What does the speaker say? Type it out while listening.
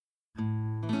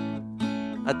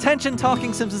Attention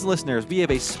Talking Simpsons listeners, we have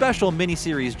a special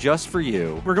mini-series just for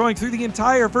you. We're going through the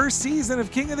entire first season of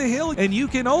King of the Hill, and you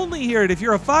can only hear it if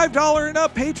you're a $5 and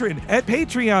up patron at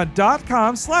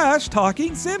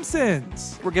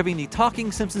patreon.com/TalkingSimpsons. We're giving the Talking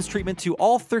Simpsons treatment to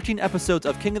all 13 episodes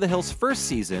of King of the Hill's first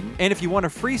season, and if you want a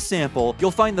free sample,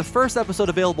 you'll find the first episode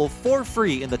available for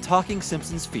free in the Talking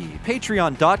Simpsons feed.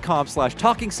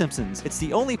 Patreon.com/TalkingSimpsons. It's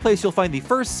the only place you'll find the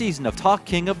first season of Talk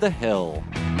King of the Hill.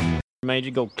 Made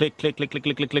you go click, click, click, click,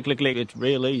 click, click, click, click, click. It's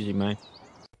real easy, man.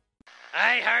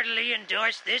 I heartily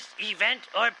endorse this event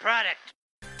or product.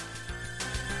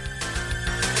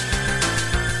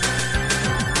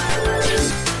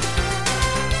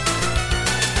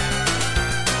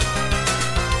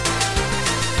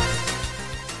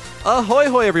 Ahoy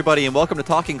hoy everybody, and welcome to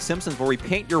Talking Simpsons, where we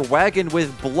paint your wagon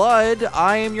with blood.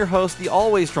 I am your host, the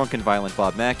always drunk and violent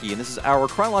Bob Mackey, and this is our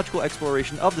chronological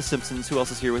exploration of The Simpsons. Who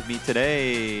else is here with me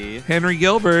today? Henry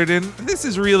Gilbert, and this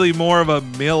is really more of a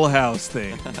Millhouse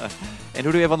thing. And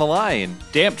who do we have on the line?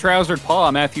 Damp-trousered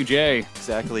paw, Matthew J.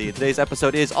 Exactly. Today's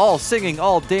episode is all singing,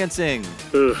 all dancing.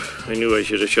 Ugh, I knew I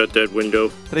should have shut that window.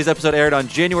 Today's episode aired on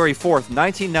January 4th,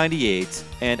 1998.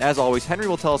 And as always, Henry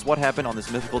will tell us what happened on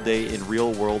this mythical day in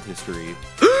real-world history.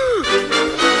 Oh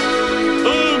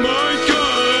my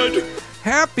God!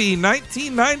 Happy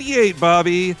 1998,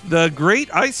 Bobby. The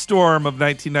Great Ice Storm of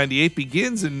 1998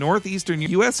 begins in northeastern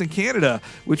U.S. and Canada,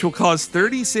 which will cause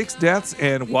 36 deaths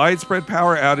and widespread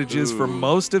power outages for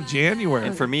most of January.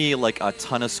 And for me, like a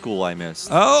ton of school I missed.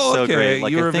 Oh, so okay. great.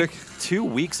 Like You were I think 2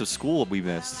 weeks of school we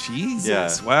missed. Jesus, Yeah.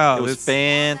 wow. It was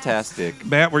fantastic.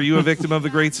 Matt, were you a victim of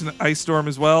the Great Ice Storm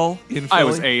as well in Philly? I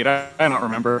was 8. I don't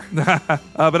remember.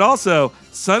 But also,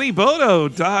 Sonny Bono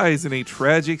dies in a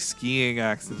tragic skiing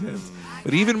accident.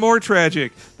 But even more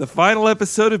tragic, the final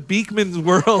episode of Beekman's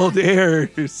World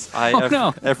airs.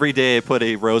 No. Every day I put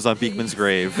a rose on Beekman's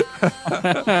grave.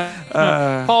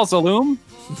 Paul Zaloom?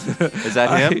 Is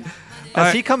that him?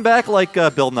 Has he come back like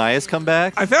Bill Nye has come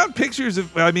back? I found pictures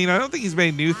of, I don't think he's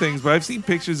made new things, but I've seen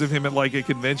pictures of him at like a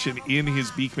convention in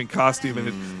his Beekman costume,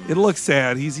 and it looks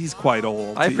sad. He's quite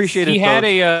old. I appreciate it. He had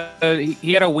a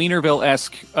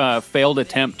Wienerville-esque failed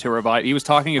attempt to revive. He was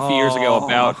talking a few years ago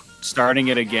about starting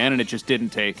it again, and it just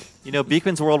didn't take. You know,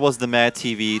 Beekman's World was the Mad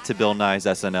TV to Bill Nye's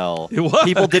SNL. It was.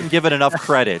 People didn't give it enough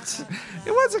credit.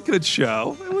 It was a good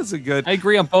show. It was a good. I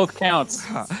agree on both counts.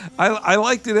 I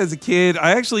liked it as a kid.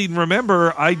 I actually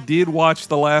remember I did watch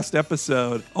the last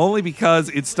episode only because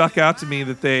it stuck out to me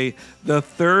that the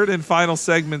third and final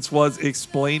segments was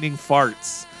explaining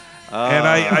farts. And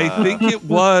I think it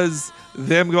was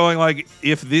them going like,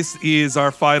 if this is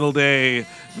our final day,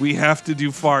 we have to do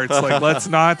farts. Like, let's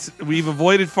not. We've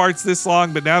avoided farts this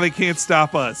long, but now they can't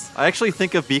stop us. I actually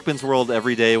think of Beekman's World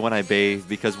every day when I bathe,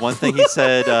 because one thing he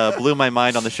said blew my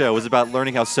mind on the show was about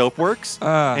learning how soap works.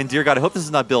 And dear God, I hope this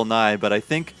is not Bill Nye, but I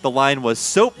think the line was,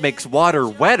 soap makes water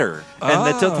wetter. And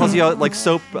that tells you how like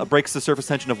soap breaks the surface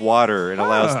tension of water and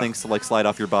allows things to like slide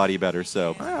off your body better.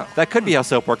 So that could be how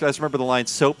soap worked. I just remember the line,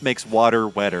 soap makes water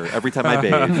wetter every time I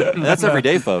bathe. And that's every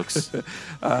day, folks.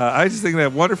 I just think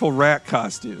that wonderful rat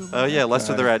costume. Oh, yeah,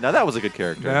 Lester the Rat. Now, that was a good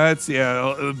character.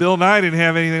 Bill Nye didn't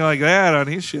have anything like that on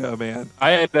his show, man.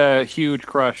 I had a huge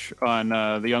crush on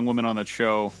the young woman on that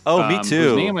show. Oh, me too.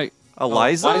 Whose name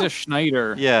Eliza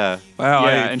Schneider. Yeah. Wow.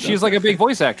 Yeah, and she's like a big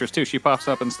voice actress too. She pops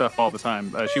up and stuff all the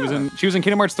time. She was in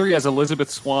Kingdom Hearts 3 as Elizabeth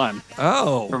Swan.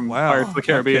 Oh, from wow. Pirates of the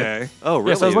Caribbean. Okay. Oh,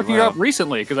 really? Yes, I was looking her up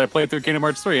recently because I played through Kingdom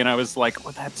Hearts 3, and I was like,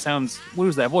 "What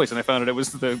is that voice?" And I found out it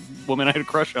was the woman I had a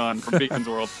crush on from Beekman's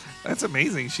World. That's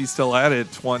amazing. She's still at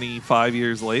it 25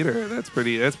 years later. That's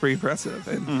pretty impressive.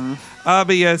 And,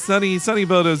 but yeah, Sonny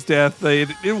Bono's death,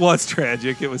 it was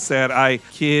tragic. It was sad. I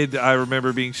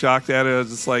remember being shocked at it. I was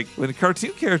just like, when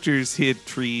cartoon characters hit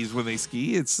trees when they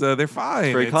ski, they're fine.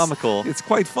 It's very comical. It's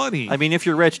quite funny. I mean, if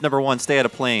you're rich, number one, stay out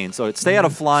of planes. So stay out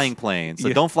of flying planes.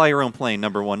 So don't fly your own plane,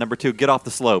 number one. Number two, get off the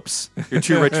slopes. You're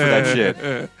too rich for that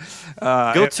shit.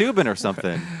 Go tubing or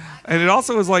something. And it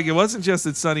also was like, it wasn't just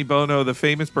that Sonny Bono, the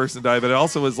famous person, died, but it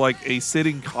also was like a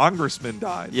sitting congressman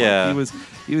died. Yeah. Like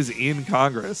he was in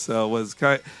Congress, so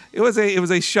it was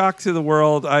a shock to the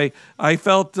world. I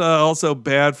felt also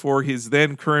bad for his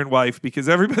then current wife, because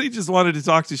everybody just wanted to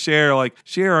talk to Cher, like,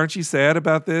 Cher, aren't you sad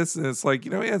about this? And it's like, he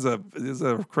has a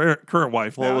current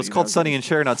wife. Well, now, it was called Sonny and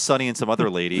Cher, not Sonny and some other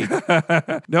lady.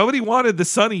 Nobody wanted the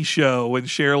Sonny show when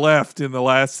Cher left in the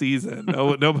last season.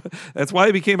 No, that's why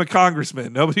he became a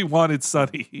congressman. Nobody wanted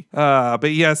Sunny.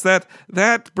 But yes,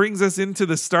 that brings us into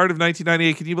the start of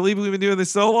 1998. Can you believe we've been doing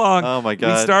this so long? Oh my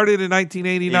God. We started in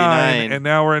 1989, 89. and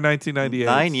now we're in 1998.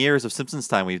 9 years of Simpsons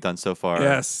time we've done so far.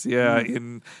 Yes, yeah.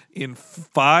 In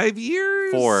 5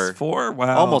 years? 4. 4?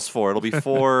 Wow. Almost 4. It'll be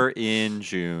 4 in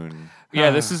June. Yeah,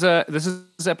 this is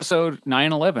episode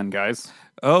 9/11, guys.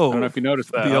 Oh, I don't know if you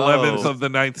noticed that. the 11th Oh. of the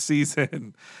 9th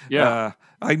season. Yeah.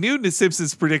 I knew The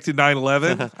Simpsons predicted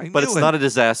 9/11. But it's not a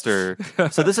disaster.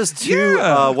 So this is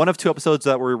one of 2 episodes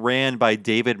that were ran by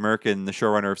David Merkin, the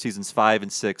showrunner of seasons 5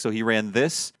 and 6. So he ran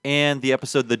this and the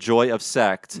episode The Joy of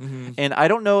Sect. And I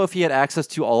don't know if he had access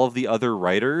to all of the other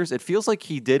writers. It feels like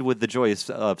he did with The Joy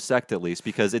of Sect, at least,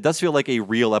 because it does feel like a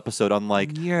real episode,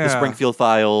 unlike the Springfield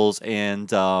Files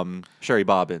and Sherry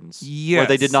Bobbins, where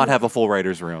they did not have a full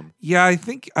writer's room. Yeah, I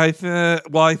think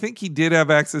he did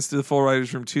have access to the full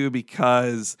writers' room too,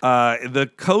 because the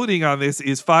coding on this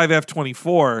is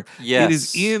 5F24. Yes. It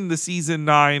is in the season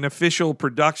 9 official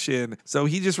production, so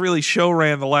he just really show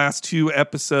ran the last 2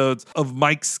 episodes of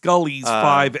Mike Scully's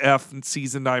 5F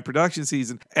season 9 production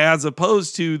season, as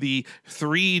opposed to the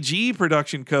 3G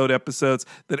production code episodes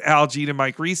that Al Jean and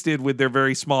Mike Reese did with their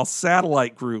very small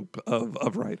satellite group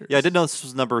of writers. Yeah, I did know this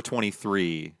was number 23.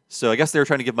 So I guess they were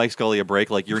trying to give Mike Scully a break.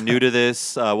 Like, you're new to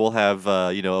this. We'll have,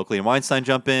 Oakley and Weinstein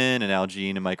jump in, and Al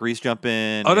Jean and Mike Reese jump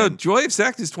in. Oh, no, Joy of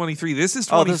Sect is 23. This is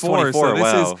 24. Oh, this is 24. So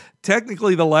this Wow. is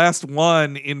technically the last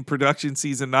one in production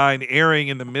season 9, airing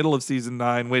in the middle of season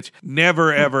 9, which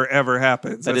never, ever, ever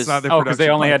happens. That That's is- not their Oh, production because they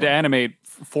only had to pipeline. animate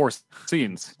 4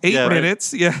 scenes. 8 Yeah, right.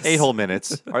 minutes, yes. 8 whole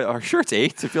minutes. Are sure it's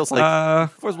 8? It feels like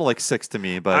it feels more like 6 to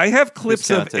me. But I have clips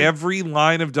of discounted. every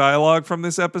line of dialogue from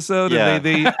this episode, Yeah. and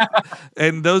they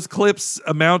and those clips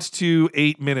amount to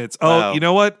 8 minutes. Oh, Wow. you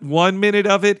know what? 1 minute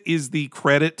of it is the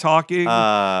credit talking.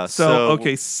 So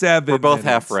okay, 7. We're both minutes.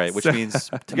 half right, which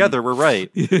means together we're right.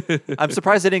 I'm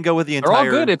surprised they didn't go with the They're entire.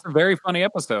 all good. It's a very funny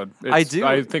episode. I do.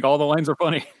 I think all the lines are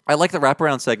funny. I like the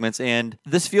wraparound segments, and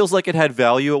this feels like it had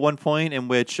value at one point, in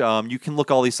which you can look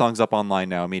all these songs up online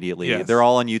now immediately. Yes. They're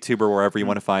all on YouTube or wherever you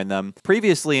want to find them.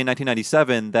 Previously, in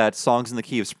 1997, that Songs in the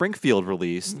Key of Springfield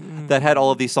released that had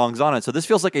all of these songs on it. So this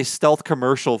feels like a stealth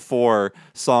commercial for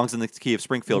Songs in the Key of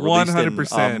Springfield, released in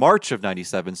 100%. March of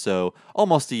 97, so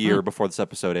almost a year before this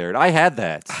episode aired. I had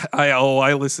that.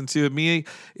 I listened to it.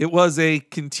 It was a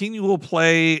continual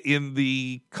play in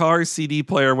the car CD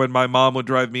player when my mom would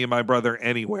drive me and my brother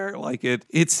anywhere. Like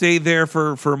it stayed there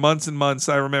for months and months.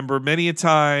 I remember many a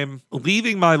time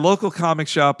leaving my local comic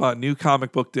shop on New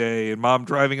Comic Book Day and mom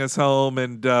driving us home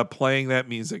and playing that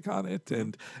music on it.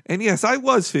 And yes, I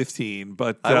was 15,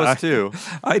 but I was too.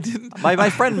 I didn't. My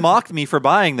friend mocked me for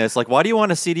buying this. Like, why do you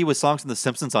want a CD with songs from The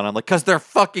Simpsons on it? I'm like, because they're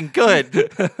fucking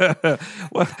good.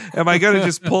 Well, am I going to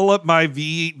just pull up my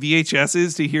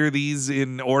VHSs to hear these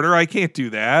in order? I can't do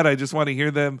that. I just want to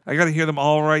hear them. I got to hear them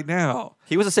all right now.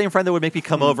 He was the same friend that would make me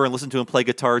come over and listen to him play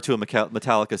guitar to a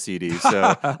Metallica CD.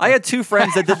 So I had 2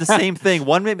 friends that did the same thing.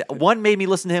 One made me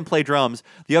listen to him play drums.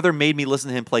 The other made me listen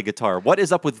to him play guitar. What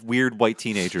is up with weird white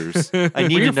teenagers? I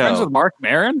need Were to you friends know. with Mark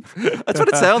Maron? That's what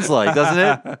it sounds like, doesn't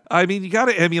it? I mean, you got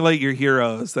to emulate your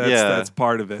heroes. That's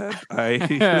part of it.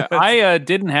 I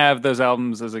didn't have those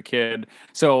albums as a kid,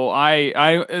 so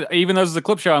I even though this is a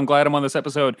clip show, I'm glad I'm on this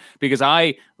episode because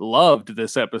I loved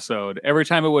this episode. Every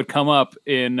time it would come up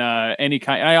in any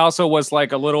kind, and I also was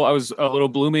like I was a little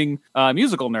blooming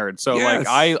musical nerd, so Yes.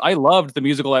 like I loved the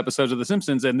musical episodes of The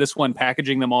Simpsons, and this one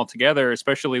packaging them all together,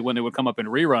 especially when they would come up in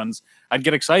reruns, I'd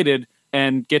get excited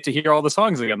and get to hear all the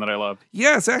songs again that I loved.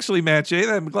 Yes, actually, Matt J,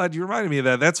 I'm glad you reminded me of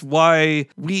that. That's why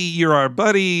you're our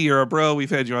buddy, you're our bro. We've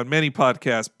had you on many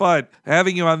podcasts, but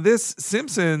having you on this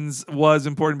Simpsons was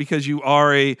important because you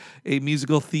are a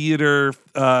musical theater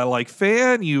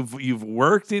fan. You've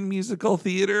worked in musical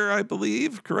theater, I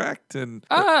believe, correct? And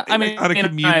I mean, on a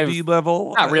community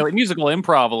level, not really musical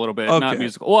improv a little bit, not Okay.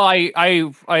 musical. Well,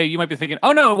 I you might be thinking,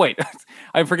 oh no, wait,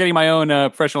 I'm forgetting my own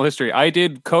professional history. I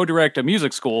did co-direct a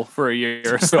music school for a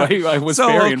year, so I was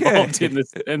very involved in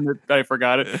this, and I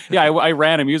forgot it. Yeah, I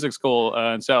ran a music school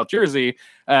in South Jersey,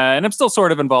 and I'm still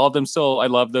sort of involved. I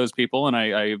love those people, and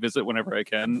I visit whenever I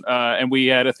can. And we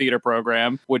had a theater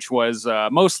program, which was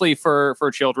mostly for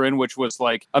children, which was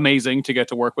like amazing to get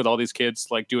to work with all these kids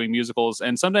like doing musicals.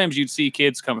 And sometimes you'd see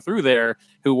kids come through there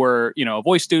who were,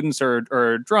 voice students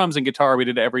or drums and guitar. We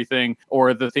did everything,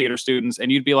 or the theater students.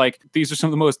 And you'd be like, these are some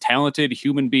of the most talented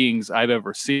human beings I've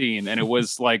ever seen. And it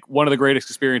was like one of of the greatest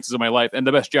experiences of my life and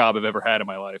the best job I've ever had in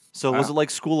my life. So was it like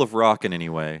School of Rock in any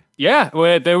way? Yeah,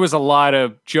 well, there was a lot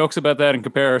of jokes about that and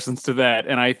comparisons to that,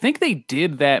 and I think they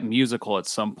did that musical at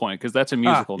some point because that's a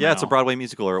musical now. Yeah, it's a Broadway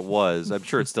musical, or it was. I'm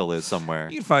sure it still is somewhere.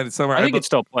 You can find it somewhere. I think it's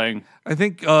still playing. I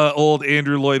think old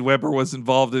Andrew Lloyd Webber was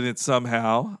involved in it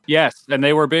somehow. Yes, and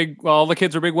they were big. All the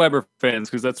kids are big Webber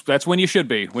fans because that's when you should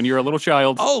be. When you're a little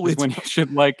child, it's when you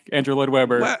should like Andrew Lloyd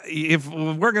Webber. Well, if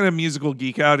we're gonna musical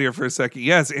geek out here for a second,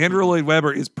 yes, Andrew Lloyd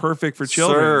Webber is perfect for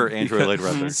children. Sir Andrew Lloyd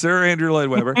Webber. Sir Andrew Lloyd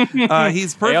Webber.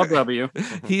 He's perfect.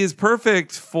 ALW. He is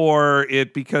perfect for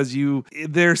it because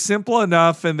they're simple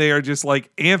enough and they are just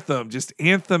like just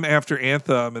anthem after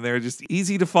anthem, and they're just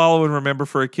easy to follow and remember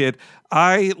for a kid.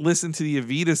 I listened to the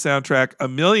Evita soundtrack a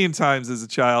million times as a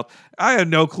child. I had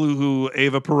no clue who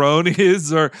Eva Perón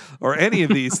is or any of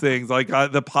these things, like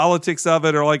the politics of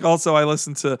it, or like also I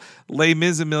listened to Les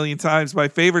Mis a million times. My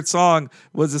favorite song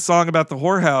was a song about the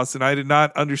whorehouse, and I did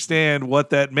not understand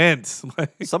what that meant.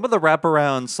 Some of the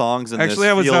wraparound songs in Actually,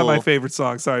 that was not my favorite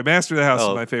song. Sorry, Master of the House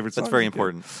is my favorite song. That's very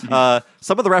important.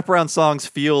 Some of the wraparound songs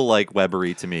feel like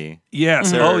Webbery to me.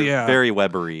 Yes. They're oh, yeah. Very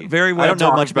Webbery. Very Webbery. I don't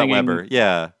know much about Webber.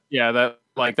 Yeah. Yeah, that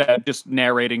just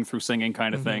narrating through singing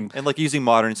kind of thing. And like using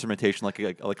modern instrumentation like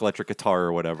electric guitar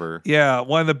or whatever. Yeah,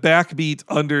 when the backbeat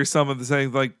under some of the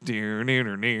things like near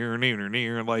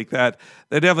like that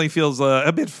definitely feels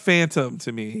a bit Phantom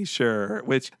to me, sure.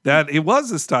 Which that it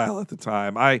was a style at the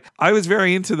time. I was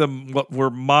very into what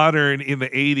were modern in the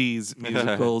 80s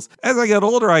musicals. As I got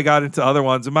older, I got into other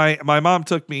ones. And my mom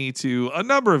took me to a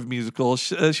number of musicals.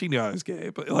 She knew I was gay,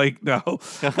 but like no.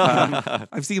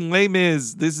 I've seen Les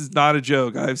Mis. This is not a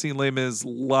joke. I've seen Les Mis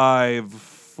live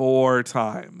 4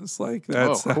 times. Like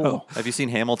that's cool. Have you seen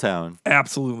Hamiltown?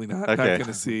 Absolutely not. Okay. Not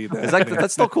gonna see that. Is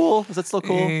that's still cool? Is that still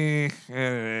cool? It's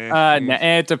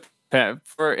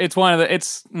one of the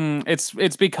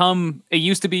it's become, it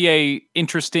used to be a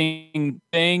interesting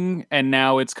thing, and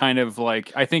now it's kind of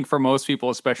like, I think for most people,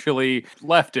 especially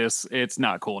leftists, it's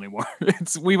not cool anymore.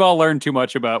 We've all learned too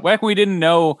much about, back when we didn't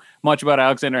know much about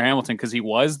Alexander Hamilton because he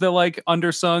was the like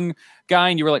undersung guy,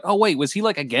 and you were like, oh wait, was he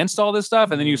like against all this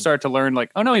stuff? And then you start to learn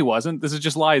like, oh no, he wasn't. This is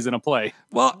just lies in a play.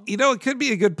 Well, it could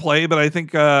be a good play, but I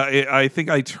think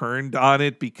I turned on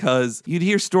it because you'd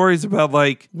hear stories about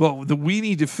like, well, we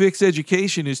need to fix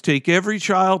education is take every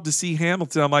child to see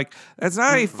Hamilton. I'm like, that's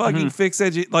not a fucking fix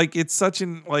like it's such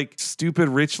an like stupid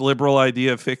rich liberal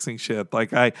idea of fixing shit. Like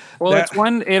it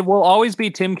will always be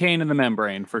Tim Kaine in the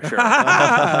Membrane for sure.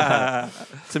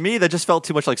 To me, that just felt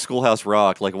too much like Schoolhouse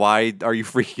Rock. Like, why are you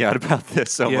freaking out about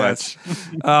this so much?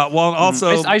 Well,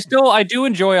 also, I do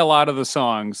enjoy a lot of the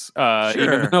songs,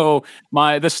 even though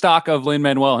the stock of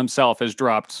Lin-Manuel himself has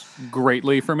dropped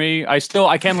greatly for me. I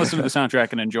can listen to the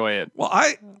soundtrack and enjoy it. Well,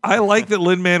 I like that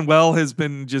Lin-Manuel has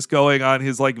been just going on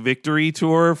his like victory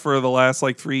tour for the last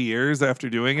like 3 years after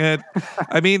doing it.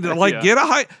 I mean,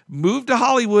 like move to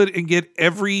Hollywood and get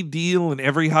every deal and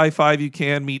every high five you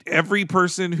can, meet every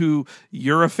person who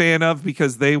you're a fan of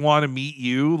because they want to meet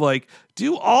you. Like,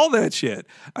 do all that shit.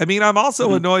 I mean, I'm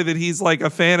also annoyed that he's like a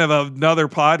fan of another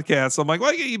podcast. So I'm like,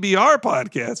 why can't you be our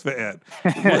podcast fan?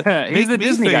 He's the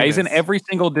Disney guy. He's in every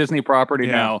single Disney property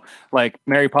now, like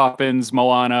Mary Poppins,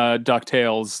 Moana,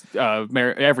 DuckTales,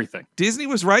 everything. Disney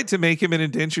was right to make him an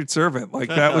indentured servant. Like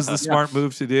that was the smart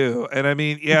move to do. And I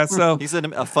mean, so he's a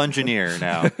fungineer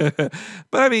now.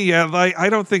 But I mean, like I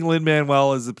don't think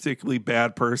Lin-Manuel is a particularly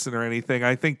bad person or anything.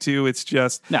 I think too, it's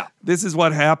just this is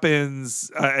what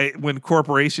happens when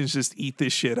corporations just eat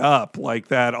this shit up. Like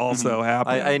that also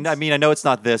happens. I mean, I know it's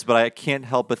not this, but I can't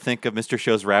help but think of Mr.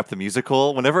 Show's Rap the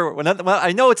Musical.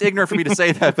 I know it's ignorant for me to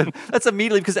say that, but that's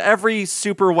immediately because every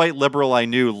super white liberal I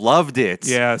knew loved it.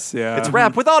 Yes, yeah. It's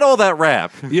rap without all that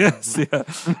rap. Yes, yeah.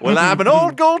 Well, I'm an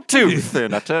old gold tooth,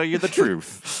 and I tell you the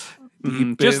truth.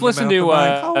 Just listen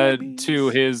to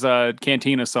his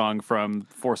Cantina song from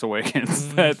Force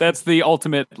Awakens. That's the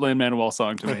ultimate Lin-Manuel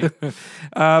song to me.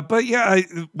 But yeah,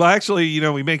 actually,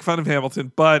 we make fun of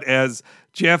Hamilton, but as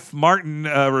Jeff Martin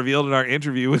revealed in our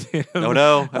interview with him. Oh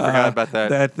no, I forgot about that.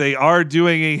 That they are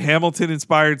doing a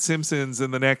Hamilton-inspired Simpsons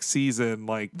in the next season.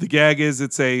 Like the gag is,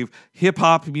 it's a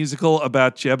hip-hop musical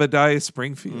about Jebediah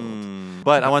Springfield.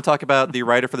 But I want to talk about the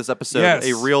writer for this episode,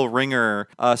 a real ringer,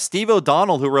 Steve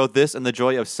O'Donnell, who wrote this and The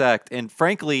Joy of Sect. And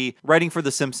frankly, writing for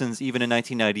The Simpsons even in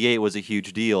 1998 was a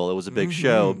huge deal. It was a big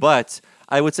show, but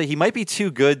I would say he might be too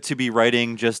good to be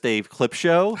writing just a clip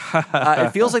show. It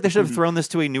feels like they should have thrown this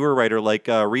to a newer writer like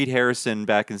Reed Harrison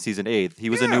back in season 8. He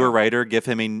was a newer writer. Give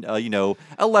him a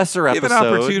lesser episode. Give an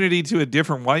opportunity to a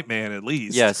different white man at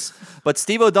least. Yes. But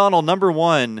Steve O'Donnell, number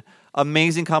one,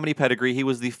 amazing comedy pedigree. He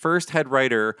was the first head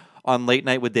writer on Late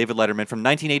Night with David Letterman from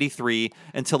 1983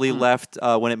 until he left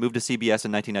when it moved to CBS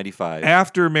in 1995.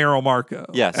 After Meryl Marco.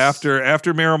 Yes. After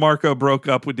Meryl Marco broke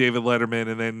up with David Letterman,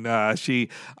 and then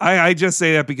I just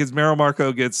say that because Meryl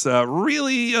Marco gets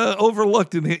really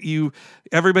overlooked, and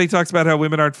everybody talks about how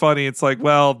women aren't funny. It's like,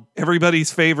 well,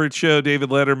 everybody's favorite show, David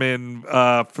Letterman,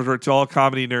 to all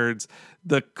comedy nerds,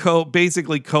 the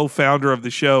basically co-founder of the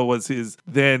show was his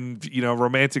then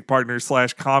romantic partner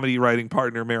 / comedy writing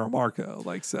partner Meryl Marco,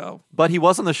 like so. But he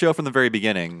was on the show from the very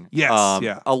beginning. Yes,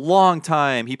 yeah. A long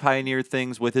time. He pioneered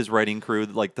things with his writing crew,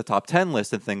 like the top 10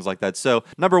 list and things like that. So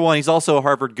number one, he's also a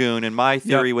Harvard goon. And my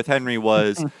theory with Henry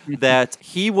was that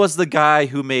he was the guy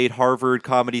who made Harvard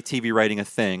comedy TV writing a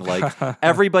thing. Like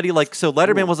everybody, so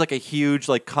Letterman was like a huge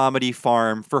comedy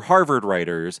farm for Harvard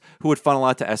writers who would funnel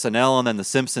out to SNL and then The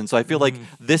Simpsons. So I feel like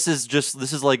this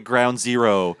is like ground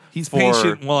zero. He's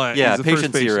patient one. Yeah, He's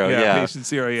patient zero. Yeah, patient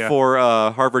zero. Yeah, for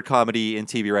Harvard comedy and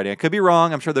TV writing. I could be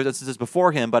wrong. I'm sure there's instances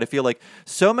before him, but I feel like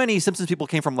so many Simpsons people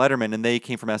came from Letterman and they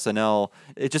came from SNL.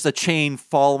 It's just a chain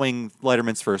following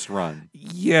Letterman's first run.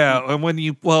 Yeah, and when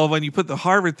you put the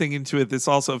Harvard thing into it, this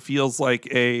also feels like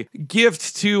a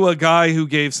gift to a guy who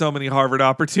gave so many Harvard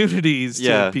opportunities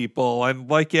to people.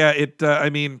 And I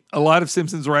mean, a lot of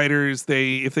Simpsons writers,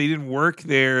 if they didn't work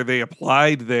there, they applied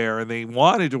there and they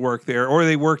wanted to work there, or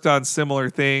they worked on similar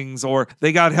things, or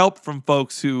they got help from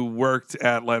folks who worked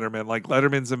at Letterman. Like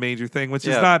Letterman's a major thing, which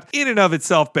is not in and of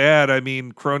itself bad. I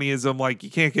mean, cronyism, you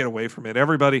can't get away from it.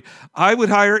 Everybody, I would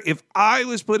hire, if I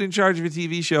was put in charge of a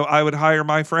TV show, I would hire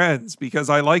my friends because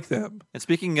I like them. And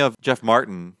speaking of Jeff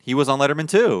Martin, he was on Letterman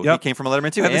too. He came from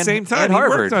Letterman too. At the same time, he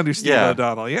worked under Steve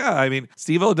O'Donnell. Yeah, I mean,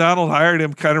 Steve O'Donnell hired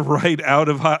him kind of right out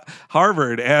of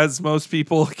Harvard, as most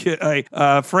people get.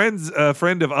 A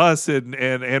friend of us and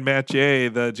Matt J,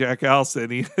 the Jack Alson,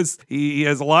 he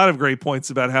has a lot of great points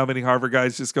about how many Harvard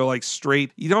guys just go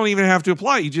straight. You don't even have to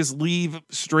apply. You just leave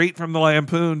straight from the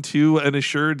Lampoon to an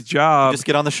assured job. You just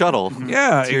get on the shuttle.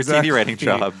 Yeah, to your TV writing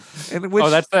job. And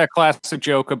that's that classic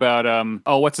joke about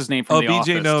what's his name from The Office?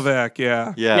 BJ Novak.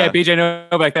 Yeah, BJ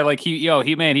Novak.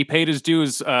 That he paid his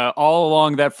dues all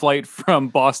along that flight from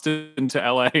Boston to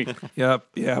LA. Yep.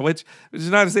 Yeah. Which is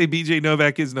not to say BJ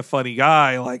Novak isn't a funny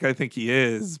guy. I think he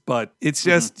is, but it's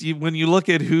just when you look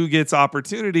at who gets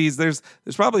opportunities, there's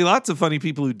probably lots of funny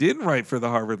people who didn't write for the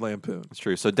Harvard Lampoon. That's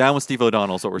true. So down with Steve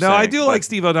O'Donnell is what we're saying. No, I do like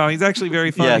Steve O'Donnell. He's actually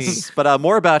very funny. Yes, but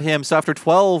more about him. So after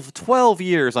 12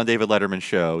 years on David Letterman's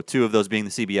show, 2 of those being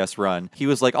the CBS run, he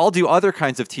was like, I'll do other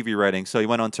kinds of TV writing. So he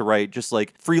went on to write just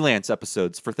freelance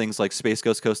episodes for things like Space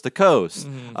Ghost Coast to Coast,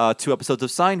 2 episodes of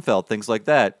Seinfeld, things like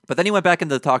that. But then he went back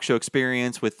into the talk show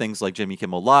experience with things like Jimmy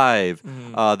Kimmel Live,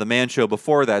 The Man Show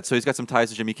before that. So he's got some ties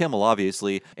to Jimmy Kimmel,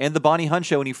 obviously, and the Bonnie Hunt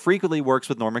Show, and he frequently works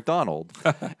with Norm Macdonald.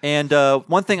 And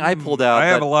one thing I pulled out... I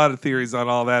have a lot of theories on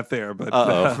all that there, but...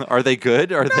 Are they good?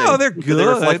 They're good. Do they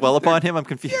reflect well upon him? I'm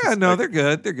confused. Yeah, no, they're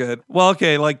good. They're good. Well,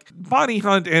 okay, Bonnie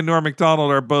Hunt and Norm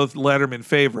Macdonald are both Letterman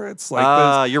favorites.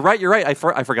 You're right. I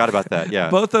forgot about that, yeah.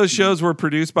 Both those shows were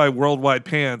produced by Worldwide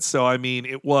Pants, so I mean,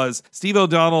 it was... Steve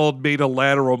O'Donnell made a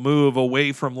lateral move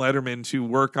away from Letterman to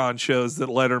work on shows that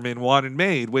Letterman wanted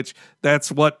made, which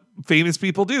that's what famous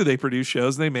people do. They produce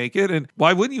shows and they make it. And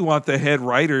why wouldn't you want the head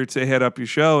writer to head up your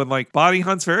show? And Bonnie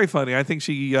Hunt's very funny. I think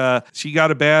she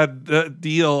got a bad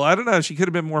deal. I don't know. She could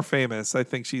have been more famous. I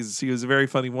think she was a very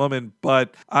funny woman.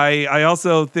 But I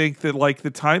also think that the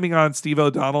timing on Steve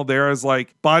O'Donnell there is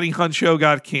Bonnie Hunt show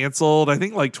got canceled. I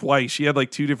think twice. She had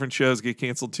 2 different shows get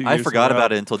canceled 2 years I forgot ago.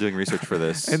 about it until doing research for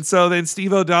this. And so then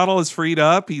Steve O'Donnell is freed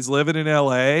up. He's living in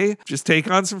LA. Just take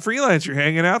on some freelance. You're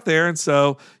hanging out there. And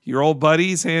so your old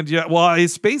buddies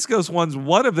his Space Ghost ones,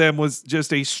 one of them was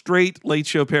just a straight Late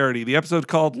Show parody. The episode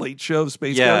called Late Show of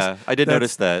Space Ghost. Yeah, I did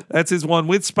notice that. That's his one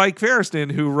with Spike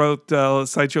Feresten, who wrote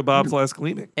Sideshow Bob's Last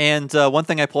Gleaming. And one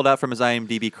thing I pulled out from his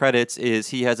IMDb credits is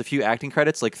he has a few acting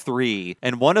credits, 3.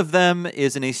 And one of them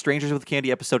is in a Strangers with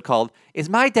Candy episode called Is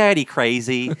My Daddy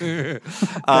Crazy?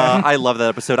 I love that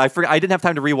episode. I didn't have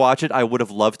time to rewatch it. I would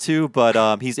have loved to,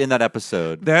 but he's in that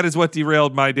episode. That is what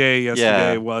derailed my day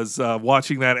yesterday, was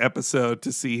watching that episode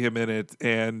to see him in it.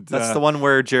 And that's the one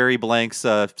where Jerry Blank's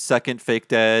second fake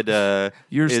dad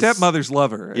your stepmother's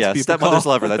lover. Yeah, stepmother's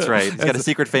lover. That's right. He's got a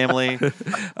secret family.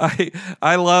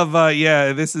 I love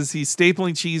he's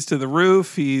stapling cheese to the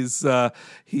roof. He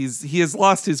has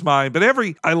lost his mind. But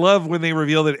I love when they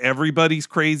reveal that everybody's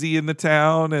crazy in the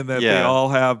town and that they all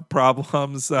have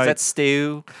problems. Is that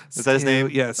Stu? Is that his name?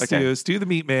 Yes, okay. Stu the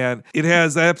Meat Man.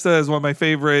 That episode is one of my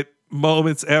favorite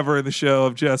moments ever in the show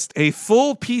of just a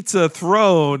full pizza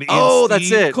thrown in that's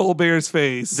Steve it. Colbert's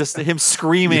face. Just him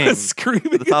screaming.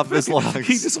 Screaming at the top of his lungs.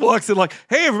 He just walks in like,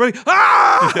 "Hey, everybody!"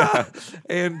 Ah!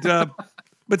 And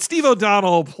but Steve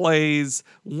O'Donnell plays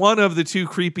one of the two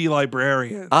creepy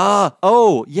librarians.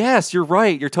 Yes, you're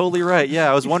right. You're totally right.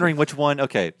 Yeah, I was wondering which one.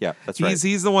 Okay, yeah, that's right.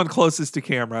 He's the one closest to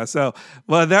camera. So,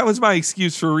 well, that was my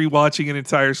excuse for rewatching an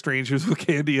entire Strangers with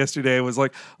Candy yesterday. Was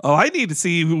like, oh, I need to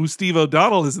see who Steve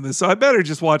O'Donnell is in this, so I better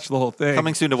just watch the whole thing.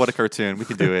 Coming soon to What a Cartoon. We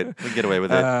can do it. We can get away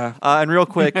with it. And real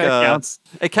quick, it counts.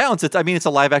 It counts. It's a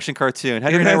live action cartoon.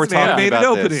 Henry It and I has were an talking animated about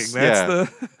opening. this.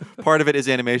 That's Part of it is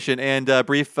animation. And a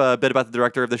brief bit about the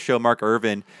director of the show, Mark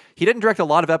Irvin. He didn't direct a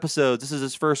lot of episodes. This is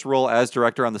his first role as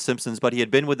director on The Simpsons, but he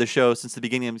had been with the show since the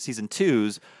beginning of season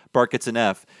 2's Bart Gets an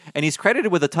F. And he's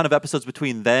credited with a ton of episodes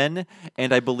between then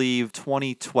and I believe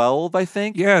 2012, I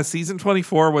think. Yeah, season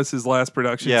 24 was his last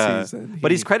production season.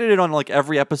 But he's credited on like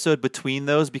every episode between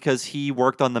those because he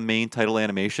worked on the main title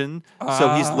animation.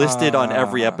 So he's listed on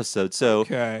every episode. So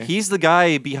he's the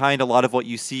guy behind a lot of what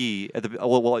you see at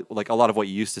the like a lot of what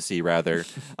you used to see rather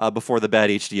before the bad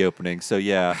HD opening. So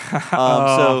yeah.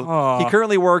 So he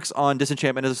currently works on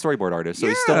Disenchantment as a storyboard artist. So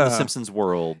he's still in the Simpsons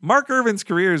world. Mark Irvin's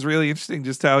career is really interesting,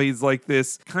 just how he's like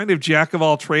this kind of jack of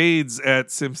all trades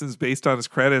at Simpsons based on his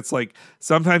credits. Like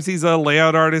sometimes he's a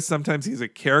layout artist, sometimes he's a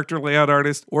character layout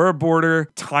artist or a border,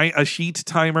 a sheet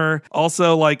timer,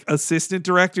 also like assistant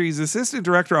director. He's assistant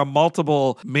director on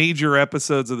multiple major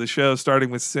episodes of the show, starting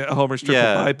with Homer's Triple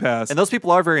Bypass. And those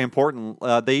people are very important.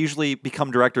 They usually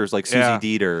become directors like Susie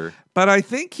Dieter. But I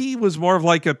think he was more of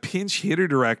like a pinch hitter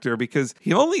director because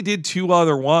he only did two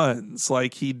other ones.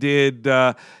 Like he did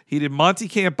Monty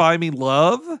Can't Buy Me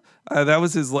Love. That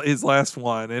was his last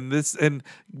one. And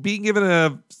being given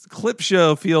a clip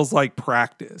show feels like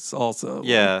practice also.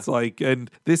 Yeah. It's like,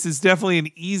 and this is definitely an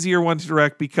easier one to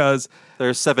direct because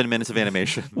there's 7 minutes of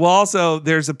animation. Well, also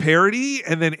there's a parody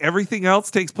and then everything else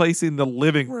takes place in the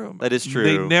living room. That is true.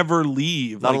 They never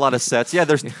leave. Not a lot of sets. Yeah,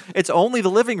 it's only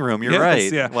the living room. You're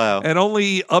right. Yeah. Wow. And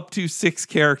only up to 6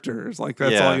 characters. Like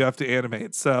that's all you have to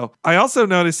animate. So I also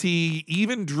noticed he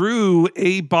even drew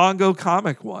a Bongo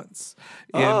comic once.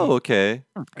 Okay.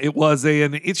 It was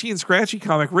an Itchy and Scratchy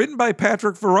comic written by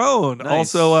Patrick Verone,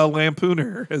 also a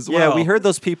Lampooner as well. Yeah, we heard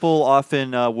those people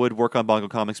often would work on Bongo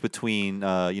comics between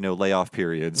layoff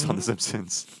periods on The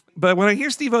Simpsons. But when I hear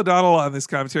Steve O'Donnell on this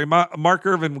commentary, Mark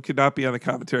Irvin could not be on the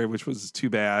commentary, which was too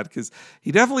bad because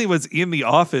he definitely was in the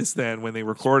office then when they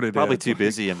recorded Probably it. too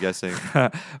busy, I'm guessing.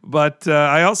 But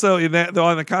I also,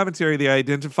 on the commentary, they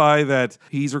identify that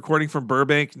he's recording from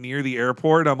Burbank near the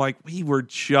airport. I'm like, we were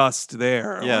just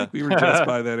there. Yeah. Like, we were just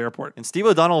by that airport. And Steve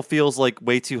O'Donnell feels like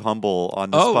way too humble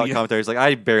on the spot commentary. He's like,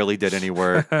 I barely did any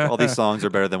work. All these songs are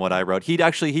better than what I wrote.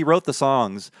 He wrote the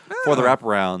songs for the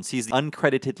wraparounds. He's the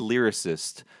uncredited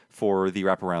lyricist for the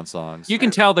wraparound songs. You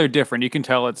can tell they're different. You can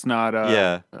tell it's not.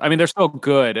 I mean, they're still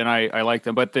good, and I like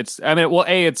them. But it's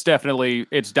definitely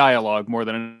it's dialogue more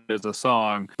than it is a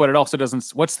song. But it also doesn't.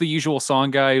 What's the usual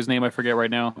song guy whose name I forget right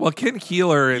now? Well, Ken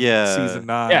Keeler in season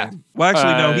 9. Yeah. Well,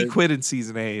 actually, no, he quit in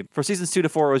season 8. For seasons 2 to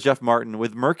 4, it was Jeff Martin.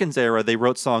 With Merkin's era, they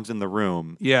wrote songs in the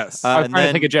room. Yes. I was trying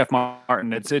to think of Jeff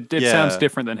Martin. It sounds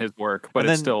different than his work, but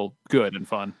it's still good and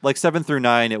fun. Like 7 through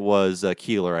 9, it was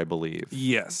Keeler, I believe.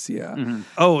 Yes, yeah. Mm-hmm.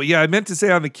 Oh, yeah, I meant to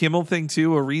say on the Kimmel thing,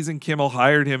 too, a reason Kimmel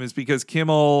hired him is because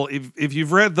Kimmel, if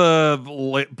you've read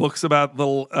the books about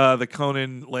the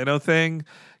Conan Leno thing,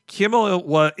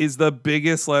 Kimmel is the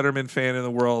biggest Letterman fan in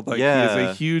the world. Like, he is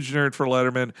a huge nerd for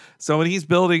Letterman. So when he's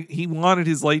building, he wanted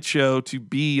his late show to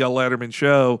be a Letterman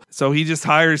show. So he just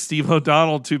hires Steve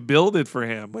O'Donnell to build it for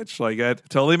him, which that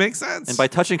totally makes sense. And by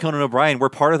touching Conan O'Brien, we're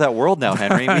part of that world now,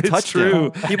 Henry. We touched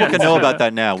him. People can know about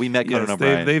that now. We met Conan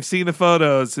O'Brien. They've seen the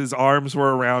photos. His arms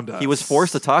were around us. He was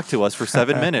forced to talk to us for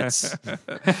 7 minutes.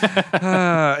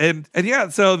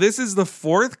 So this is the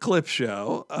 4th clip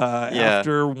show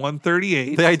after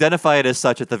 138. They identify it as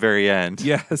such at the very end.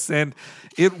 Yes, and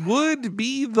it would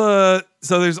be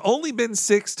so there's only been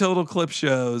 6 total clip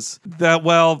shows that,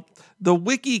 the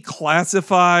wiki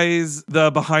classifies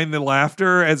the Behind the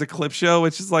Laughter as a clip show,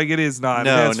 which is like, it is not.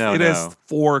 It has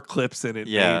 4 clips in it,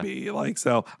 maybe.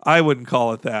 So I wouldn't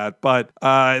call it that. But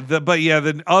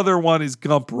the other one is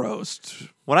Gump Roast.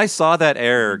 When I saw that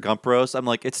air, Gump Roast, I'm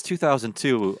like, it's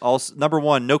 2002. Also, number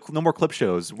one, no more clip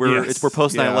shows. We're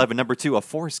post 9/11. Number two, a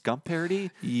Forrest Gump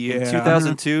parody. In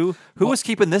 2002. Who was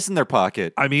keeping this in their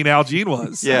pocket? I mean, Al Jean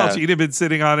was. Yeah. Al Jean had been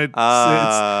sitting on it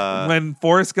since when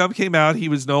Forrest Gump came out. He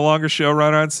was no longer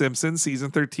showrunner on Simpsons.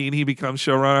 Season 13, he becomes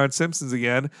showrunner on Simpsons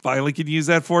again. Finally, could use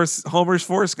that Homer's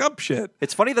Forrest Gump shit.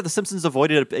 It's funny that The Simpsons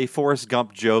avoided a Forrest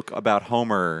Gump joke about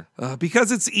Homer.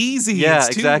 Because it's easy. Yeah, it's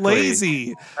too exactly.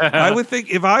 lazy. I would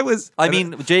think if I was... I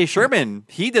mean, Jay Sherman,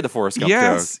 he did a Forrest Gump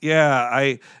joke.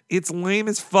 Yeah. It's lame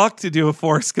as fuck to do a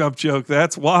Forrest Gump joke.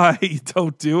 That's why you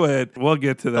don't do it. We'll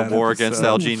get to that. The war against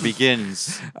Al Jean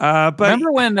begins. But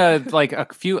remember when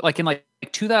in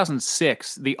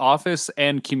 2006, The Office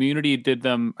and Community did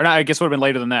them, or not, I guess it would have been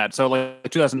later than that. So like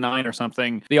 2009 or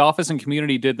something. The Office and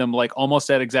Community did them like almost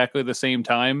at exactly the same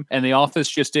time, and The Office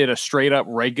just did a straight up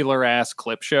regular ass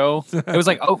clip show. It was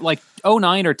like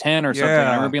 09 or 10 or something. And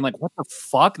I remember being like, "What the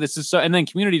fuck? This is so." And then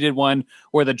Community did one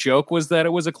where the joke was that it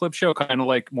was a clip show, kind of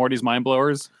like Morty's Mind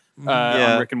Blowers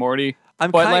on Rick and Morty. I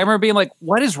remember being like,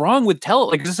 what is wrong with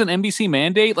Like, is this an NBC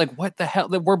mandate? Like, what the hell?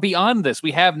 We're beyond this.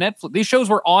 We have Netflix. These shows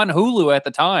were on Hulu at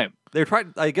the time.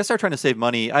 I guess they're trying to save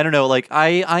money. I don't know. Like,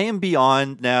 I am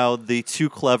beyond now the too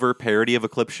clever parody of a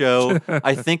clip show.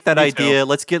 I think that idea,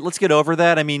 let's get over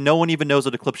that. I mean, no one even knows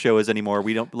what a clip show is anymore.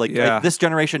 We don't like this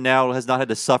generation now has not had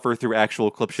to suffer through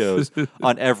actual clip shows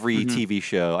on every TV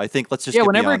show. I think let's just get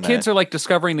whenever beyond kids that. are like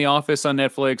discovering The Office on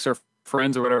Netflix or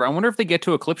Friends or whatever, I wonder if they get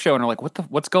to a clip show and are like,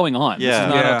 what's going on? This is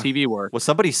not how TV works. Was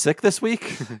somebody sick this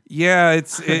week? Yeah,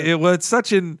 it's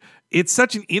such an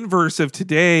inverse of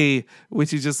today,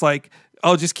 which is just like,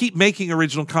 oh, just keep making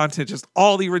original content, just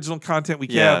all the original content we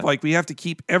have. Like, we have to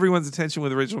keep everyone's attention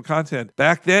with original content.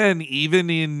 Back then,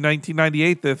 even in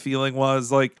 1998, the feeling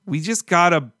was like, we just got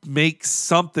to make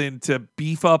something to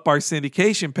beef up our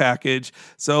syndication package.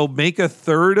 So make a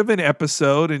third of an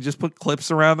episode and just put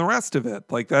clips around the rest of it.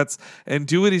 Like, and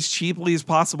do it as cheaply as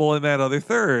possible in that other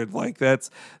third. Like, that's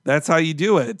how you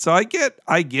do it. So I get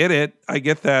it. I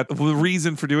get that. The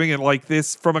reason for doing it like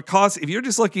this from a cost, if you're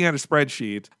just looking at a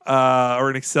spreadsheet, or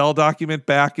an Excel document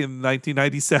back in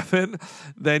 1997,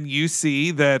 then you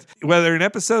see that whether an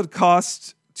episode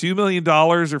costs $2 million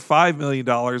or $5 million,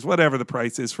 whatever the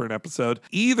price is for an episode,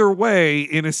 either way,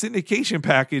 in a syndication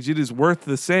package, it is worth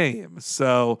the same.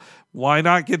 So why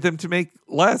not get them to make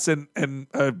less and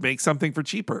make something for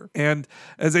cheaper? And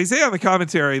as they say on the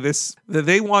commentary, that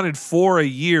they wanted 4 a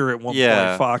year at one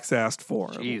point. Fox asked for.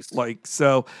 Jeez. Like,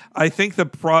 so I think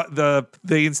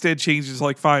they instead changed it,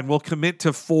 like, fine, we'll commit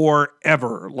to 4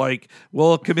 ever. Like,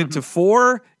 we'll commit to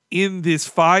 4 in this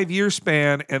 5-year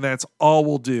span, and that's all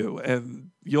we'll do. And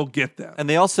you'll get them. And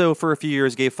they also, for a few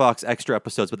years, gave Fox extra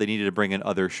episodes, but they needed to bring in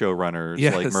other showrunners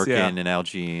like Merkin and Al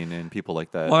Jean and people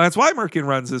like that. Well, that's why Merkin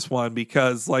runs this one,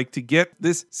 because like to get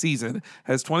this season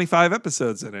has 25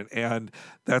 episodes in it. And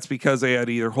that's because they had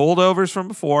either holdovers from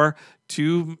before,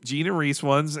 2 Gene and Reese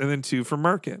ones, and then 2 from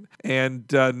Merkin.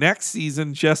 And next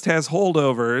season just has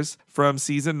holdovers from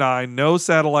season 9, no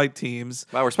satellite teams.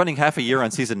 Wow, we're spending half a year on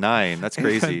season 9. That's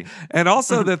crazy. And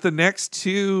also that the next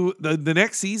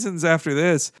seasons after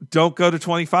this don't go to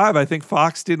 25. I think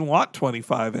Fox didn't want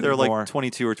 25 anymore. They're like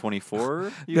 22 or 24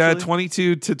 usually? Yeah,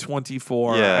 22 to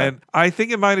 24. Yeah. And I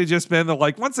think it might have just been that,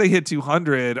 like, once they hit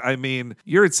 200, I mean,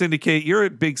 you're at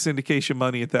big syndication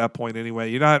money at that point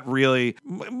anyway. You're not really,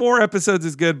 more episodes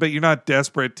is good, but you're not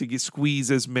desperate to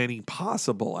squeeze as many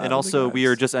possible out. And also, we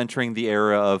are just entering the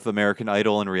era of American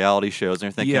Idol and reality shows, and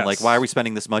you're thinking, like, why are we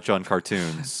spending this much on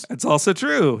cartoons? It's also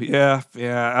true. Yeah.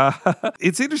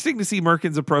 It's interesting to see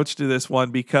Merkin's approach to this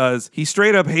one, because he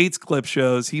straight up hates clip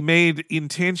shows. He made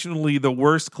intentionally the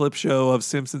worst clip show of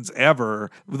Simpsons ever,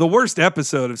 the worst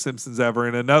episode of Simpsons ever,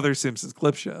 in another Simpsons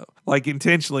clip show. Like,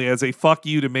 intentionally, as a fuck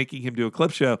you to making him do a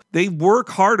clip show. They work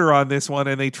harder on this one,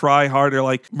 and they try harder.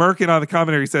 Like, Merkin on the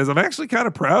commentary says, I'm actually kind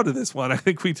of proud of this one. I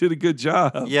think we did a good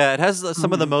job. Yeah, it has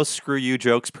some of the most screw you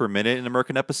jokes per minute in an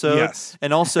Merkin episode. Yes.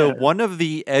 And also, one of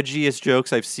the edgiest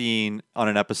jokes I've seen on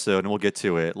an episode, and we'll get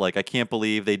to it. Like, I can't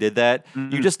believe they did that.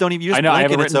 You just don't even, you just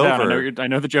blink and it's over. I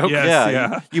know the joke.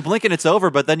 Yes, you blink and it's over,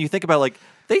 but then you think about, like,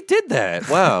 they did that.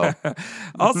 Wow.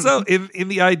 Also, in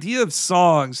the idea of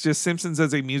songs, just Simpsons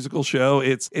as a musical show,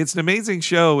 it's an amazing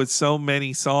show with so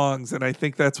many songs, and I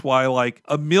think that's why, like,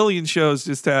 a million shows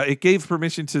it gave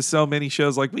permission to so many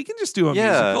shows. Like, we can just do a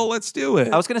musical. Let's do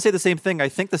it. I was going to say the same thing. I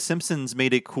think The Simpsons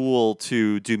made it cool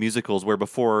to do musicals, where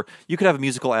before you could have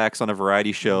musical acts on a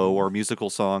variety show or musical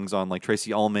songs on, like,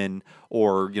 Tracy Ullman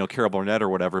or Carol Burnett or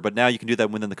whatever. But now you can do that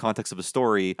within the context of a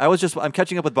story. I'm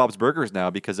catching up with Bob's Burgers now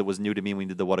because it was new to me when we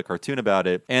did the What a Cartoon about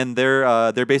it, and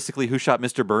they're basically Who Shot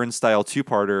Mr. Burns style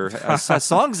two-parter has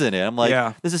songs in it. I'm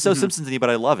like, this is so Simpsons-y, but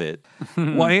I love it.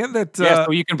 Well, and that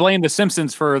so you can blame the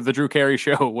Simpsons for the Drew Carey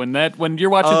show when you're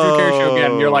watching the Drew Carey show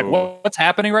again, and you're like, what's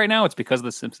happening right now? It's because of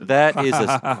the Simpsons. That is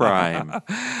a crime.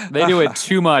 They do it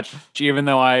too much, even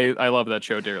though I love that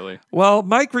show dearly. Well,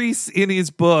 Mike Reiss, in his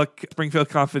book, Springfield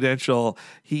Confidential,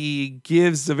 he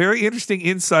gives a very interesting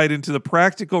insight into the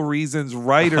practical reasons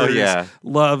writers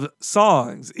love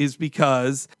songs, is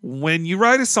because when you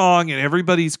write a song and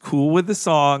everybody's cool with the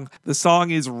song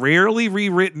is rarely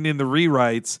rewritten in the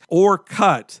rewrites or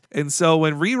cut. And so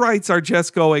when rewrites are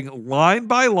just going line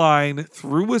by line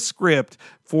through a script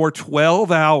for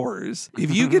 12 hours, if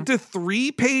you get to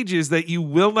 3 pages that you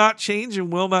will not change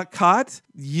and will not cut,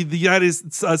 that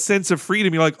is a sense of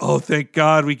freedom. You're like, oh, thank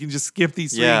God, we can just skip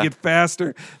these 3 and get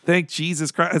faster. Thank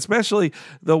Jesus Christ. Especially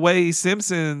the way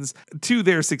Simpsons, to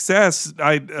their success,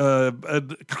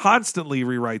 constantly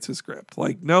rewrites a script.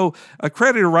 Like, a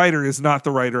credited writer is not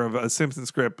the writer of a Simpsons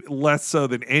script, less so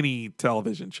than any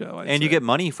television show. I'd say. You get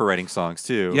money for writing songs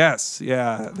too. Yes,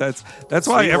 yeah. That's Sweet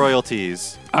why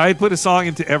royalties. I'd put a song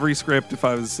into every script if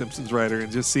I was a Simpsons writer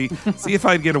and just see if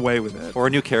I'd get away with it. Or a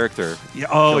new character. Yeah.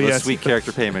 Oh, yes. Sweet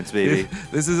character payments, baby.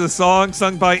 This is a song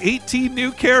sung by 18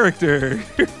 new characters.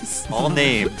 All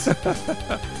named.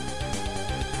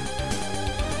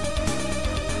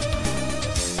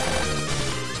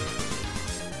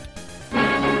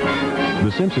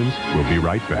 The Simpsons will be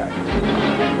right back.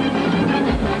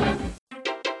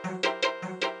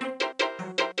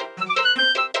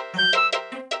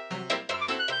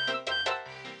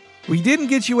 We didn't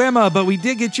get you Emma, but we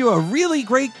did get you a really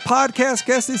great podcast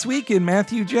guest this week in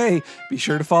Matthew J. Be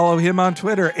sure to follow him on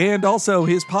Twitter and also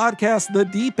his podcast, The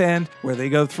Deep End, where they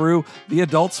go through the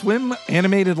Adult Swim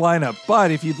animated lineup.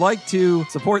 But if you'd like to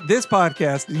support this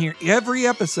podcast and hear every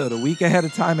episode a week ahead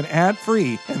of time and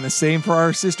ad-free, and the same for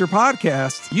our sister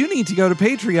podcasts, you need to go to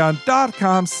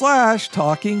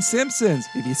patreon.com/Talking Simpsons.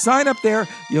 If you sign up there,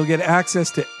 you'll get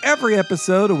access to every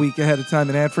episode a week ahead of time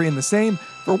and ad-free, and the same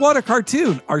for What a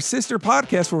Cartoon, our sister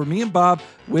podcast where me and Bob,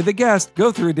 with a guest,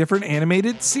 go through a different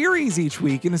animated series each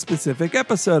week in a specific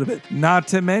episode of it. Not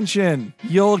to mention,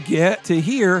 you'll get to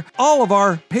hear all of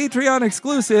our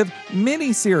Patreon-exclusive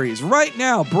mini-series. Right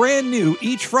now, brand new,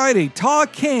 each Friday,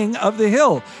 Talk King of the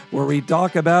Hill, where we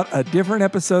talk about a different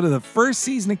episode of the first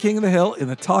season of King of the Hill in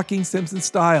the Talking Simpsons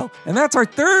style. And that's our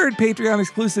third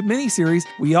Patreon-exclusive mini-series.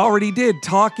 We already did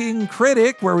Talking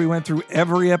Critic, where we went through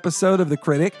every episode of The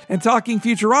Critic, and Talking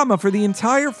Futurama for the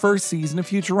entire first season of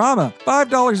Futurama.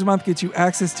 $5 a month gets you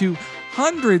access to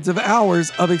hundreds of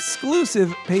hours of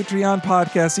exclusive Patreon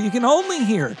podcasts that you can only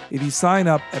hear if you sign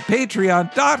up at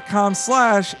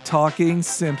patreon.com/Talking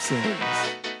Simpsons.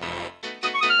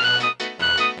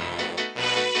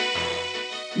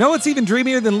 Know what's even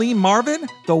dreamier than Lee Marvin?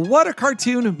 The What a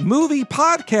Cartoon movie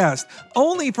podcast,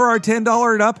 only for our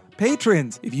 $10 and up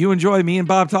patrons. If you enjoy me and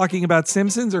Bob talking about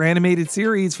Simpsons or animated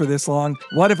series for this long,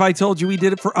 what if I told you we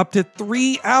did it for up to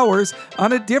 3 hours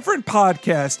on a different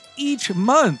podcast each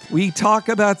month? We talk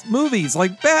about movies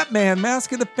like Batman,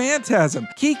 Mask of the Phantasm,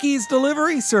 Kiki's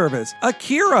Delivery Service,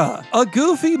 Akira, a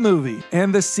Goofy movie,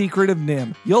 and The Secret of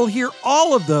NIMH. You'll hear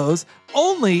all of those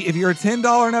only if you're a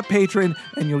 $10 and up patron,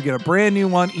 and you'll get a brand new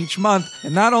one each month.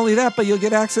 And not only that, but you'll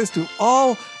get access to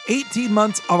all 18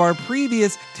 months of our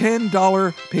previous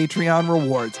 $10 Patreon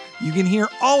rewards. You can hear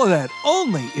all of that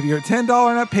only if you're a $10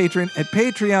 and up patron at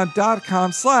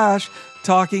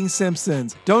patreon.com/Talking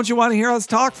Simpsons. Don't you want to hear us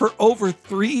talk for over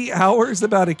 3 hours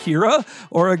about Akira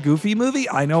or a Goofy movie?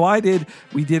 I know I did.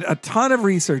 We did a ton of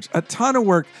research, a ton of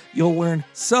work. You'll learn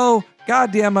so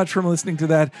goddamn much from listening to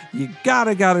that. You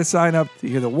gotta sign up to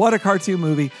hear the What a Cartoon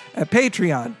movie at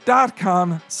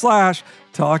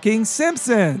patreon.com/Talking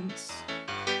Simpsons.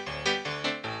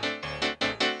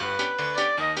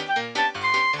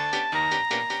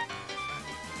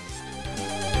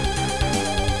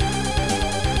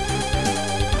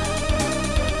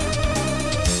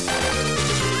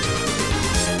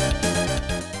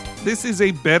 This is a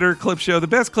better clip show. The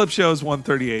best clip show is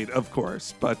 138, of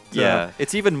course, but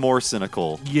it's even more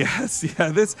cynical. Yes, yeah.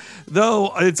 This,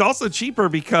 though, it's also cheaper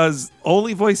because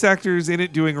only voice actors in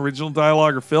it doing original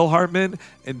dialogue are Phil Hartman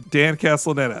and Dan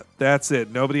Castellaneta. That's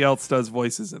it. Nobody else does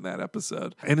voices in that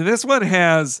episode. And this one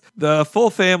has the full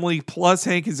family plus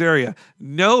Hank Azaria.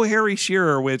 No Harry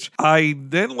Shearer, which I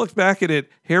then looked back at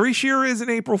it. Harry Shearer is an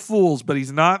April Fool's, but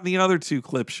he's not in the other two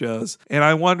clip shows. And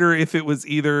I wonder if it was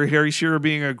either Harry Shearer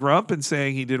being a grump and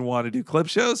saying he didn't want to do clip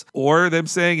shows, or them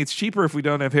saying it's cheaper if we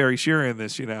don't have Harry Shearer in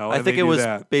this, I think it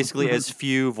was basically as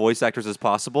few voice actors as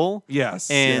possible.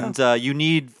 Yes. And you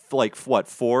need like 4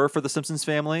 for the Simpsons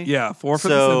family? Yeah, 4 for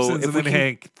the Simpsons and then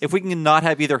Hank. If we can not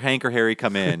have either Hank or Harry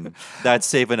come in, that's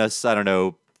saving us, I don't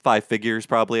know, 5 figures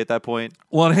probably at that point.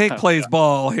 Well, and Hank plays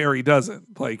ball, Harry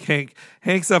doesn't. Like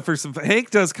Hank's up for some. Hank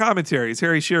does commentaries.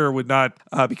 Harry Shearer would not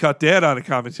be caught dead on a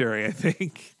commentary, I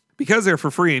think. Because they're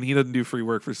for free and he doesn't do free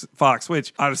work for Fox,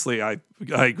 which honestly, I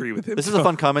agree with him. This is a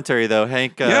fun commentary, though.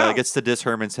 Hank gets to diss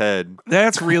Herman's head.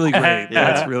 That's really great.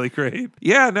 That's really great.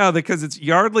 Yeah, no, because it's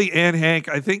Yardley and Hank.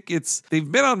 I think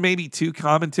they've been on maybe 2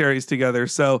 commentaries together.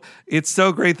 So it's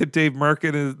so great that Dave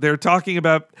Merkin they're talking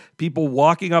about people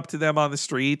walking up to them on the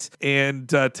street and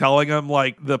telling them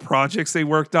like the projects they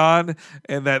worked on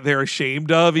and that they're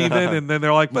ashamed of even. And then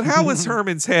they're like, but how was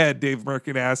Herman's head? Dave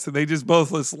Merkin asked. And they just both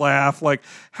just laugh like,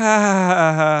 ha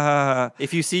ha ha ha.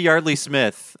 If you see Yardley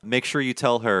Smith, make sure you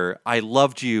tell her, I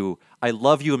loved you. I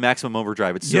love you in Maximum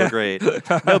Overdrive. It's so great.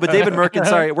 No, but David Merkin,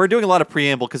 sorry, we're doing a lot of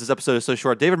preamble because this episode is so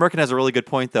short. David Merkin has a really good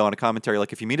point, though, on a commentary.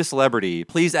 Like, if you meet a celebrity,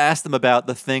 please ask them about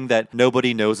the thing that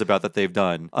nobody knows about that they've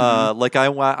done. Like,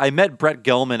 I met Brett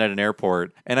Gelman at an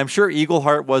airport, and I'm sure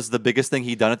Eagleheart was the biggest thing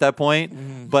he'd done at that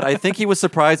point, but I think he was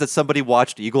surprised that somebody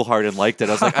watched Eagleheart and liked it.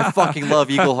 I was like, I fucking love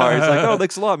Eagleheart. He's like, oh,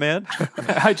 thanks a lot, man.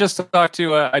 I just talked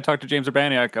to James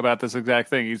Urbaniak about this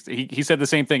exact thing. He said the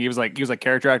same thing. He was like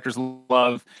character actors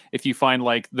love if you find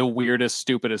like the weirdest,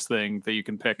 stupidest thing that you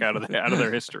can pick out of their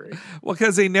history. Well,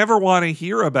 because they never want to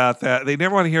hear about that. They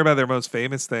never want to hear about their most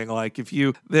famous thing. Like I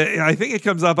think it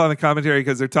comes up on the commentary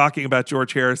because they're talking about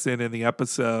George Harrison in the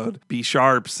episode B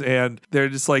Sharps, and they're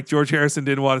just like, George Harrison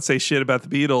didn't want to say shit about the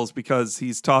Beatles because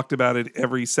he's talked about it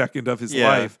every second of his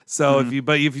life. So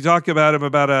if you talk about him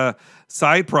about a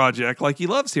side project, like, he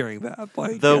loves hearing that.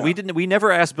 Like, we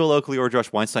never asked Bill Oakley or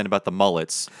Josh Weinstein about the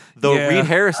mullets. Though Reed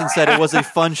Harrison said it was a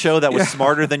fun show that was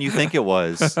smarter than you think it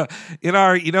was. In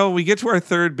our, we get to our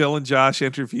third Bill and Josh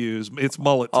interviews. It's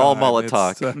mullet time. All mullet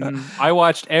talk. I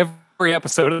watched every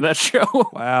episode of that show.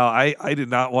 Wow, I did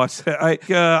not watch that.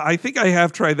 I think I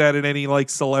have tried that in any like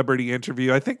celebrity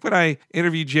interview. I think when I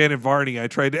interviewed Janet Varney, I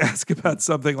tried to ask about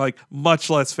something like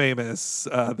much less famous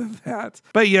than that.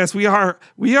 But yes, we are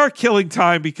killing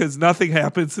time because nothing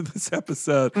happens in this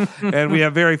episode, and we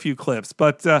have very few clips.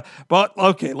 But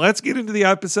okay, let's get into the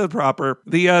episode proper.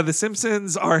 The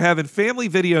Simpsons are having family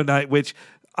video night, which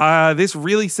this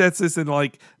really sets this in,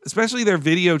 like, especially their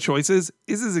video choices.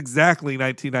 This is exactly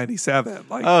 1997.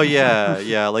 Like, oh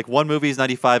yeah. Like, one movie is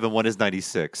 95 and one is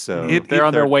 96. So they're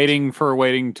on their waiting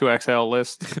to exhale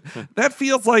list. That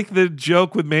feels like the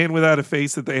joke with Man Without a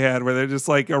Face that they had, where they're just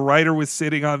like, a writer was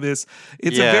sitting on this.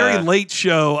 It's a very late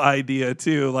show idea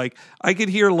too. Like, I could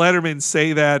hear Letterman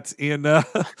say that in a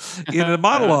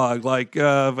monologue. Like,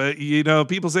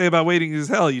 people say about Waiting is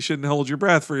Hell, you shouldn't hold your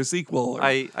breath for a sequel.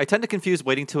 I tend to confuse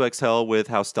Waiting to Exhale with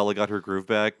How Stella Got Her Groove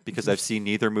Back because I've seen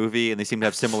neither movie and they seem to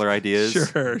have similar ideas.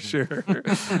 Sure.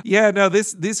 Yeah, no,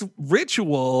 this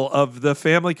ritual of the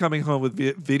family coming home with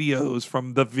videos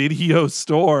from the video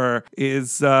store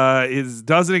is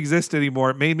doesn't exist anymore.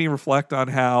 It made me reflect on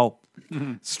how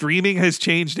streaming has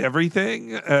changed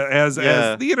everything, as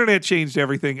the internet changed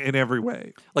everything in every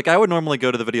way. Like, I would normally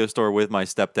go to the video store with my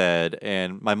stepdad,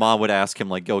 and my mom would ask him,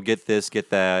 like, go get this, get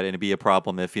that, and it'd be a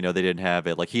problem if, they didn't have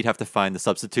it. Like, he'd have to find the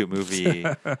substitute movie,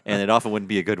 and it often wouldn't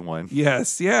be a good one.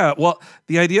 Yes, yeah. Well,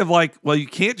 the idea of, like, you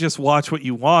can't just watch what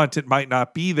you want. It might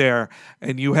not be there,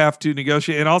 and you have to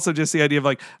negotiate. And also just the idea of,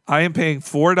 like, I am paying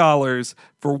 $4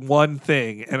 for one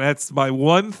thing, and that's my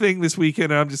one thing this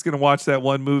weekend, and I'm just going to watch that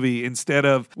one movie instead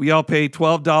of we all pay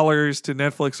 $12 to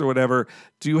Netflix or whatever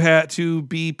to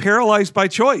be paralyzed by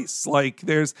choice. Like,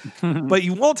 but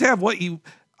you won't have what you.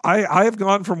 I have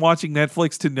gone from watching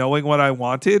Netflix to knowing what I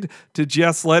wanted to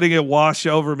just letting it wash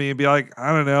over me and be like,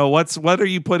 I don't know, what are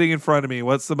you putting in front of me?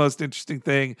 What's the most interesting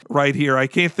thing right here? I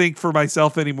can't think for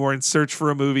myself anymore and search for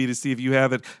a movie to see if you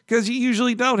have it, because you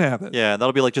usually don't have it. Yeah,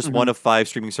 that'll be like just one of 5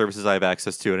 streaming services I have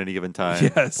access to at any given time.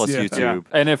 Yes, plus YouTube.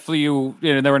 Yeah. And if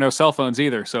there were no cell phones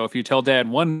either. So if you tell dad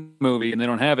one movie and they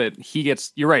don't have it,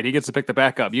 you're right, he gets to pick the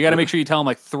backup. You got to make sure you tell him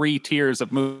like 3 tiers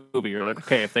of movie. You're like,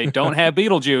 okay, if they don't have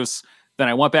Beetlejuice, then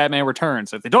I want Batman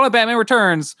Returns. If they don't have Batman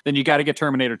Returns, then you got to get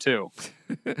Terminator 2.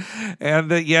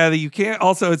 And you can't.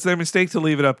 Also, it's their mistake to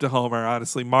leave it up to Homer.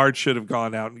 Honestly, Marge should have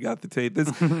gone out and got the tape.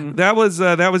 That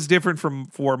was different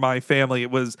for my family.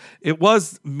 It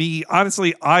was me.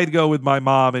 Honestly, I'd go with my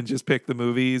mom and just pick the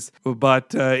movies.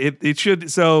 But it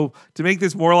should. So to make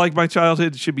this more like my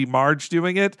childhood, it should be Marge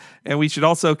doing it, and we should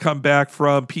also come back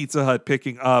from Pizza Hut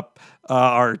picking up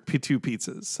our two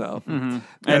pizzas. So, and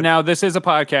now this is a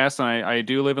podcast, and I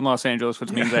do live in Los Angeles,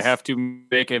 which means I have to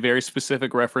make a very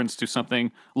specific reference to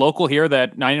something local here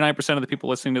that 99% of the people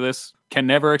listening to this can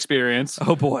never experience.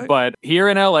 Oh boy. But here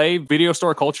in LA, video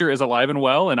store culture is alive and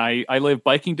well, and I live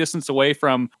biking distance away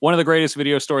from one of the greatest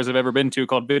video stores I've ever been to,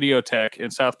 called Videotech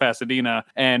in South Pasadena,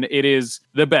 and it is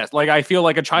the best. Like, I feel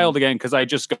like a child again, because I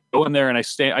just go in there and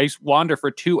I wander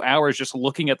for 2 hours just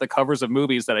looking at the covers of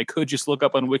movies that I could just look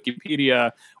up on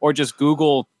Wikipedia or just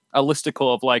Google a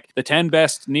listicle of like the 10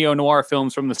 best neo-noir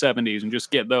films from the 70s and just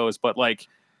get those. But like,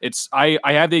 I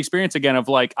have the experience again of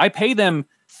like, I pay them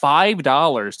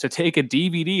 $5 to take a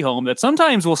DVD home that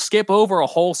sometimes will skip over a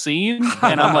whole scene,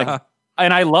 and I'm like,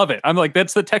 and I love it. I'm like,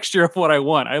 that's the texture of what I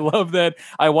want. I love that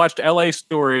I watched LA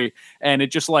Story and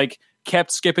it just like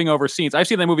kept skipping over scenes. I've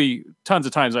seen that movie tons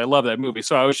of times. I love that movie.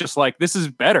 So I was just like, this is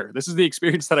better. This is the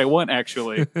experience that I want,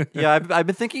 actually. Yeah, I've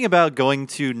been thinking about going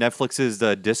to Netflix's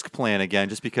disc plan again,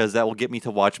 just because that will get me to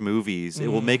watch movies. It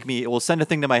will send a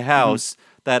thing to my house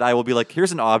that I will be like,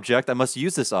 here's an object. I must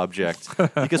use this object.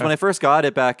 Because when I first got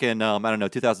it back in,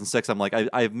 2006, I'm like,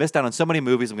 I've missed out on so many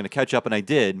movies. I'm going to catch up. And I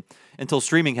did, until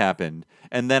streaming happened.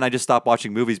 And then I just stopped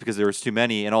watching movies because there was too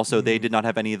many. And also they did not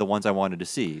have any of the ones I wanted to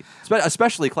see,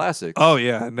 especially classics. Oh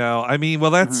yeah, no. I mean,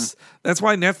 well, that's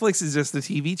why Netflix is just a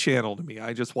TV channel to me.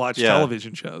 I just watch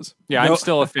television shows. Yeah, I'm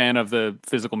still a fan of the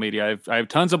physical media. I have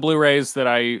tons of Blu-rays that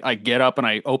I get up and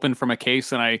I open from a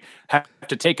case, and I have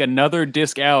to take another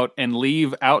disc out and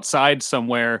leave outside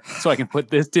somewhere so I can put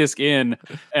this disc in.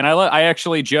 And I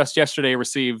actually just yesterday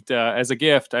received, as a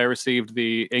gift, I received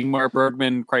the Ingmar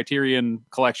Bergman Criterion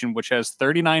Collection, which has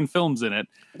 39 films in it.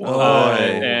 Whoa.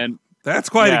 And that's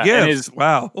quite a gift.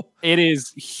 Wow. It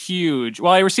is huge.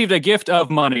 Well, I received a gift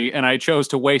of money, and I chose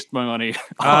to waste my money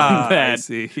on that. I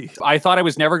see. I thought I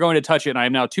was never going to touch it, and I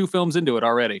am now 2 films into it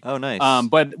already. Oh, nice.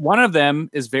 But one of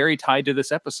them is very tied to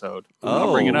this episode.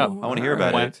 I'll bring it up. I want to hear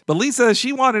about it. But Lisa,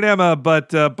 she wanted Emma, but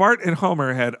Bart and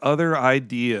Homer had other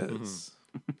ideas.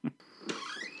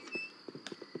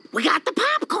 We got the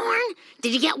popcorn.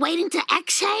 Did you get waiting to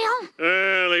exhale?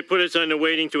 They put us on the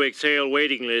waiting to exhale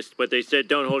waiting list, but they said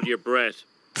don't hold your breath.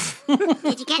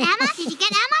 Did you get Emma? Did you,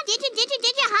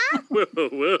 huh?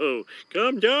 Whoa.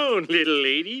 Calm down, little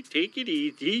lady. Take it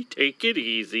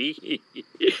easy.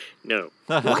 No.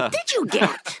 What did you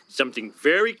get? Something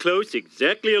very close,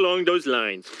 exactly along those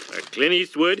lines. A Clint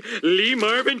Eastwood, Lee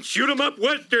Marvin, shoot-'em-up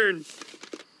Western.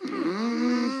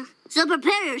 So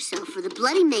prepare yourself for the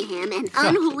bloody mayhem and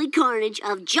unholy carnage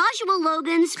of Joshua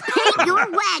Logan's Paint Your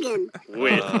Wagon.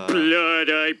 With blood,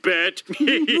 I bet.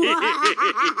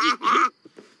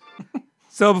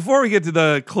 So before we get to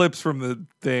the clips from the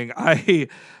thing,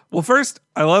 first,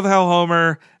 I love how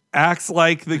Homer acts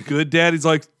like the good dad. He's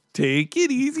like, take it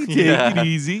easy, take it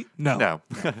easy. No.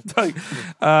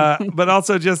 But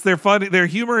also just their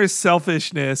humorous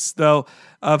selfishness, though,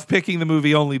 of picking the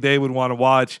movie only they would want to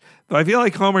watch. Though I feel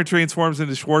like Homer transforms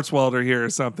into Schwartzwelder here or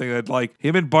something, that like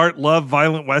him and Bart love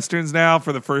violent westerns now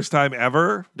for the first time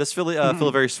ever. Does feel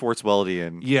very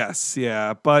Schwartzweldian. Yes,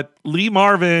 yeah. But Lee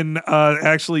Marvin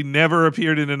actually never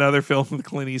appeared in another film with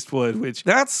Clint Eastwood, which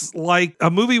that's like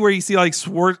a movie where you see like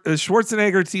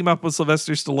Schwarzenegger team up with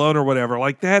Sylvester Stallone or whatever.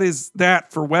 Like that is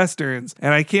that for westerns,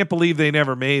 and I can't believe they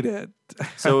never made it.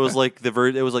 So it was like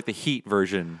the Heat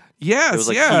version. Yes, it was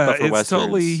like yeah, Heat, but for it's westerns.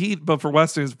 totally Heat, but for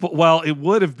westerns. Well, it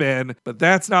would have been, but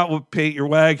that's not what Paint Your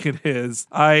Wagon is.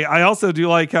 I also do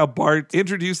like how Bart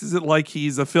introduces it like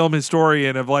he's a film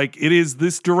historian of like, it is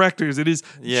this director's, it is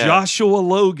Joshua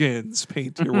Logan's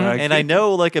Paint Your Wagon. And I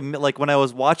know like when I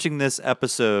was watching this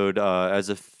episode as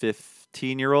a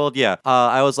 15-year-old,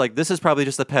 I was like, this is probably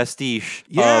just a pastiche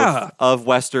of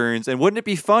westerns. And wouldn't it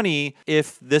be funny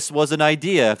if this was an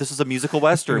idea, if this was a musical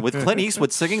western with Clint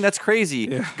Eastwood singing? That's crazy.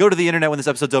 Yeah. Go to the internet when this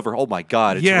episode's over. Oh my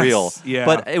God, it's real. Yeah.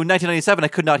 But in 1997, I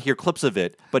could not hear clips of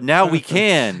it. But now we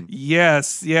can.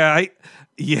 Yes. Yeah.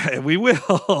 We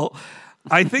will.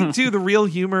 I think too, the real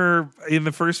humor in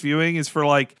the first viewing is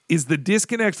the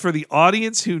disconnect for the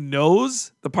audience who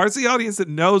knows, the parts of the audience that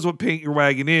knows what Paint Your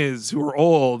Wagon is, who are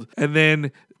old, and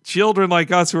then children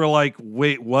like us who are like,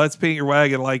 wait, what's Paint Your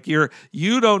Wagon? Like you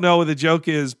don't know what the joke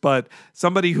is, but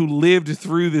somebody who lived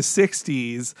through the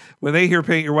 60s, when they hear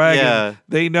Paint Your Wagon,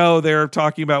 they know they're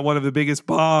talking about one of the biggest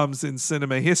bombs in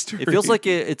cinema history. It feels like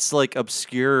it's like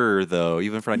obscure though,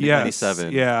 even for 1997.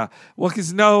 Yes, yeah. Well,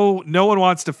 because no one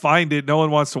wants to find it. No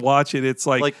one wants to watch it. It's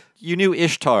like you knew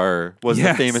Ishtar was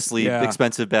a famously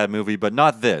expensive bad movie, but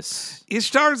not this.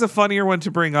 Ishtar is a funnier one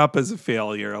to bring up as a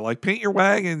failure. Like Paint Your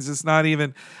Wagons is not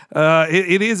even.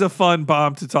 It is a fun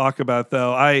bomb to talk about,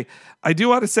 though. I do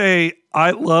want to say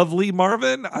I love Lee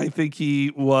Marvin. I think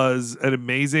he was an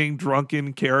amazing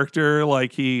drunken character.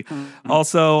 Like he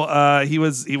also he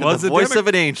was the voice of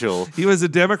an angel. He was a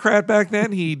Democrat back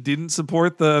then. He didn't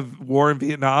support the war in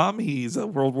Vietnam. He's a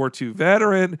World War II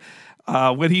veteran.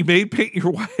 When he made Paint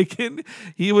Your Wagon,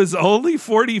 he was only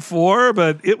 44,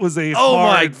 but it was a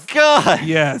my God.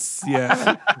 Yes.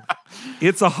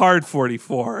 It's a hard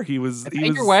 44.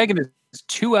 Paint Your Wagon is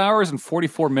 2 hours and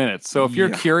 44 minutes. So if you're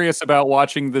curious about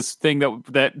watching this thing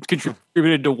that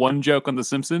contributed to one joke on The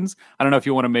Simpsons, I don't know if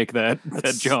you want to make that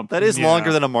jump. That is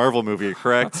longer than a Marvel movie,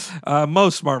 correct?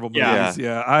 Most Marvel movies,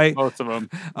 most of them.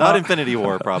 Not Infinity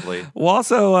War, probably. Well,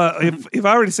 also, if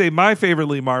I were to say my favorite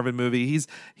Lee Marvin movie,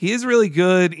 he is really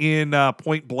good in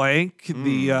Point Blank,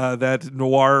 that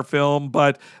noir film.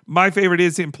 But my favorite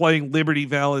is him playing Liberty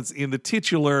Valance in The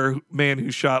Titular Man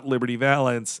Who Shot Liberty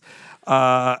Valance.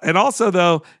 And also,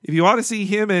 though, if you want to see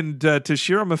him and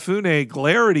Toshiro Mifune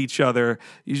glare at each other,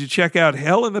 you should check out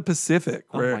Hell in the Pacific,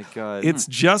 where it's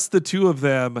just the two of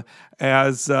them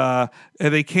and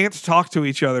they can't talk to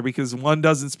each other because one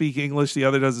doesn't speak English, the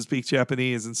other doesn't speak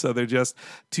Japanese, and so they're just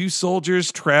two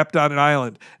soldiers trapped on an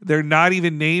island. They're not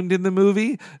even named in the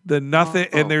movie. And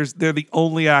they're the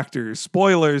only actors.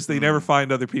 Spoilers: they never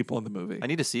find other people in the movie. I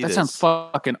need to see this. That sounds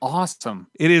fucking awesome.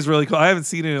 It is really cool. I haven't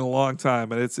seen it in a long time,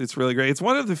 but it's really great. It's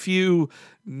one of the few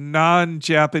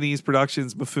non-Japanese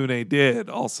productions Mifune did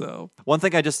also. One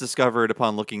thing I just discovered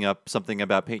upon looking up something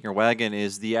about Paint Your Wagon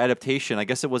is the adaptation. I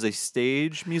guess it was a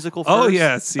stage musical first. Oh,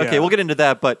 yes. Yeah. Okay, we'll get into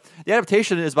that, but the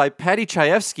adaptation is by Patty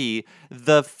Chayefsky,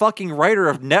 the fucking writer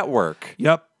of Network.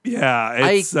 Yep. Yeah,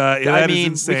 it's I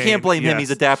mean, insane. we can't blame him.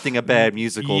 He's adapting a bad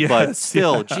musical, but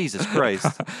still, Jesus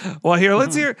Christ. Well, here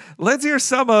let's hear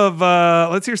some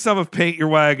of Paint Your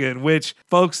Wagon. Which,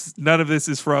 folks, none of this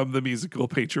is from the musical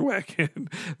Paint Your Wagon.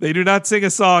 They do not sing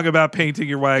a song about painting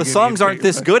your wagon. The songs aren't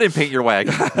this good in Paint Your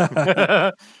Wagon.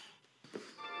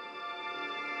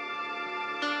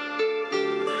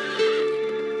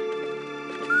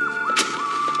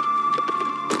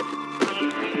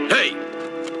 Hey.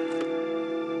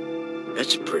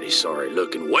 That's a pretty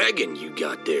sorry-looking wagon you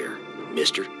got there,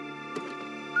 mister.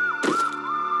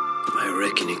 I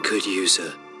reckon it could use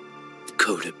a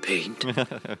coat of paint.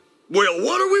 Well,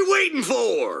 what are we waiting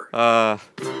for? I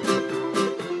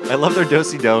love their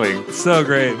do-si-doing. So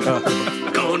great.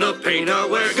 Gonna paint our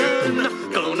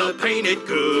wagon, gonna paint it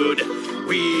good.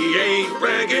 We ain't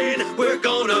bragging, we're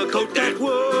gonna coat that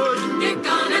wood. They're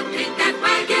gonna paint that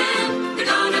wagon, they're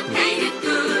gonna paint it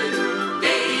good.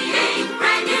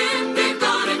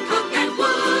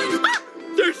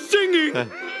 They're singing!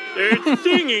 They're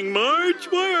singing, Marge!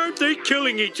 Why aren't they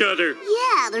killing each other?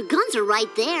 Yeah, their guns are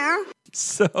right there.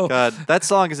 So God, that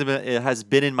song has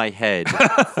been in my head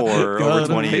for over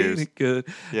 20 years. Good.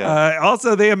 Yeah.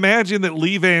 Also, they imagine that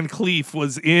Lee Van Cleef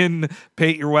was in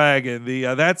Paint Your Wagon.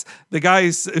 That's the guy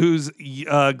who's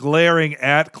glaring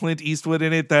at Clint Eastwood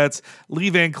in it. That's Lee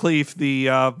Van Cleef, the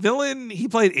villain. He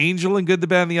played Angel in Good, the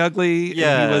Bad, and the Ugly.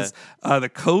 Yeah. And he was the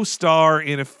co-star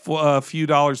in a Few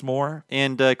Dollars More.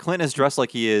 And Clint is dressed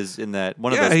like he is in that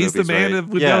one of those movies. Yeah, he's the man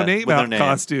with no name out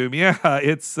costume. Yeah,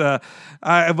 it's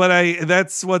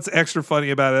that's what's extra funny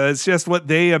about it. It's just what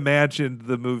they imagined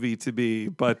the movie to be.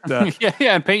 But yeah,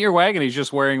 and Paint Your Wagon, he's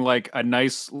just wearing like a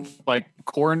nice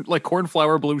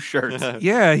cornflower blue shirt.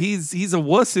 Yeah, he's a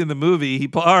wuss in the movie.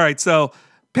 All right, so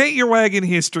Paint Your Wagon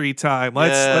history time.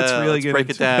 Let's really get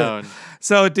break into it down.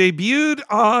 So it debuted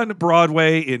on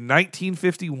Broadway in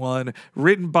 1951,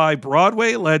 written by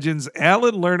Broadway legends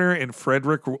Alan Lerner and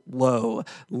Frederick Lowe.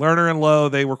 Lerner and Lowe,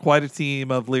 they were quite a team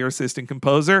of lyricist and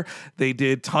composer. They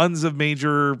did tons of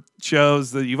major shows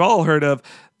that you've all heard of.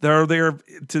 They're there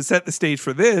to set the stage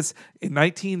for this. In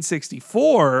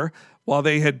 1964, while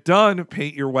they had done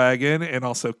Paint Your Wagon and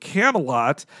also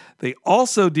Camelot, they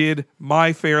also did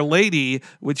My Fair Lady,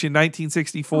 which in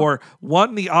 1964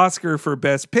 won the Oscar for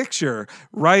Best Picture.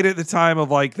 Right at the time of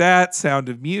like that, Sound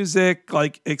of Music,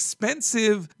 like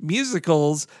expensive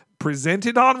musicals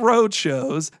presented on road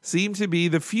shows seem to be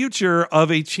the future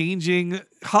of a changing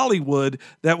Hollywood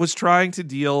that was trying to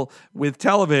deal with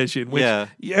television, which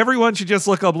everyone should just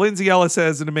look up. Lindsay Ellis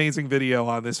has an amazing video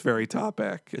on this very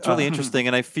topic. It's really interesting,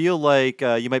 and I feel like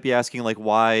you might be asking, like,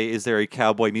 why is there a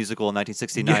cowboy musical in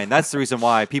 1969? Yeah. That's the reason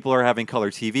why. People are having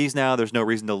color TVs now. There's no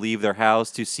reason to leave their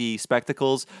house to see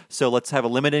spectacles, so let's have a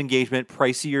limited engagement,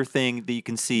 pricier thing that you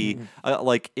can see,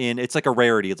 it's like a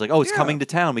rarity. It's like, oh, it's coming to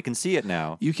town. We can see it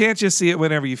now. You can't just see it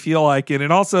whenever you feel like it,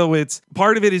 and also it's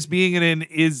part of it is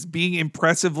being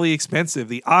impressively expensive.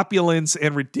 The opulence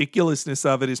and ridiculousness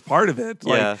of it is part of it.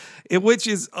 Which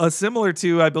is similar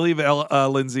to, I believe,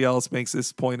 Lindsay Ellis makes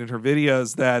this point in her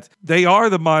videos, that they are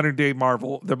the modern day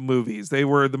Marvel movies. They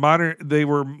were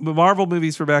Marvel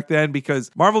movies for back then,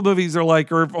 because Marvel movies are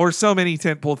like, or so many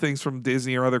tentpole things from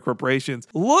Disney or other corporations.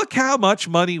 Look how much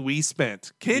money we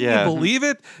spent. Can you believe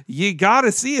it? You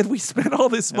gotta see it. We spent all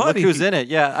this money. Look who's in it.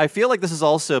 Yeah, I feel like this is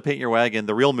also Paint Your Wagon,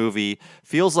 the real movie,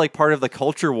 feels like part of the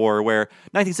culture war where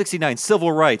 1969,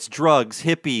 civil rights, drugs,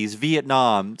 hippies,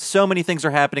 Vietnam, so many things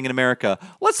are happening in America.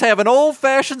 Let's have an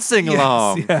old-fashioned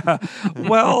sing-along. Yes, yeah.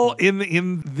 Well,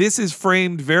 in this is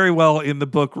framed very well in the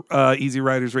book Easy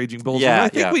Riders, Raging Bulls. I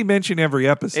think we mention every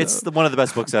episode. It's one of the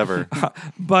best books ever.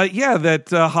 But yeah, that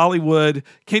Hollywood,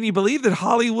 can you believe that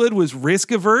Hollywood was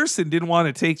risk-averse and didn't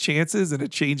want to take chances in a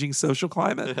changing social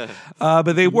climate?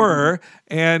 But they were,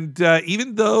 and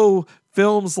even though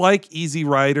films like Easy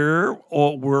Rider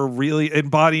were really,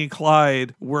 and Bonnie and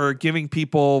Clyde were giving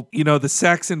people, the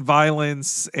sex and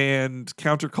violence and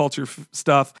counterculture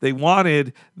stuff they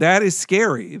wanted. That is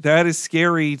scary. That is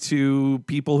scary to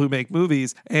people who make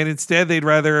movies. And instead, they'd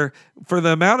rather, for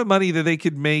the amount of money that they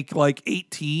could make like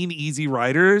 18 Easy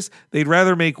Riders, they'd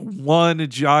rather make one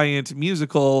giant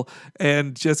musical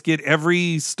and just get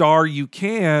every star you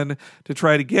can to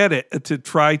try to get it, to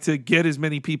try to get as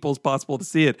many people as possible to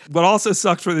see it. But also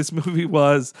sucked for this movie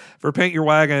was, for Paint Your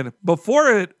Wagon,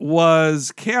 before it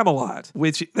was Camelot,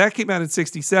 which that came out in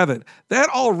 1967. That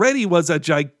already was a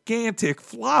gigantic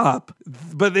flop,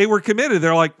 but they were committed.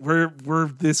 They're like,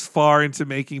 we're this far into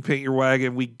making Paint Your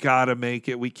Wagon. We gotta make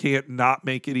it. We can't not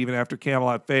make it even after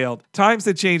Camelot failed. Times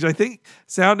had changed. I think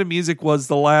Sound of Music was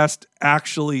the last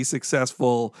actually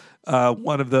successful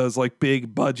one of those like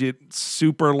big budget,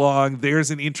 super long,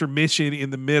 there's an intermission in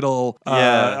the middle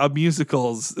of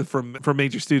musicals from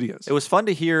major studios. It was fun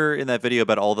to hear in that video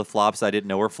about all the flops I didn't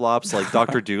know were flops, like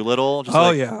Dr. Dolittle.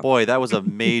 Boy, that was a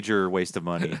major waste of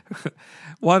money.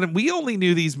 We only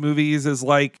knew these movies as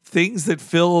like things that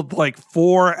filled like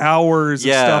 4 hours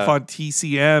of stuff on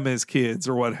TCM as kids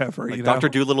or whatever. Like Dr.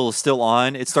 Dolittle is still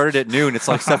on. It started at noon. It's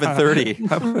like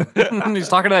 7:30. He's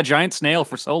talking to that giant snail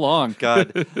for so long.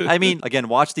 God. I mean, again,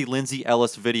 watch the Lindsay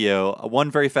Ellis video. One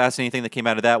very fascinating thing that came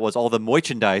out of that was all the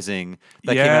merchandising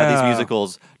that came out of these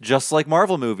musicals, just like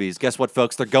Marvel movies. Guess what,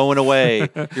 folks? They're going away.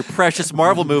 Your precious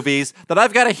Marvel movies that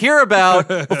I've got to hear about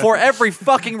before every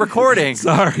fucking recording. I'm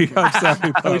sorry.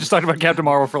 We just talked about Captain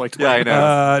Marvel for like 20 minutes.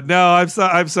 I know. No,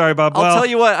 I'm sorry, Bob. I'll tell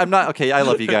you what, I'm not okay. I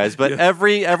love you guys, but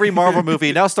every Marvel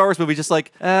movie, now Star Wars movie, just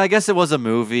like I guess it was a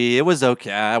movie. It was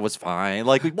okay. It was fine.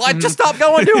 Like, what? Just stop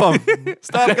going to them.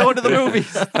 Stop going to the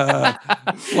movies.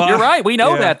 You're right. We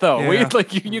know that though. We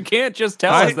you can't just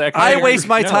tell us that. I waste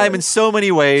my time in so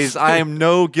many ways. I am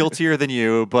no guiltier than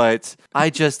you, but I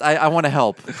want to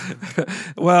help.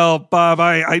 Well, Bob,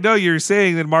 I know you're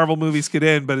saying that Marvel movies could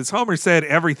end, but as Homer said,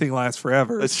 everything lasts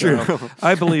forever. That's true.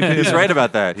 I believe him. He's right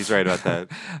about that.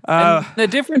 And the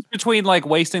difference between like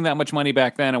wasting that much money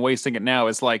back then and wasting it now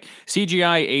is like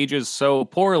CGI ages so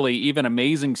poorly, even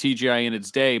amazing CGI in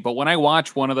its day. But when I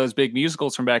watch one of those big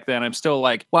musicals from back then, I'm still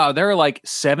like, wow, there are like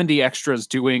 70 extras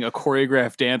doing a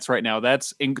choreographed dance right now.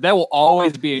 That will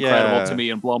always be incredible to me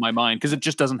and blow my mind because it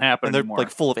just doesn't happen and they're anymore. Like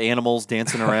full of animals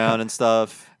dancing around and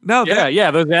stuff. No,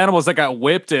 those animals that got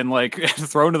whipped and like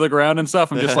thrown to the ground and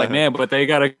stuff. I'm just like, man, but they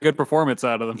got a good performance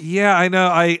out of them. Yeah, I know.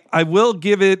 I will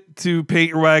give it to Paint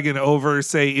Your Wagon over,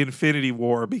 say, Infinity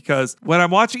War, because when I'm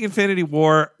watching Infinity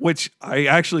War, which I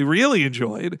actually really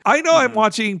enjoyed, I know I'm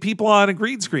watching people on a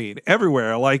green screen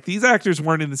everywhere. Like, these actors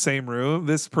weren't in the same room.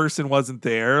 This person wasn't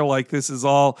there. Like, this is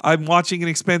all, I'm watching an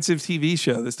expensive TV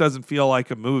show. This doesn't feel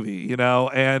like a movie,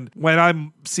 And when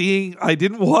I'm seeing, I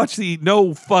didn't watch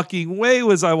no fucking way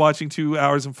was I watching 2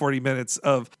 hours and 40 minutes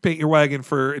of Paint Your Wagon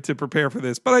to prepare for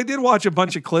this, but I did watch a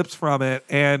bunch of clips from it,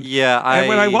 and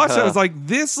when I watched it, I was like,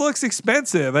 "This looks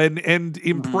expensive and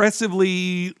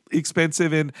impressively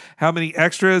expensive and how many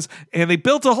extras. And they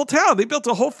built a whole town. They built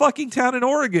a whole fucking town in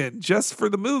Oregon just for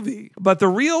the movie. But the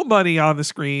real money on the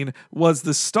screen was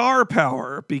the star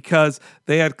power, because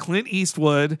they had Clint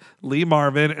Eastwood, Lee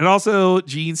Marvin, and also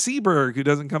Gene Seberg, who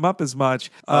doesn't come up as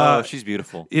much. She's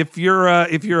beautiful. If you're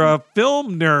a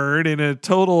film nerd and a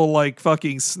total like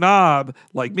fucking snob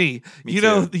like me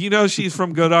you know she's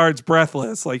from Godard's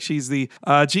Breathless. Like, she's the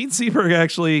Gene Seberg,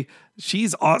 actually.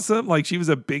 She's awesome. Like, she was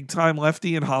a big time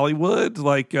lefty in Hollywood.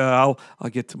 Like, I'll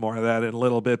get to more of that in a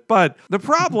little bit. But the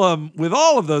problem with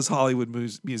all of those Hollywood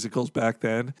musicals back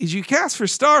then is you cast for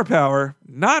star power,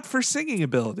 not for singing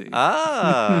ability.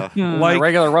 Like a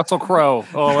regular Russell Crowe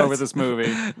all over this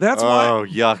movie. That's why. Oh,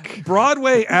 yuck.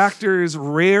 Broadway actors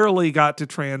rarely got to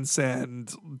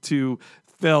transcend to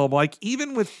film. Like,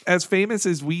 even with as famous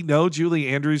as we know Julie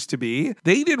Andrews to be,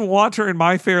 they didn't want her in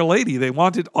My Fair Lady. They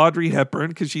wanted Audrey Hepburn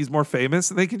because she's more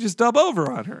famous and they can just dub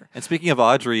over on her. And speaking of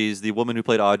Audrey's, the woman who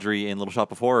played Audrey in Little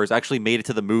Shop of Horrors actually made it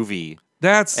to the movie.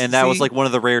 That was like one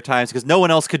of the rare times because no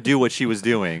one else could do what she was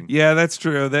doing. Yeah, that's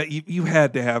true. That you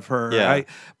had to have her. Yeah.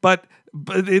 But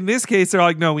in this case, they're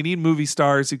like, no, we need movie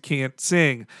stars who can't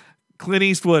sing. Clint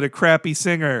Eastwood, a crappy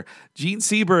singer. Gene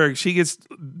Seberg, she gets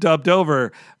dubbed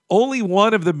over. Only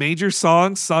one of the major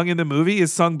songs sung in the movie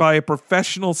is sung by a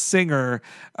professional singer,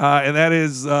 and that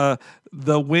is The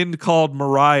Wind Called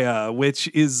Mariah, which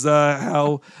is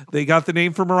how they got the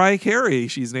name for Mariah Carey.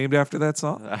 She's named after that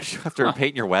song. After a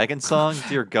Paint Your Wagon song?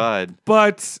 Dear God.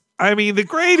 But, I mean, the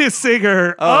greatest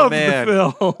singer of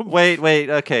the film. Wait.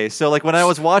 Okay, so like when I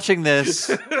was watching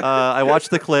this, I watched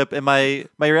the clip, and my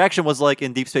reaction was like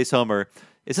in Deep Space Homer.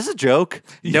 Is this a joke?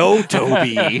 No,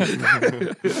 Toby.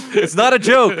 It's not a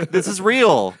joke. This is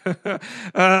real.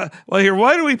 Well, here,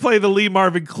 why don't we play the Lee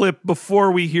Marvin clip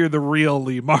before we hear the real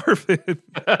Lee Marvin?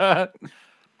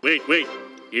 Wait.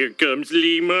 Here comes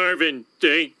Lee Marvin.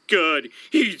 Thank God.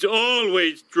 He's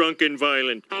always drunk and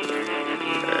violent.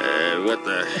 What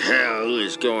the hell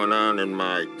is going on in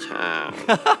my town?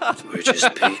 We're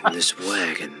just painting this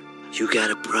wagon. You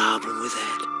got a problem with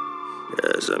that?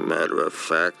 As a matter of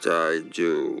fact, I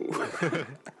do.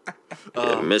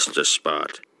 You missed a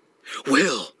spot.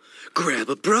 Well, grab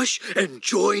a brush and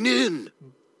join in.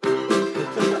 Gonna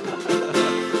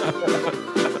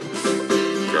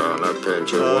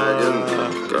paint your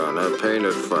wagon, gonna paint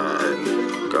it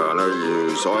fine. Gonna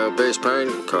use oil-based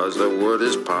paint, cause the wood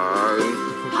is pine.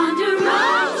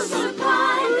 Ponderosa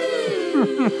supply.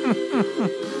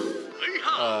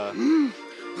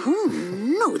 Who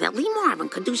knew that Lee Marvin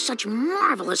could do such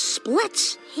marvelous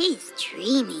splits? He's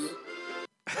dreamy.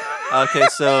 Okay,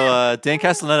 so Dan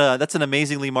Castellaneta, that's an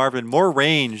amazing Lee Marvin. More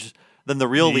range than the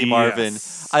real Lee Marvin.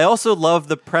 I also love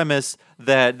the premise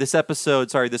that this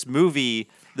movie,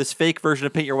 this fake version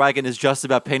of Paint Your Wagon is just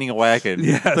about painting a wagon.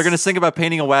 Yes. They're going to sing about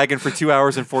painting a wagon for 2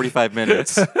 hours and 45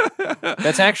 minutes.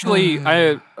 That's actually,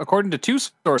 according to two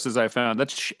sources I found,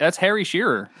 that's Harry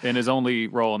Shearer in his only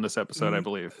role in this episode, I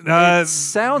believe. It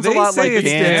sounds a lot like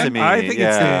Dan to me. I think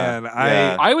it's Dan.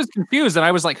 I was confused, and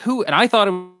I was like, who? And I thought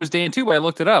it was Dan too, but I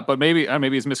looked it up. But maybe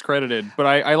he's miscredited. But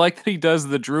I like that he does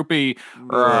the droopy,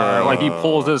 like he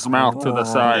pulls his mouth to the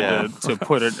side to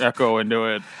put an echo into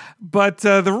it. But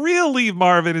the real Lee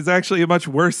Marvin is actually a much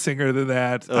worse singer than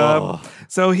that.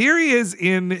 So here he is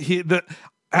in the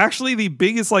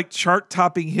biggest like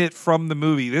chart-topping hit from the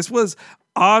movie. This was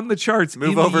on the charts in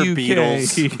the UK.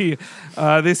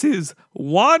 Beatles. This is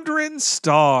Wandering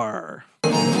Star. Do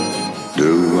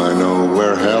I know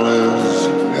where hell is?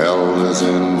 Hell is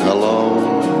in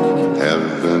hello.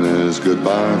 Heaven is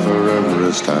goodbye. Forever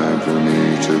it's time for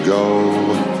me to go.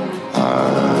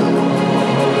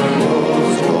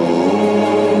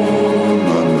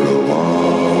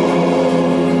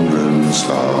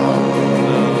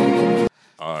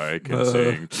 I can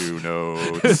sing two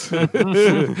notes. They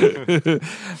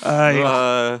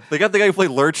got the guy who played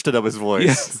Lurch to dub his voice.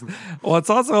 Yes. Well, it's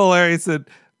also hilarious that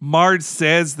Marge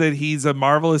says that he's a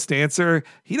marvelous dancer.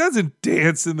 He doesn't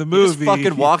dance in the movie. He just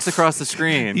fucking walks across the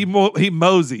screen. He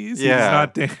moseys. He does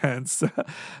not dance.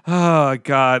 Oh,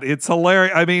 God. It's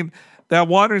hilarious. I mean, that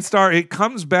Wandering Star, it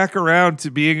comes back around to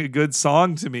being a good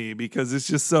song to me because it's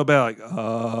just so bad. Like,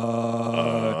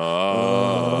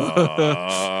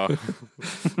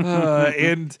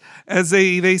 and as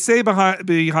they say behind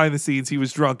the scenes, he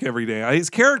was drunk every day. His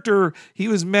character, he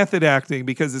was method acting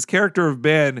because his character of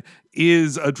Ben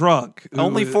is a drunk.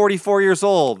 Only 44 years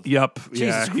old. Yep.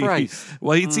 Jesus Christ.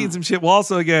 He'd seen some shit. Well,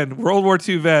 also, again, World War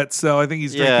II vet, so I think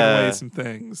he's drinking away some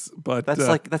things. But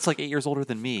that's like 8 years older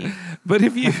than me. But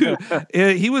if you,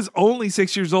 he was only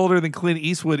 6 years older than Clint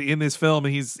Eastwood in this film,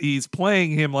 and he's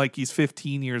playing him like he's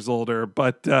 15 years older.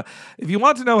 But if you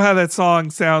want to know how that song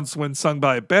sounds when sung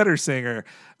by a better singer.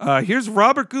 Here's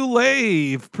Robert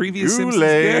Goulet, previous Simpsons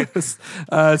guest,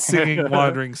 singing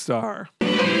Wandering Star.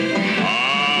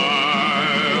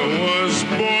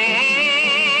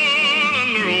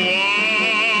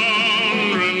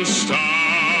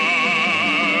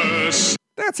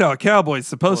 That's how a cowboy's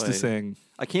supposed to sing.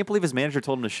 I can't believe his manager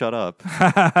told him to shut up.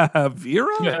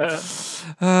 Vera?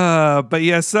 But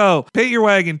yeah, so Paint Your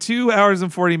Wagon, 2 hours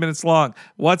and 40 minutes long.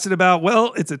 What's it about?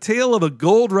 Well, it's a tale of a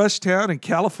gold rush town in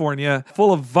California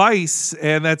full of vice,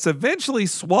 and that's eventually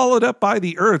swallowed up by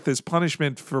the earth as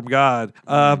punishment from God.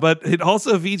 But it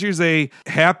also features a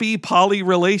happy poly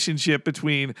relationship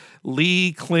between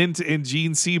Lee, Clint, and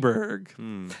Gene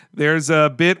Seberg. There's a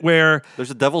bit where...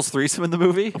 There's a devil's threesome in the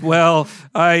movie? Well,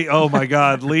 oh my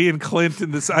God, Lee and Clint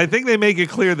in this. I think they make it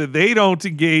clear that they don't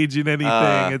engage in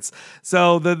anything.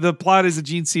 So the plot is that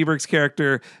Gene Seberg's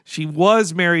character, she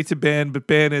was married to Ben, but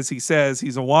Ben, as he says,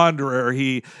 he's a wanderer.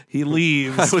 He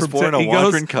leaves. I was born a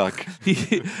wandering cuck.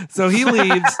 So he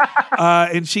leaves,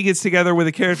 and she gets together with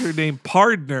a character named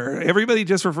Pardner. Everybody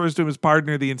just refers to him as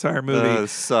Pardner the entire movie.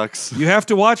 Sucks. You have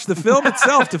to watch the film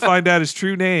itself to find out his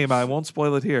true name. I won't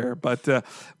spoil it here, but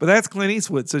that's Clint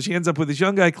Eastwood. So she ends up with this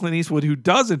young guy, Clint Eastwood, who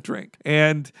doesn't drink.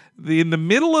 And in the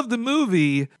middle of the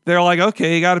movie, they're like,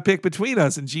 okay, you got to pick between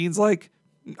us. And Gene's like,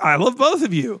 I love both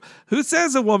of you. Who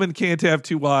says a woman can't have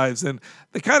two wives? And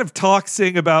they kind of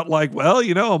sing about like, well,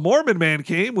 a Mormon man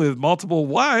came with multiple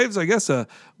wives. I guess a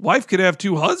wife could have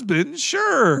two husbands.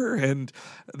 Sure. And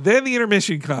then the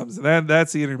intermission comes. And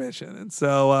that's the intermission. And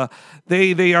so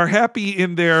they are happy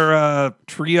in their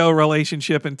trio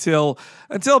relationship until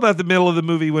about the middle of the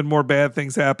movie when more bad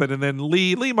things happen. And then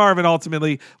Lee Marvin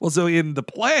ultimately, so in the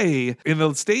play, in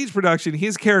the stage production,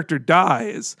 his character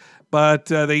dies. But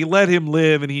they let him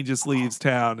live, and he just leaves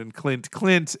town. And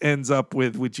Clint ends up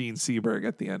with Gene Seberg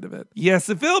at the end of it. Yes,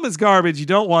 the film is garbage. You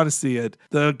don't want to see it.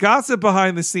 The gossip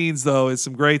behind the scenes, though, is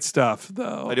some great stuff,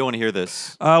 though. I do want to hear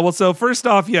this. So first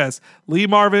off, yes, Lee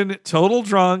Marvin, total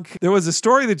drunk. There was a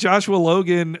story that Joshua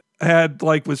Logan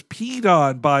was peed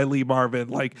on by Lee Marvin.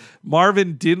 Like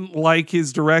Marvin didn't like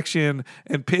his direction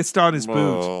and pissed on his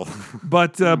boot.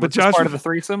 But Joshua, part of the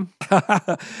threesome.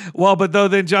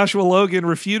 Then Joshua Logan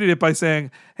refuted it by saying,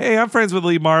 "Hey, I'm friends with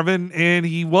Lee Marvin, and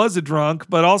he was a drunk.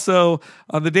 But also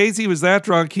on the days he was that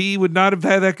drunk, he would not have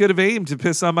had that good of aim to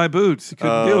piss on my boot. He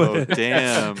couldn't do it."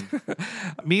 Damn.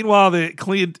 Meanwhile,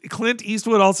 Clint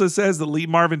Eastwood also says that Lee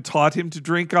Marvin taught him to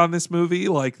drink on this movie,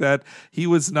 like that he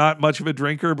was not much of a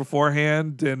drinker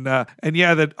beforehand, and that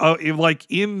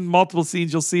in multiple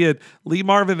scenes you'll see it. Lee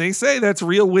Marvin, they say that's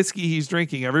real whiskey he's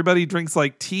drinking. Everybody drinks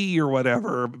like tea or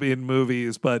whatever in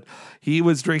movies, but he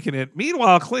was drinking it.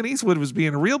 Meanwhile, Clint Eastwood was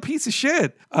being a real piece of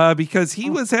shit because he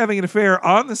was having an affair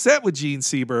on the set with Gene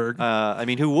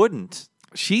Seberg. Who wouldn't?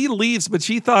 She leaves, but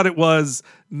she thought it was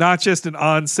not just an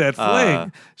on-set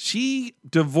fling. She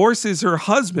divorces her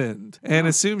husband and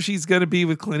assumes she's going to be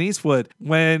with Clint Eastwood.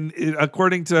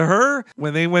 According to her,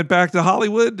 when they went back to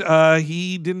Hollywood,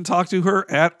 he didn't talk to her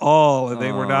at all. And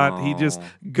they were not, he just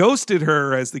ghosted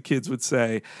her, as the kids would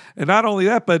say. And not only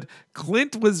that, but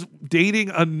Clint was dating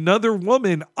another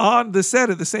woman on the set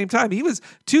at the same time. He was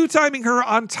two-timing her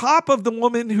on top of the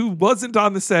woman who wasn't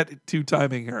on the set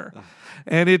two-timing her.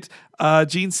 And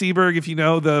Gene Seberg, if you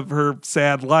know her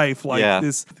sad life,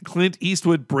 this Clint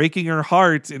Eastwood breaking her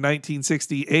heart in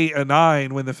 1968 and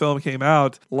 9 when the film came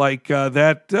out,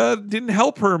 that didn't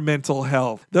help her mental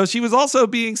health. Though she was also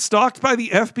being stalked by the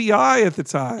FBI at the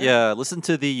time. Yeah, listen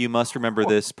to the You Must Remember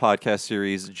This podcast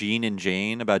series, Gene and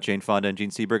Jane, about Jane Fonda and Gene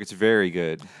Seberg. It's very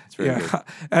good. It's very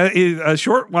good.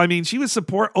 She was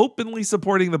openly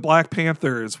supporting the Black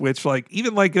Panthers, which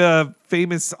even a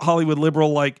famous Hollywood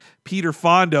liberal like Peter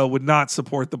Fonda would not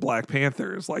support the Black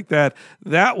Panthers like that.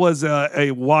 That was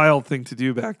a wild thing to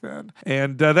do back then.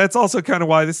 And that's also kind of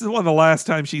why this is one of the last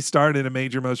times she starred in a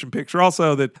major motion picture.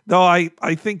 Also, that though I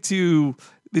think too,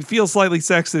 it feels slightly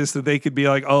sexist that they could be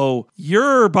like, oh,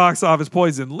 you're box office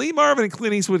poison. Lee Marvin and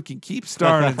Clint Eastwood can keep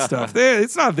starring and stuff.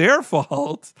 It's not their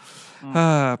fault.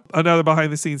 Another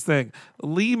behind the scenes thing.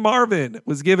 Lee Marvin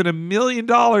was given $1 million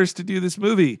to do this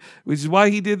movie, which is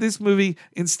why he did this movie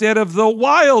instead of The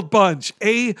Wild Bunch.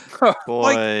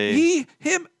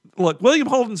 Look, William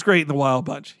Holden's great in The Wild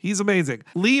Bunch. He's amazing.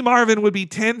 Lee Marvin would be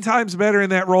 10 times better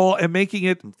in that role and making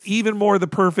it even more the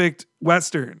perfect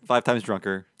Western. 5 times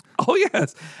drunker. Oh,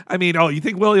 yes. I mean, you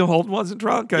think William Holden wasn't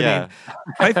drunk? I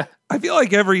mean, I feel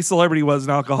like every celebrity was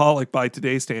an alcoholic by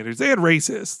today's standards. They had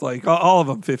racists, like all of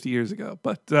them 50 years ago.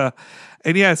 But,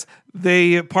 and yes,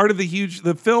 the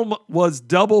film was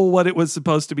double what it was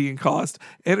supposed to be in cost.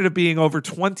 Ended up being over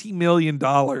 $20 million,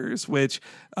 which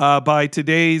by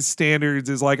today's standards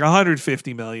is like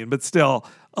 $150 million, but still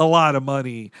a lot of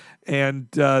money. And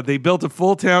they built a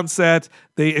full town set.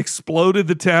 They exploded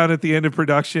the town at the end of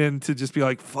production to just be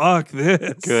like, fuck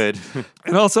this. Good.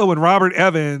 And also when Robert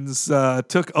Evans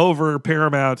took over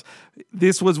Paramount,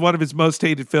 this was one of his most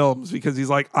hated films because he's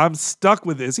like, I'm stuck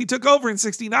with this. He took over in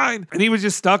 1969 and he was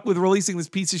just stuck with releasing this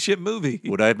piece of shit movie.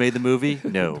 Would I have made the movie?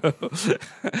 No.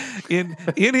 In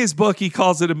his book, he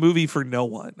calls it a movie for no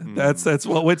one.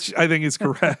 Which I think is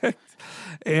correct.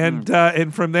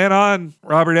 And from then on,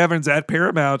 Robert Evans at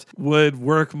Paramount would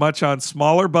work much on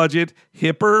smaller budget,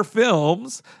 hipper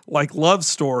films like Love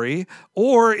Story,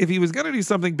 or if he was going to do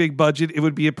something big budget, it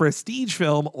would be a prestige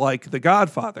film like The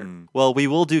Godfather. Well, we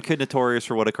will do Kid Notorious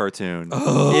for What a Cartoon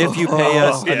if you pay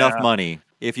us enough money.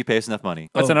 If you pay us enough money.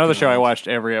 That's another show I watched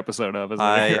every episode of.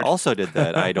 I also did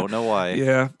that. I don't know why.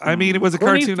 Yeah. I mean, it was a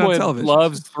cartoon on television.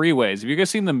 Loves three ways. Have you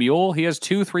guys seen The Mule? He has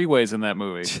 2 3-ways in that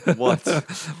movie. What?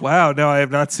 Wow. No, I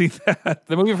have not seen that.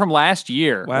 The movie from last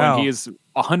year when he is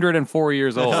 104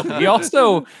 years old. He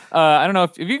also, I don't know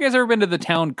if you guys ever been to the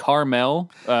town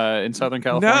Carmel in Southern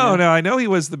California. No, I know he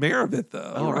was the mayor of it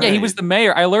though. Oh, right. Yeah, he was the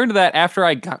mayor. I learned that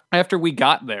after we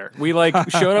got there. We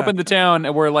showed up in the town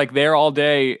and we're there all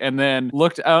day, and then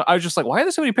looked. I was just like, why are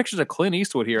there so many pictures of Clint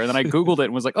Eastwood here? And then I googled it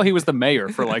and was like, oh, he was the mayor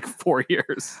for 4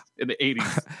 years in the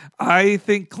 80s. I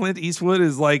think Clint Eastwood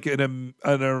is he's an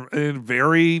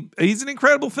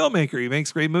incredible filmmaker. He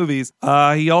makes great movies.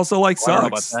 He also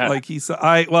sucks.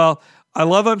 I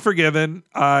love Unforgiven.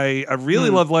 I really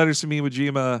love Letters from Iwo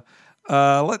Jima.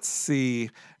 Let's see.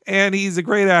 And he's a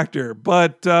great actor,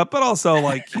 but also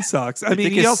he sucks. I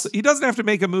mean, he doesn't have to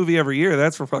make a movie every year.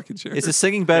 That's for fucking sure. Is his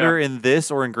singing better in this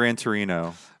or in Gran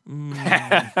Torino?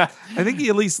 I think he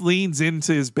at least leans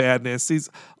into his badness.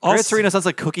 Gran Torino sounds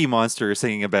like Cookie Monster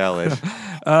singing a ballad.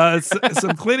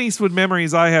 Some Clint Eastwood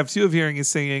memories I have too of hearing his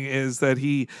singing is that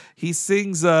he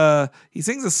sings a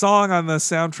song on the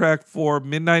soundtrack for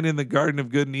Midnight in the Garden of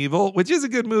Good and Evil, which is a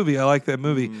good movie. I like that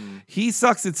movie. He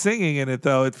sucks at singing in it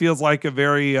though. It feels like a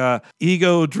very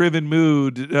ego-driven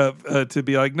mood to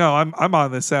be like, no, I'm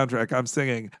on this soundtrack. I'm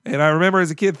singing. And I remember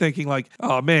as a kid thinking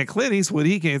oh man, Clint Eastwood,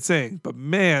 he can't sing, but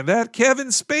man, that Kevin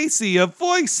Spacey, a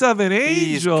voice of an angel.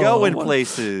 He's going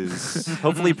places.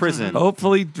 Hopefully prison.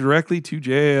 Hopefully directly to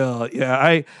jail.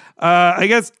 Yeah, I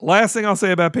guess last thing I'll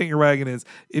say about Paint Your Wagon is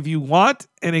if you want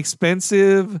an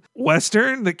expensive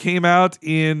Western that came out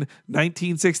in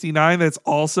 1969 that's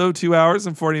also 2 hours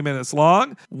and 40 minutes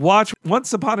long, watch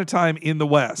Once Upon a Time in the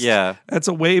West. Yeah. That's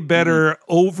a way better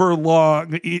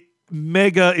overlong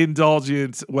mega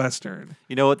indulgent Western.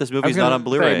 You know what? This movie's not on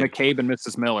Blu-ray. McCabe and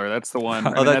Mrs. Miller. That's the one.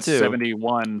 That's too.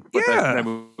 71. But that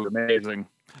movie was amazing.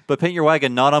 But Paint Your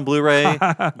Wagon, not on Blu-ray.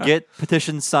 Get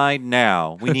petition signed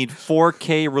now. We need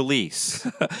 4K release.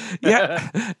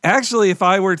 Yeah. Actually, if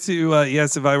I were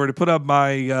to put up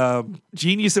my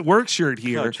Genius at Work shirt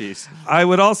here, I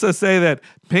would also say that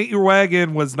Paint Your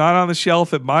Wagon was not on the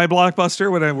shelf at my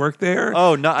Blockbuster when I worked there.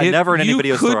 Oh, no, never in any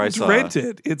video store I saw. You couldn't rent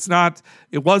it.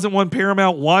 It wasn't one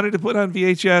Paramount wanted to put on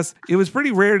VHS. It was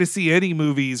pretty rare to see any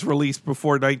movies released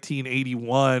before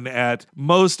 1981 at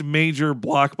most major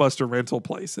Blockbuster rental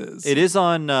places. It is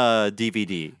on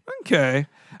DVD. Okay.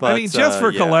 But, I mean, just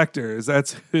for collectors,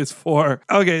 that's who it's for.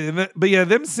 Okay, but yeah,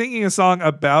 them singing a song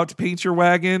about Paint Your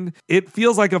Wagon, it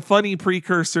feels like a funny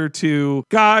precursor to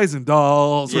Guys and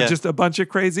Dolls or just a bunch of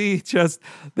crazy. Just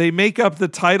they make up the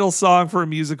title song for a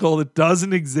musical that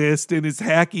doesn't exist and is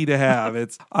hacky to have.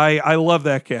 I love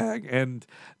that gag. And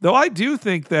though I do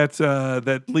think that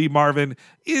that Lee Marvin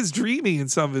is dreamy in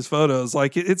some of his photos.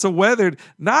 It's a weathered,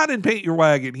 not in Paint Your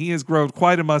Wagon. He has grown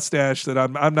quite a mustache that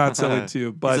I'm not so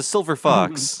into. But he's a silver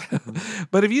fox.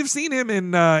 But if you've seen him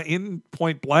in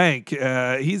Point Blank,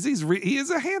 he is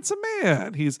a handsome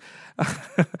man. He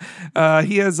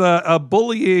has a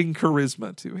bullying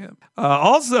charisma to him.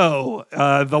 Also,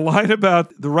 the line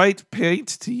about the right paint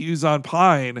to use on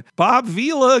pine, Bob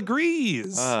Vila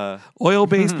agrees.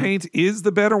 Oil-based paint is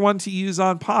the better one to use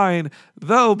on pine,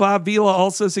 though Bob Vila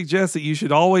also suggests that you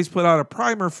should always put on a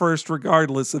primer first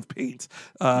regardless of paint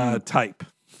type.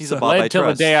 He's a Bob I Led till the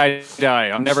trust. day I die.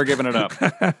 I'm never giving it up.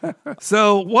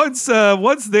 So once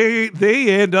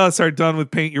they and us are done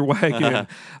with Paint Your Wagon,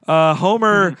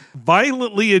 Homer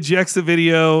violently ejects the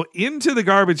video into the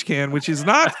garbage can, which is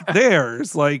not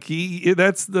theirs. Like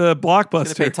that's the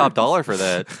Blockbuster. Gonna pay top dollar for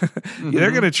that.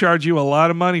 They're going to charge you a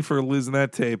lot of money for losing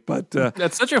that tape. But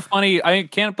that's such a funny. I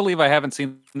can't believe I haven't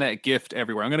seen that gift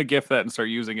everywhere. I'm going to gift that and start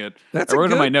using it. I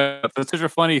wrote in my notes. That's such a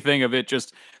funny thing of it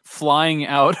just flying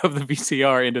out of the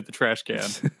VCR into the trash can.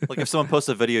 Like if someone posts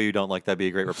a video you don't like, that'd be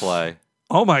a great reply.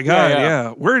 Oh my God,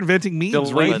 yeah. We're inventing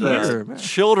memes right here.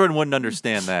 Children wouldn't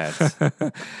understand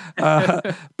that.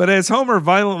 But as Homer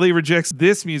violently rejects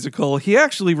this musical, he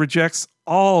actually rejects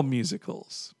all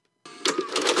musicals.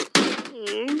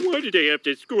 Why did they have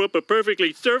to screw up a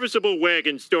perfectly serviceable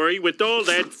wagon story with all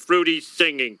that fruity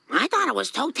singing? I thought it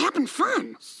was toe-tapping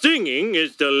fun. Singing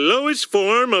is the lowest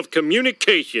form of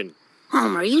communication.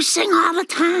 Homer, you sing all the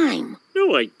time.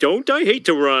 No, I don't. I hate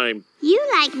to rhyme. You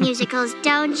like musicals,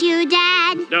 don't you,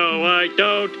 Dad? No, I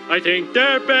don't. I think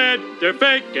they're bad. They're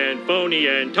fake and phony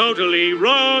and totally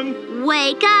wrong.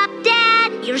 Wake up,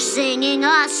 Dad. You're singing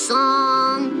a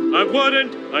song. I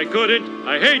wouldn't. I couldn't.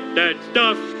 I hate that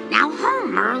stuff. Now,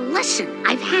 Homer, listen.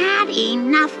 I've had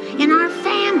enough. In our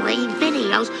family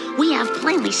videos, we have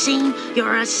plainly seen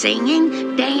you're a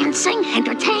singing, dancing,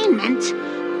 entertainment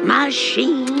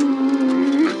machine.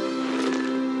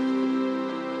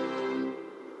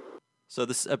 So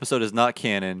this episode is not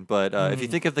canon, but if you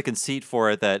think of the conceit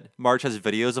for it, that Marge has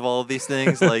videos of all of these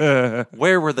things, like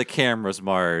where were the cameras,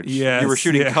 Marge? Yes, you were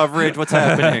shooting coverage. What's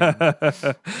happening?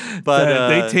 But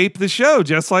they tape the show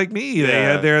just like me.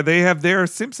 Yeah. They have their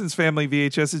Simpsons Family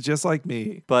VHSs just like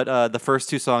me. But the first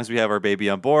two songs we have are "Baby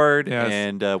on Board" Yes.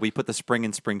 and we put the Spring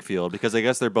in Springfield because I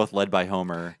guess they're both led by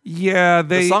Homer. Yeah,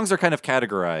 the songs are kind of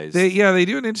categorized. They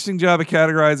do an interesting job of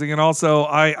categorizing, and also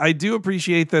I do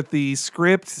appreciate that the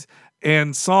script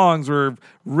and songs were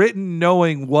written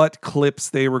knowing what clips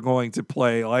they were going to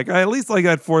play. Like I at least like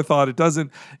that forethought.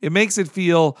 It makes it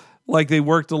feel like they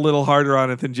worked a little harder on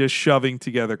it than just shoving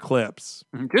together clips.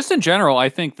 Just in general, I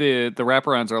think the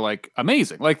wraparounds are like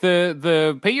amazing. Like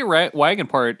the Pay Your Wagon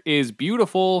part is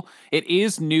beautiful. It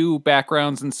is new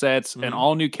backgrounds and sets and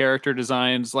all new character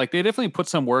designs. Like they definitely put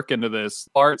some work into this.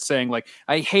 Art saying like,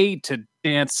 I hate to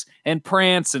dance and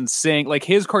prance and sing. Like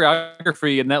his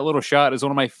choreography in that little shot is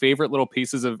one of my favorite little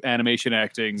pieces of animation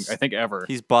acting I think ever.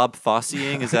 He's Bob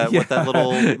Fosseing. Is that what that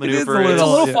little maneuver is? It's a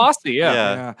little Fosse,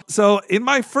 yeah. So in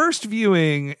my first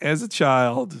viewing as a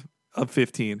child of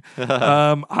 15,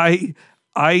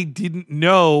 I didn't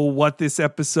know what this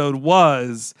episode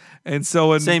was. And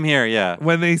so same here, yeah.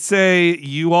 When they say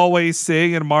you always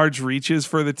sing and Marge reaches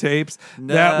for the tapes,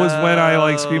 that was when I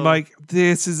like screamed like,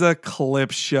 this is a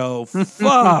clip show.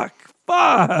 Fuck. We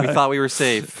thought we were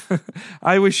safe.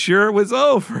 I was sure it was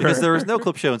over. Because there was no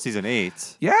clip show in season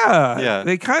 8. Yeah.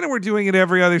 They kind of were doing it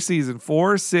every other season.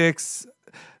 4, 6.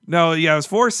 No, yeah, it was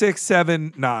 4, 6,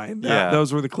 7, 9.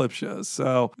 Those were the clip shows.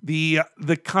 So the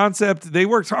concept, they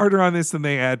worked harder on this than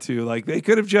they had to. Like they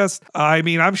could have just,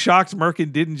 I'm shocked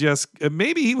Merkin didn't just,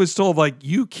 maybe he was told like,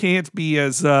 you can't be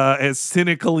as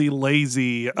cynically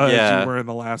lazy as you were in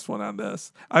the last one on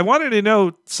this. I wanted to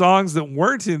know songs that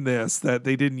weren't in this that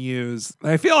they didn't use.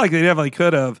 I feel like they definitely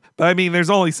could have, but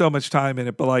there's only so much time in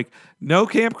it. But like, no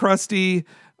Camp Krusty,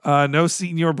 no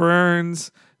Senior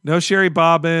Burns, no Sherry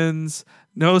Bobbins,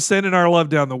 no Sending Our Love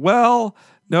Down the Well,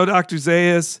 no Dr.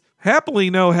 Zayas, happily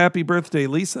no Happy Birthday,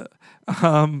 Lisa.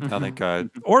 Oh, thank God.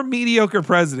 Or Mediocre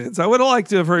Presidents. I would have liked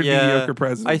to have heard Mediocre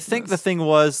Presidents. I think the thing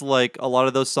was, like, a lot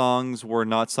of those songs were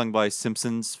not sung by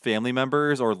Simpsons family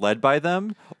members or led by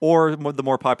them, or the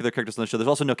more popular characters on the show. There's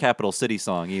also no Capital City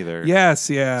song either. Yes,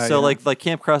 yeah. So, like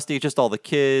Camp Krusty, just all the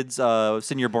kids.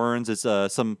 Senior Burns is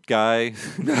some guy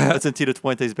that's in Tito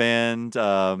Puente's band.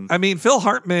 Phil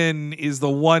Hartman is the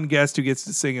one guest who gets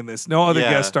to sing in this. No other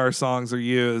guest star songs are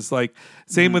used. Like,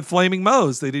 same with Flaming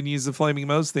Moe's. They didn't use the Flaming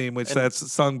Moe's theme, which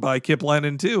that's sung by Kip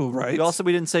Lennon too, right?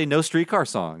 We didn't say no streetcar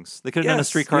songs. They could have done a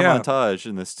streetcar montage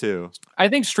in this too. I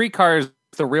think streetcar is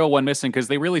the real one missing because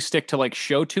they really stick to like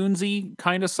show tunesy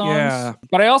kind of songs. Yeah.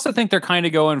 But I also think they're kind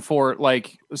of going for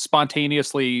like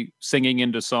spontaneously singing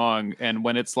into song. And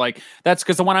when it's like, that's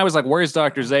because the one I was like, where's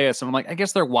Dr. Zayas? And I'm like, I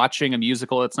guess they're watching a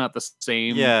musical. It's not the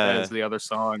same as the other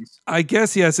songs. I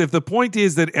guess, yes. If the point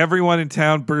is that everyone in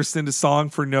town bursts into song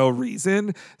for no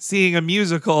reason, seeing a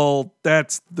musical,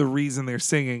 that's the reason they're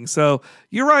singing. So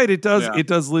you're right. It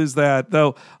does lose that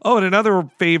though. Oh, and another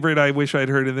favorite I wish I'd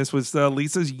heard in this was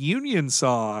Lisa's Union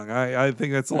song. I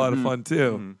think that's a lot of fun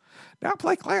too. Mm-hmm. Now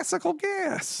play Classical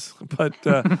Gas. But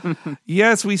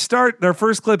yes, we start. Our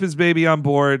first clip is Baby on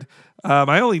Board.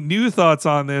 My only new thoughts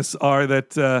on this are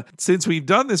that since we've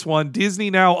done this one, Disney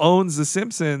now owns The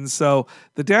Simpsons, so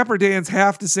the Dapper Dans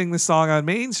have to sing the song on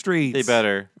Main Street. They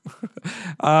better.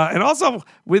 And also,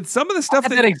 with some of the stuff I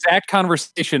had that exact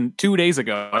conversation 2 days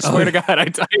ago. I swear to God,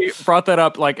 I brought that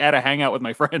up like at a hangout with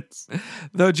my friends.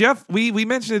 Though Jeff, we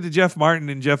mentioned it to Jeff Martin,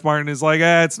 and Jeff Martin is like,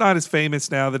 it's not as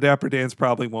famous now. The Dapper Dans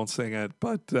probably won't sing it,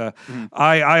 but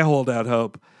I hold out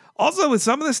hope. Also, with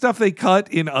some of the stuff they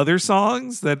cut in other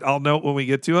songs that I'll note when we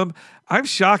get to them, I'm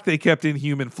shocked they kept in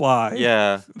Human Fly.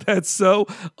 Yeah. That's so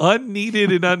unneeded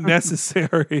and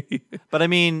unnecessary. But I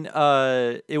mean,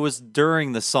 it was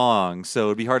during the song, so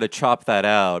it'd be hard to chop that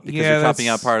out because you're chopping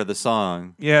out part of the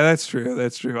song. Yeah, that's true.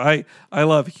 That's true. I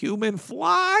love Human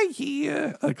Fly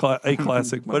here. A classic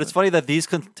moment. But it's funny that these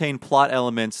contain plot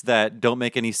elements that don't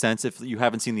make any sense if you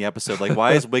haven't seen the episode. Like,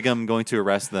 why is Wiggum going to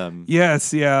arrest them?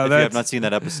 Yes, yeah. If you have not seen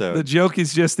that episode. The joke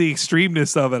is just the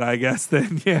extremeness of it, I guess.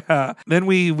 Then, yeah. Then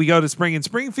we go to Spring in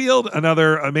Springfield,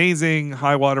 another amazing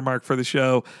high watermark for the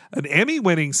show. An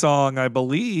Emmy-winning song, I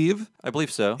believe. I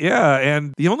believe so. Yeah,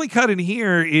 and the only cut in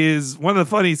here is one of the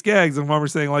funniest gags of Homer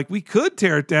saying, like, we could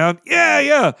tear it down.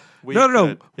 Yeah.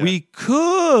 No. Yeah. We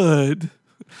could.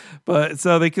 But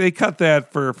so they cut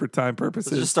that for time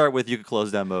purposes. Let's just start with You Could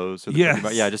Close Down Moe's.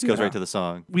 Yes. Yeah, it just goes right to the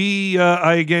song.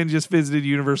 I again just visited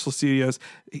Universal Studios.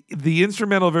 The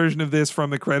instrumental version of this from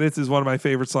the credits is one of my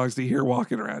favorite songs to hear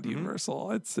walking around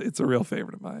Universal. It's a real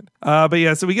favorite of mine. But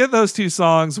yeah, so we get those two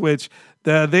songs, which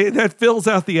that fills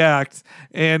out the act,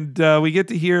 and we get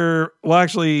to hear. Well,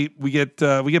 actually, we get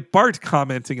Bart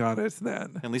commenting on it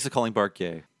then, and Lisa calling Bart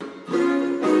gay.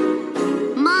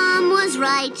 Mom was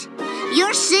right.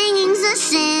 Your singing's a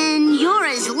sin. You're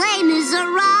as Les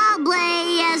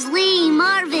Miserables as Lee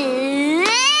Marvin.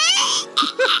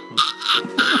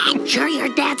 Sure,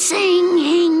 your dad's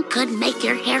singing could make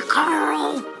your hair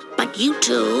curl. But you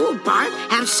too, Bart,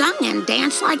 have sung and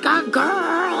danced like a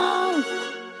girl.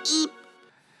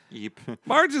 Eep.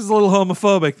 Marge is a little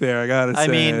homophobic there, I gotta say. I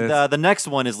mean, the next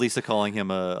one is Lisa calling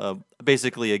him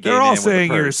basically a gay man. They're all with saying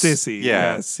a you're a purse. sissy.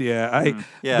 Yeah. Yes, yeah.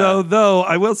 Yeah. Though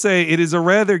I will say it is a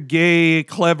rather gay,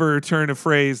 clever turn of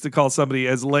phrase to call somebody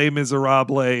as Les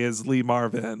Miserables as Lee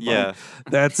Marvin. Yeah.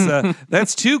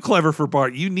 That's too clever for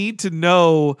Bart. You need to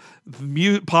know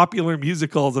popular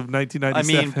musicals of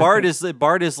 1997. I mean,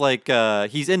 Bart is like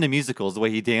he's into musicals, the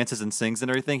way he dances and sings and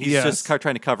everything. He's just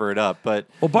trying to cover it up. But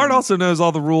Bart also knows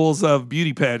all the rules of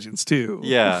beauty pageants too.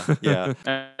 Yeah.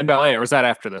 And ballet, or was that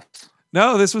after this?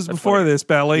 No, this was before this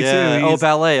ballet too.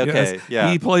 Ballet. Okay,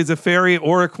 He plays a fairy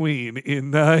or a queen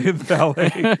in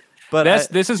ballet. But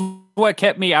this is what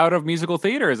kept me out of musical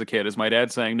theater as a kid. Is my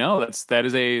dad saying, "No, that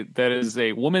is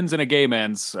a woman's and a gay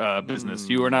man's business.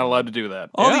 You are not allowed to do that."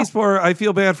 I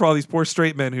feel bad for all these poor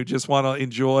straight men who just want to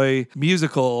enjoy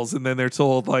musicals, and then they're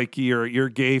told like you're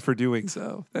gay for doing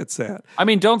so. That's sad. I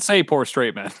mean, don't say poor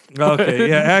straight men. Okay,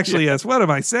 yeah, actually, yes. What am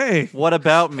I saying? What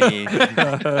about me?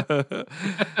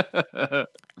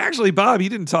 Actually, Bob, you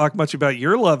didn't talk much about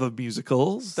your love of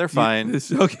musicals. They're fine.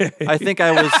 Okay. I think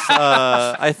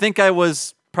I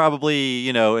was probably,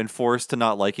 enforced to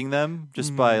not liking them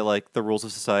just by like the rules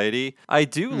of society. I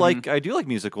do like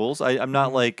musicals. I'm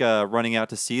not like running out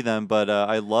to see them, but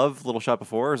I love Little Shop of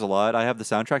Horrors a lot. I have the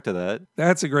soundtrack to that.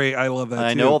 That's I love that. And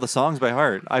I know all the songs by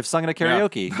heart. I've sung it at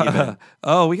karaoke. Even.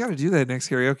 Oh, we got to do that next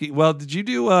karaoke. Well, did you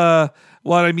do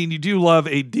you do love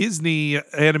a Disney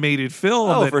animated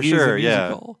film that for is sure. a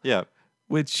musical. Yeah.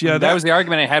 Which that was the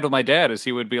argument I had with my dad. Is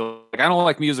he would be like, "I don't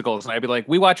like musicals," and I'd be like,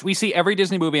 "We see every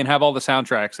Disney movie and have all the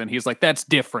soundtracks," and he's like, "That's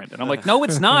different," and I'm like, "No,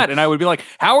 it's not," and I would be like,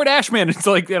 "Howard Ashman," it's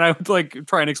like, and I would like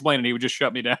try and explain, and he would just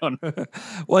shut me down.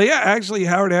 Well, yeah, actually,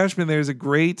 Howard Ashman. There's a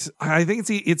great. I think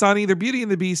it's on either Beauty and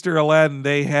the Beast or Aladdin.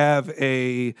 They have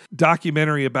a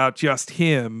documentary about just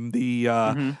him, the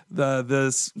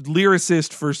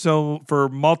lyricist for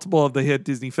multiple of the hit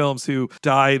Disney films who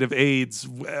died of AIDS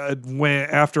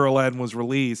after Aladdin was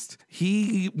released.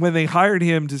 When they hired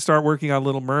him to start working on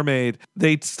Little Mermaid,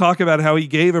 they talk about how he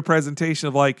gave a presentation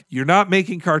of like, you're not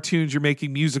making cartoons, you're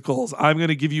making musicals. I'm going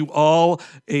to give you all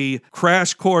a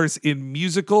crash course in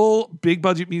big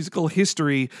budget musical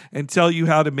history and tell you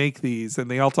how to make these. And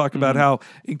they all talk about how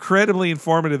incredibly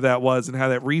informative that was and how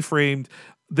that reframed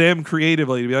them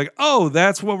creatively to be like, oh,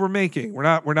 that's what we're making. We're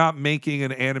not making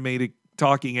an animated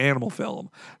talking animal film.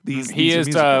 He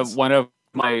is one of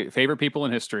my favorite people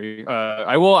in history.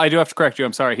 I do have to correct you.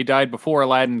 I'm sorry. He died before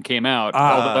Aladdin came out.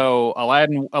 Although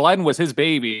Aladdin was his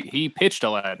baby. He pitched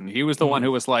Aladdin. He was the one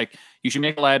who was like, you should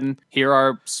make Aladdin. Here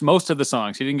are most of the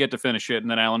songs. He didn't get to finish it. And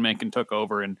then Alan Menken took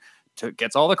over and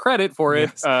gets all the credit for it.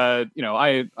 Yes.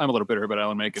 I'm a little bitter about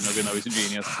Alan Menken, even though he's a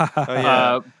genius.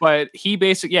 yeah. But he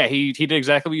basically, he did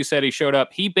exactly what you said. He showed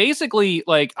up. He basically,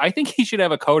 I think he should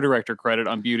have a co-director credit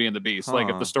on Beauty and the Beast.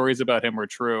 If the stories about him were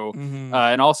true. Mhm.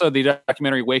 And also the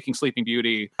documentary Waking Sleeping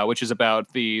Beauty, which is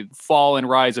about the fall and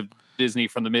rise of Disney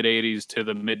from the mid 80s to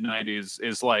the mid 90s,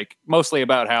 is mostly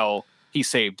about how he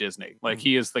saved Disney.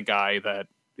 He is the guy that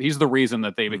he's the reason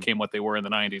that they became what they were in the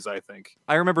 90s, I think.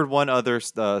 I remembered one other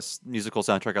musical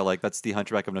soundtrack I like. That's The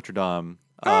Hunchback of Notre Dame.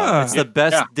 It's the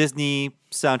best Disney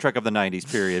soundtrack of the 90s,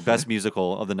 period. Best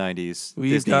musical of the 90s.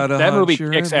 That movie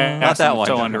kicks ass. Not that one.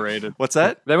 So underrated. What's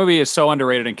that? That movie is so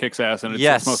underrated and kicks ass, and it's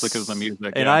Yes. mostly because of the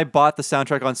music. And I bought the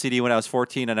soundtrack on CD when I was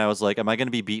 14, and I was like, am I going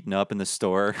to be beaten up in the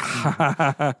store?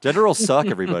 Gender roles suck,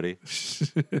 everybody.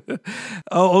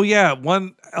 Oh yeah.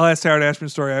 One last Howard Ashman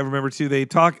story I remember too. They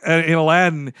talk in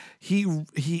Aladdin. He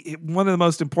one of the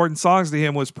most important songs to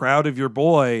him was "Proud of Your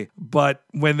Boy," but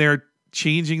when they're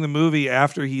changing the movie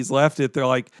after he's left it, they're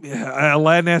like,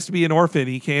 Aladdin has to be an orphan.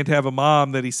 He can't have a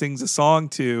mom that he sings a song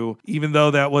to, even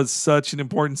though that was such an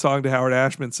important song to Howard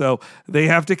Ashman. So they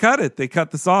have to cut it. They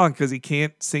cut the song because he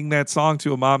can't sing that song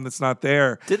to a mom that's not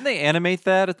there. Didn't they animate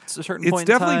that at a certain point? It's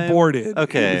definitely boarded.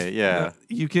 Okay, yeah.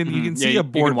 You can see you a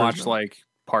board can watch version.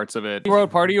 parts of it. He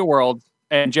wrote Part of Your World,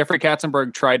 and Jeffrey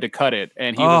Katzenberg tried to cut it,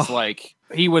 and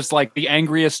he was the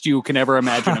angriest you can ever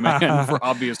imagine a man for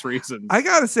obvious reasons. I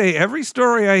gotta say, every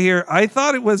story I hear, I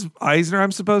thought it was Eisner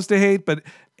I'm supposed to hate, but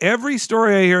every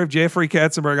story I hear of Jeffrey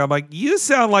Katzenberg, I'm like, you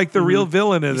sound like the real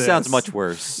villain of He this. sounds much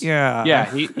worse. Yeah.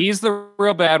 Yeah, he's the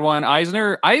real bad one.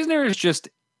 Eisner is just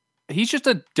he's just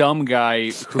a dumb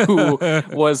guy who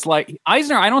was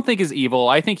Eisner, I don't think is evil.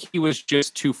 I think he was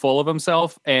just too full of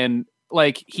himself, and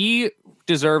he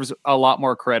deserves a lot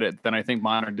more credit than I think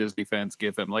modern Disney fans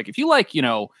give him. If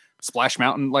you Splash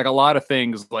Mountain, a lot of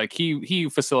things, he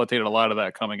facilitated a lot of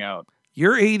that coming out.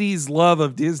 Your 80s love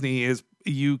of Disney is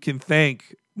you can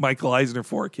thank Michael Eisner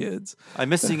for, kids. I'm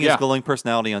missing his glowing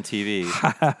personality on TV.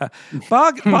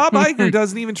 Bob Iger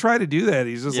doesn't even try to do that.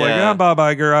 He's just I'm Bob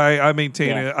Iger.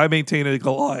 I maintain a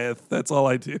Goliath. That's all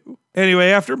I do. Anyway,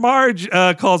 after Marge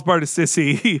calls Bart a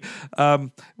sissy,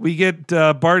 we get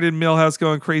Bart and Milhouse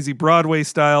going crazy Broadway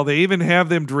style. They even have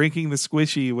them drinking the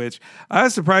squishy, which I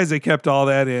was surprised they kept all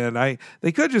that in.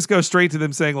 They could just go straight to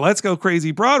them saying, let's go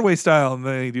crazy Broadway style, and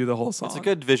then they do the whole song. It's a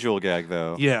good visual gag,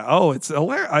 though. Yeah. Oh, it's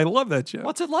hilarious. I love that joke.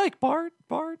 What's it like, Bart?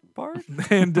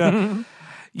 And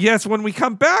yes, when we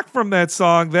come back from that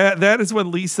song, that is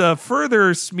when Lisa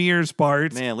further smears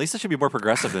Bart. Man, Lisa should be more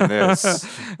progressive than this.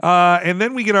 And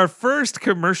then we get our first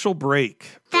commercial break.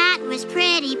 That was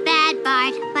pretty bad,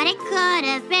 Bart, but it could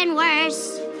have been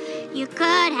worse. You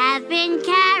could have been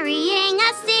carrying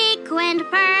a sequined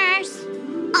purse.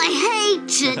 I hate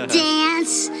to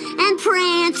dance and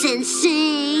prance and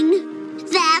sing.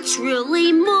 That's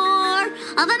really more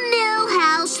of a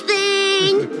Milhouse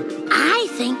thing. I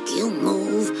think you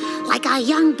move like a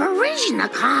young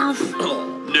Baryshnikov. Oh,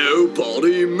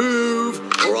 nobody move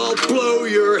or I'll blow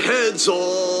your heads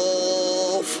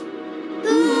off.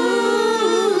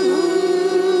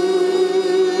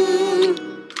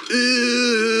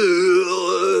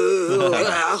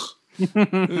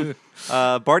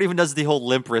 Bart even does the whole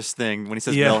limp wrist thing when he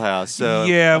says Yeah. Milhouse. So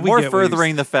Yeah, we more get what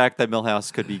furthering the fact that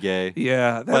Milhouse could be gay.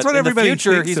 Yeah, But that's what in everybody the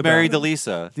future, thinks he's about married it. to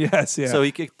Lisa. Yes, yeah. So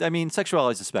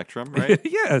sexuality is a spectrum, right?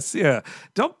 Yes, yeah.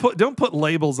 Don't put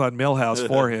labels on Milhouse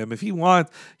for him. If he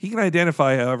wants, he can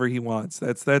identify however he wants.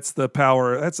 That's the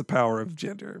power. That's the power of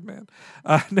gender, man.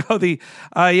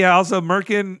 Also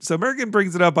Merkin. So Merkin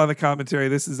brings it up on the commentary.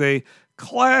 This is a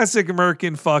classic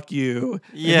Merkin fuck you.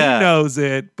 Yeah. And he knows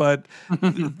it, but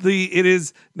it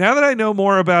is now that I know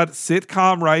more about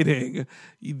sitcom writing,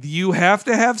 you have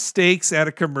to have stakes at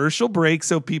a commercial break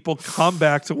so people come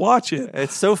back to watch it.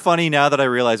 It's so funny now that I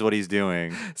realize what he's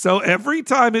doing. So every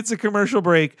time it's a commercial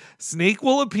break, Snake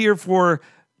will appear for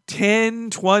 10,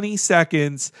 20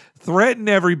 seconds, threaten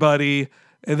everybody.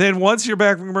 And then once you're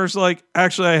back from commercial,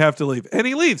 actually, I have to leave. And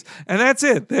he leaves. And that's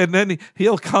it. And then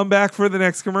he'll come back for the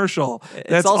next commercial.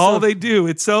 That's all they do.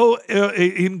 It's so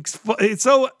it's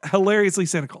so hilariously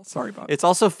cynical. Sorry, Bob. It's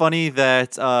also funny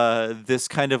that this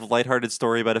kind of lighthearted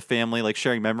story about a family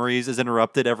sharing memories is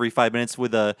interrupted every 5 minutes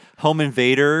with a home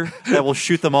invader that will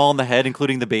shoot them all in the head,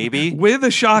 including the baby. With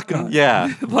a shotgun.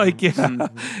 Yeah.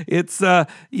 It's,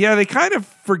 they kind of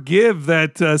forgive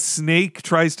that Snake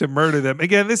tries to murder them.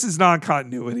 Again, this is non-continuity.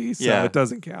 continuity, so it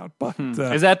doesn't count. But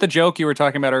is that the joke you were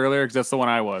talking about earlier? Because that's the one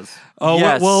I was. Oh,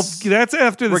 Yes. well, that's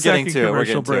after the We're getting second to it. We're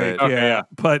commercial getting to break. it. Okay, yeah.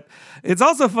 But it's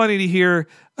also funny to hear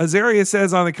Azaria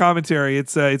says on the commentary,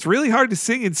 it's really hard to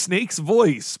sing in Snake's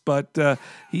voice, but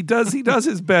he does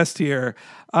his best here.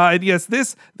 And yes,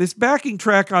 this backing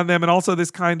track on them, and also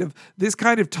this kind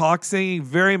of talk singing,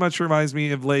 very much reminds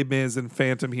me of Les Mis and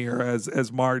Phantom here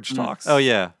as Marge talks. Oh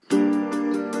yeah.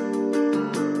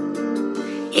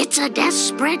 It's a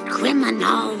desperate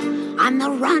criminal on the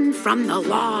run from the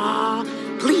law.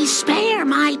 Please spare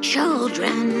my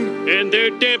children. And their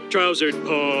dip-trousered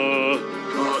paw.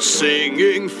 A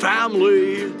singing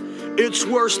family, it's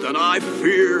worse than I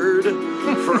feared.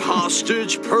 For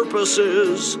hostage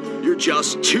purposes, you're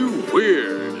just too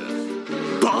weird.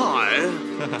 Bye.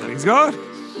 He's gone.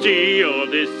 See, all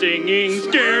this singing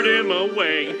scared him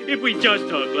away. If we just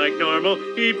talk like normal,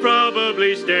 he'd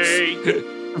probably stay.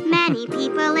 Many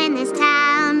people in this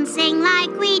town sing like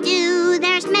we do.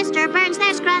 There's Mr. Burns,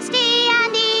 there's Krusty,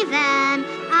 and even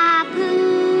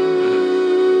Apu.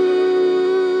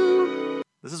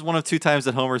 This is one of 2 times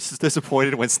that Homer's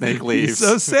disappointed when Snake leaves. He's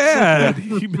so sad.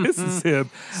 He misses him.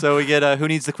 So we get Who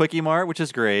Needs the Quickie Mart, which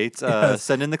is great.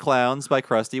 Send in the Clowns by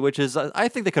Krusty, which is, I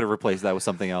think they could have replaced that with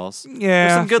something else. Yeah.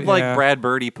 There's some good, like, Brad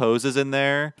Birdie poses in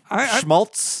there.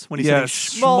 Schmaltz, when he's saying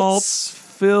Schmaltz.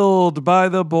 Filled by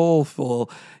the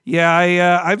bowlful.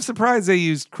 Yeah, I'm surprised they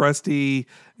used Krusty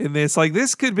in this. Like,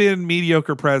 this could be in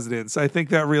Mediocre Presidents. I think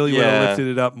that really would have lifted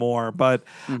it up more. But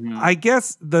I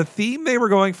guess the theme they were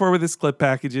going for with this clip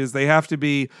package is they have to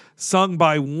be sung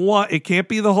by one. It can't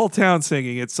be the whole town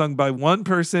singing. It's sung by one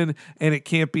person, and it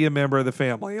can't be a member of the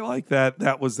family. Like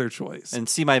that was their choice. And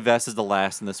See My Vest is the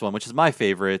last in this one, which is my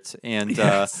favorite. And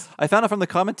I found out from the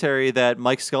commentary that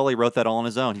Mike Scully wrote that all on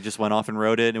his own. He just went off and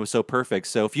wrote it, and it was so perfect.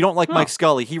 So if you don't like Mike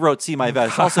Scully, he wrote See My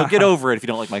Vest. Also, get over it if you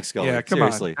don't like Mike Scully. Yeah, come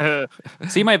Seriously. on.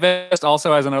 See My Vest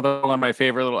also has another one of my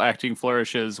favorite little acting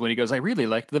flourishes when he goes, I really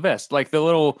liked the vest. Like the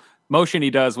little motion he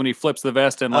does when he flips the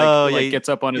vest and gets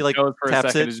up on his toes for a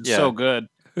second is just so good.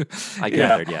 I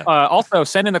gathered, yeah. Also,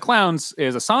 Send in the Clowns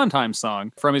is a Sondheim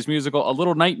song from his musical A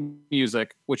Little Night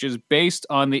Music, which is based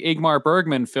on the Ingmar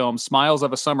Bergman film Smiles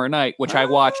of a Summer Night, which I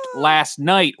watched last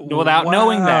night without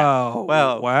knowing that.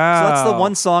 Wow. So that's the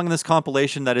one song in this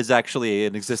compilation that is actually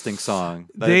an existing song.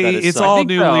 It's all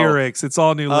new lyrics. It's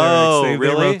all new lyrics. Oh, They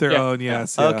really? wrote their own,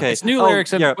 yes. Yeah. Okay. It's new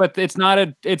lyrics, but it's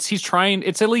not he's trying,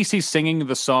 it's at least he's singing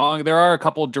the song. There are a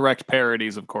couple direct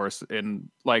parodies, of course,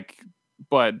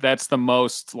 but that's the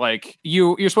most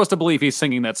you're supposed to believe he's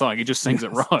singing that song. He just sings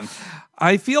it wrong.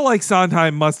 I feel like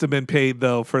Sondheim must have been paid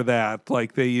though for that.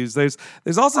 Like they use there's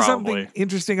also something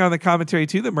interesting on the commentary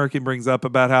too that Merkin brings up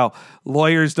about how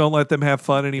lawyers don't let them have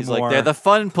fun anymore. He's like, they're the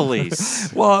fun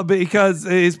police. Well, because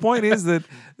his point is that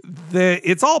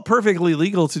it's all perfectly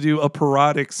legal to do a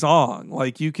parodic song.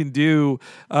 Like you can do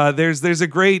there's a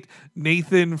great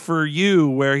Nathan For You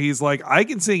where he's like, I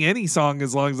can sing any song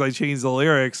as long as I change the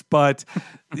lyrics, but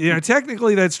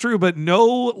technically that's true, but no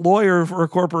lawyer for a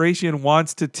corporation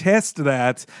wants to test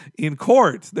that in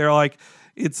court. They're like,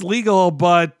 it's legal,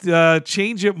 but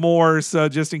change it more so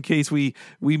just in case we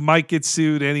might get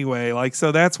sued anyway. Like,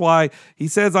 so that's why he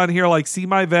says on here, like, See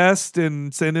My Vest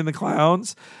and Send in the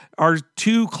Clowns are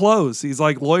too close. He's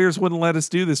like, lawyers wouldn't let us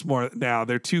do this more now.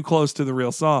 They're too close to the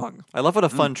real song. I love what a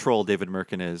fun troll David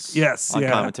Merkin is. Yes, on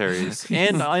commentaries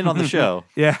and on the show.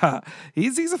 Yeah,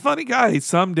 he's a funny guy.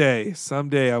 Someday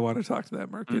I want to talk to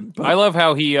that Merkin. But I love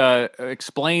how he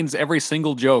explains every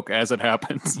single joke as it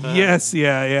happens. Yes,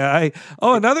 yeah.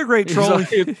 Another great troll.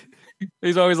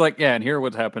 He's always like, yeah, and here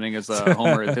what's happening is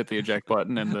Homer has hit the eject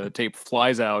button and the tape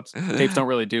flies out. Tapes don't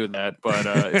really do that, but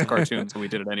it's a cartoon, so we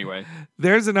did it anyway.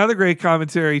 There's another great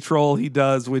commentary troll he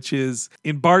does, which is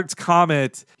in Bart's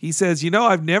Comet. He says,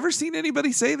 I've never seen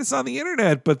anybody say this on the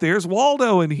internet, but there's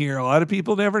Waldo in here. A lot of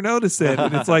people never notice it.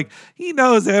 And it's like, he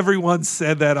knows everyone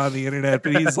said that on the internet,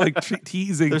 but he's like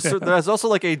teasing. There's also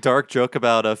like a dark joke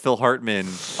about Phil Hartman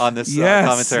on this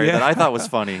commentary that I thought was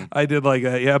funny. I did like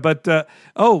that, yeah. But,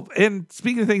 and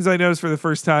speaking of things I noticed for the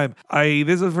first time,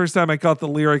 this is the first time I caught the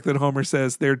lyric that Homer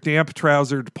says, "Their damp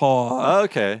trousered paw."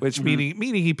 Okay. Which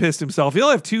meaning he pissed himself. He'll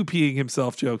have 2 peeing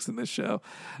himself jokes in this show.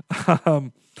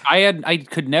 I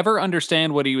could never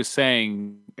understand what he was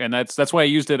saying, and that's why I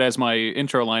used it as my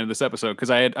intro line of this episode, because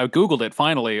I Googled it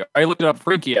finally. I looked it up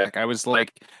Freakiac. I was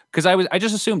like, because I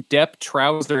just assumed dep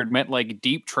trousered meant like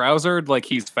deep trousered, like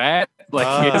he's fat.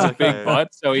 Like he has a big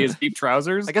butt, so he has deep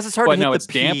trousers. I guess it's hard but to hit no, the it's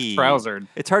P. damp trousered.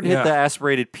 It's hard to hit the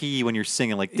aspirated P when you're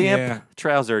singing. Like damp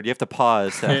trousered. You have to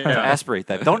pause to aspirate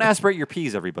that. Don't aspirate your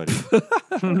P's, everybody. You're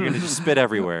going to just spit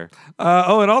everywhere.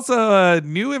 And also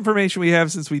new information we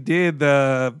have since we did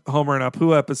the Homer and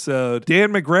Apu episode.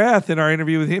 Dan McGrath, in our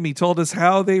interview with him, he told us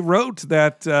how they wrote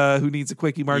that Who Needs a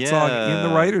Quickie Mart song in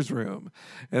the writer's room.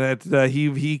 And that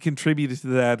he contributed to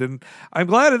that. And I'm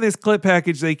glad in this clip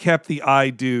package they kept the I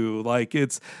do. Like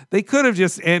they could have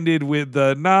just ended with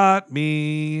the not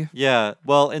me. Yeah.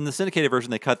 Well, in the syndicated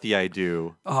version, they cut the I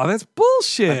do. Oh, that's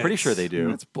bullshit. I'm pretty sure they do.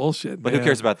 That's bullshit. But who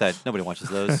cares about that? Nobody watches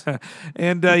those.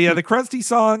 And the Krusty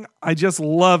song, I just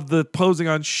love the posing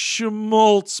on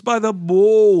schmaltz by the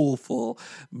bowlful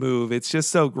move. It's just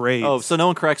so great. Oh, so no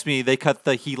one corrects me. They cut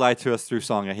the He Lied to Us Through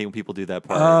song. I hate when people do that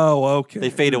part. Oh, okay. They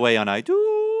fade away on I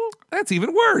do. That's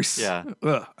even worse. Yeah.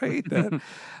 Ugh, I hate that.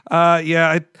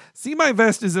 I See My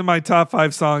Vest is in my top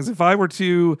 5 songs. If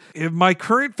my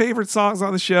current favorite songs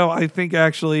on the show, I think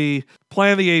actually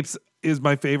Planet of the Apes is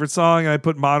my favorite song. I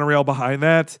put Monorail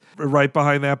right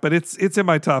behind that, but it's in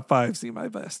my top 5. See My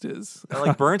Vest is.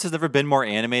 Like Burns has never been more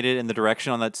animated, and the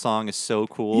direction on that song is so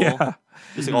cool. Yeah.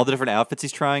 Just like all the different outfits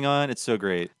he's trying on. It's so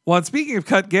great. Well, and speaking of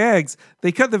cut gags,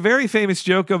 they cut the very famous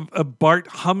joke of Bart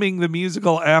humming the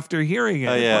musical after hearing it.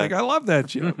 Oh, yeah. Like, I love that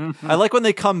joke. I like when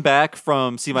they come back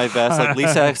from See My Vest, like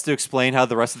Lisa has to explain how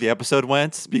the rest of the episode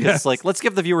went, because it's like, let's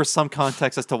give the viewers some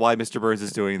context as to why Mr. Burns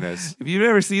is doing this. If you've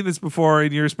never seen this before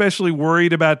and you're especially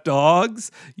worried about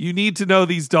dogs, you need to know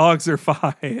these dogs are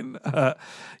fine.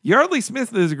 Yardley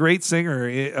Smith is a great singer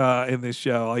in this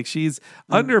show. Like, she's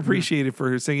underappreciated for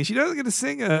her singing. She doesn't get to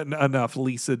sing enough.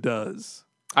 Lisa does.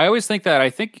 I always think that.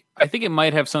 I think it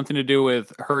might have something to do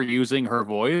with her using her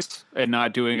voice and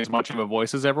not doing as much of a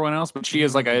voice as everyone else. But she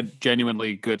is like a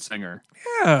genuinely good singer.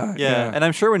 Yeah. And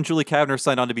I'm sure when Julie Kavner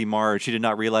signed on to be Marge, she did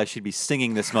not realize she'd be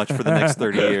singing this much for the next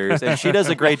 30 years. And she does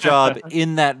a great job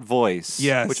in that voice,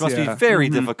 which must be very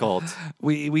difficult.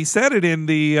 We said it in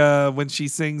the when she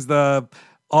sings the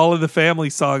All of the Family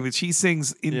song that she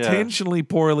sings intentionally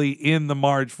poorly in the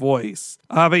Marge voice.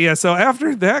 So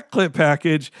after that clip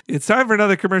package, it's time for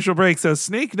another commercial break. So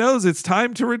Snake knows it's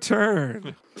time to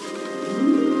return.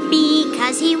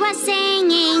 Because he was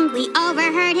singing, we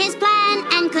overheard his plan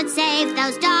and could save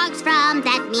those dogs from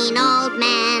that mean old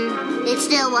man. It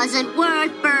still wasn't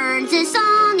worth Burns'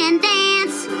 song and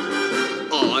dance.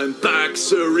 I'm back,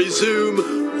 so resume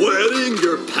wearing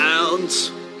your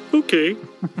pounds. Okay.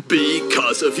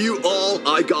 Because of you all,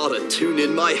 I got a tune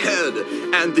in my head,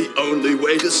 and the only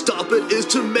way to stop it is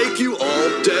to make you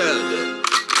all dead.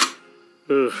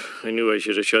 Ugh, I knew I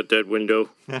should have shut that window.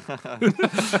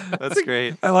 That's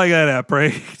great. I like that app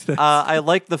break. I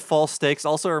like the false stakes.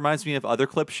 Also, it reminds me of other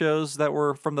clip shows that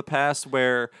were from the past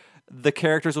where the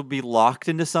characters will be locked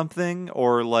into something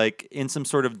or like in some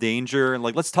sort of danger and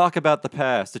like, let's talk about the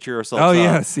past to cheer ourselves up. Oh,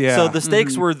 yes, yeah. So the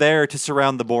stakes were there to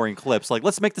surround the boring clips. Like,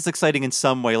 let's make this exciting in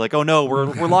some way. Like, oh no, we're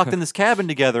locked in this cabin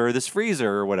together or this freezer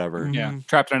or whatever. Yeah,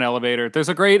 trapped in an elevator. There's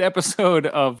a great episode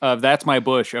of That's My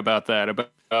Bush about that.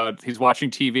 He's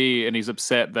watching TV and he's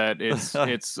upset that it's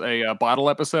a bottle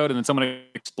episode, and then someone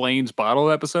explains bottle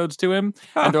episodes to him,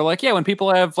 and they're like, "Yeah, when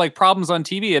people have like problems on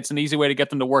TV, it's an easy way to get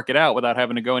them to work it out without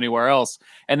having to go anywhere else."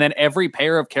 And then every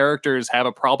pair of characters have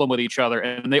a problem with each other,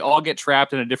 and they all get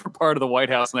trapped in a different part of the White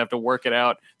House and have to work it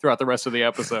out throughout the rest of the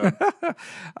episode.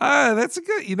 That's a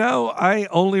good. I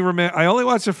only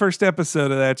watched the first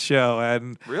episode of that show,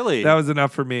 and really, that was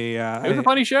enough for me. It was a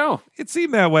funny show. It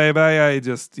seemed that way, but I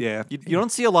just You don't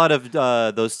see a lot of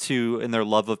those two in their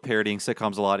love of parodying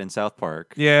sitcoms a lot in South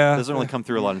Park. Yeah. It doesn't really come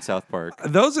through a lot in South Park.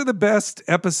 Those are the best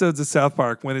episodes of South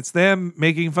Park, when it's them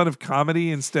making fun of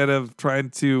comedy instead of trying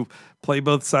to play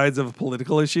both sides of a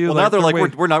political issue. Well, now they're like,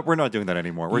 we're not doing that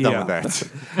anymore. We're done with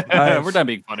that. We're done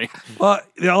being funny. Well,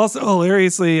 also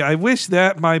hilariously, I wish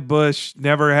that My Bush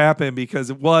never happened,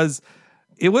 because it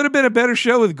would have been a better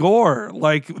show with Gore,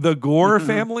 like the Gore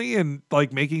family, and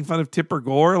like making fun of Tipper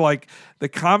Gore. Like, the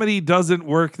comedy doesn't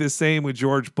work the same with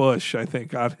George Bush, I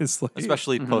think, honestly.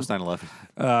 Especially post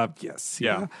 9/11. Yes.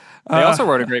 Yeah. They also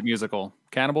wrote a great musical,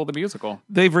 Cannibal the Musical.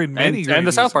 They've written many great and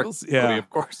the South Park musicals. movie, of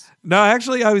course. No,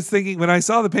 actually, I was thinking when I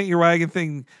saw the Paint Your Wagon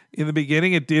thing in the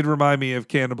beginning, it did remind me of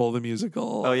Cannibal the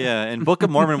Musical. Oh yeah, and Book of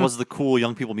Mormon was the cool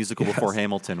young people musical before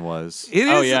Hamilton was.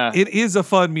 It is a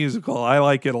fun musical. I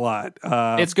like it a lot.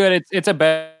 It's good. It's a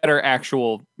better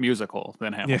actual musical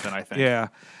than Hamilton, I think. Yeah.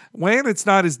 When it's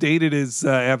not as dated as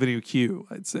Avenue Q,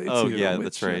 I'd say. Oh too, yeah,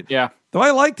 that's right. Yeah. Though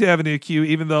I liked Avenue Q,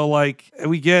 even though like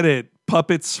we get it.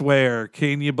 Puppets swear.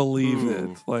 Can you believe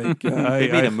it? Like they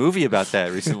made a movie about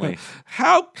that recently.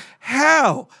 How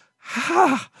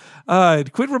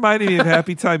Quit reminding me of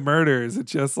Happy Time Murders.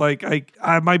 It's just like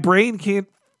my brain can't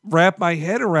wrap my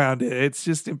head around it. It's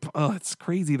just it's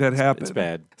crazy that happened. It's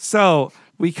bad. So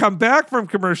we come back from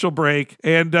commercial break,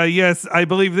 and yes, I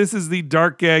believe this is the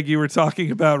dark gag you were talking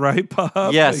about, right,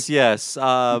 Bob? Yes, yes.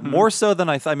 More so than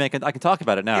I mean, I can talk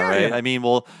about it now, right? Yeah. I mean,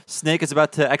 well, Snake is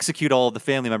about to execute all of the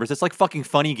family members. It's like fucking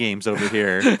Funny Games over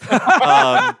here.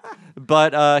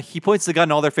 But he points the gun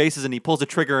in all their faces, and he pulls the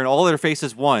trigger in all their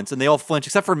faces once, and they all flinch,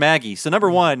 except for Maggie. So number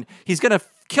one, he's going to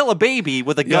kill a baby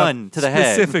with a gun to the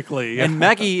head. Specifically. Yeah. And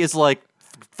Maggie is like,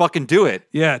 fucking do it.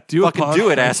 Yeah, fucking do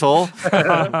it, asshole.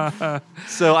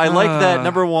 So I like that.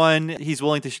 Number one, he's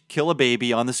willing to kill a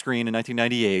baby on the screen in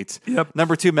 1998. Yep.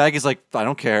 Number two, Maggie's like, I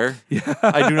don't care. Yeah.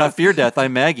 I do not fear death.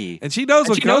 I'm Maggie. And she knows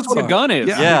what a gun is.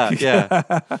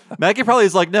 Yeah. Maggie probably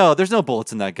is like, no, there's no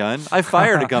bullets in that gun. I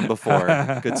fired a gun before,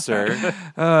 good sir.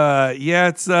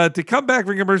 It's to come back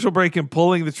from commercial break and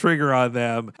pulling the trigger on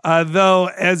them. Though,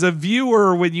 as a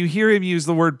viewer, when you hear him use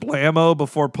the word blammo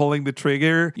before pulling the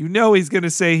trigger, you know he's going to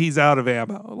say he's out of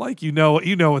ammo. Like, you know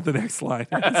what the next line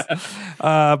is.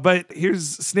 But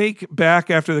here's Snake back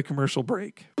after the commercial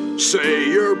break. Say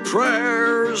your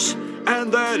prayers,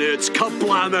 and then it's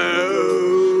kablamo.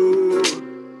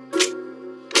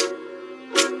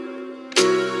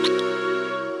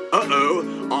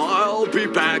 Uh-oh, I'll be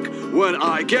back when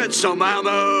I get some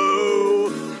ammo.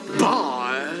 Bye.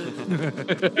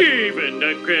 Even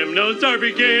the criminals are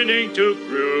beginning to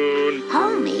croon.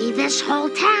 Homie, this whole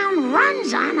town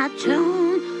runs on a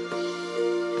tune.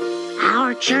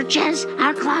 Our churches,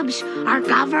 our clubs, our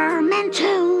government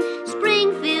too.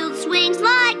 Springfield swings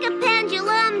like a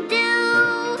pendulum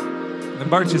do. And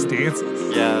Bart just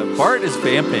dances. Yeah, Bart is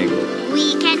vamping.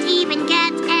 We can't even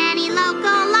get any local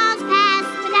laws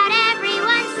passed without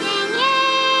everyone singing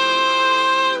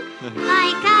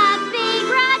like a big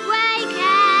Broadway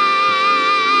cast.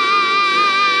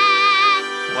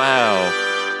 Wow.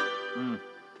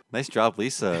 Nice job,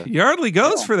 Lisa. Yardley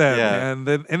goes for that, Yeah.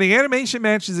 man. And the animation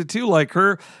matches it too. Like,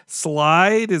 her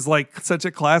slide is like such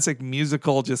a classic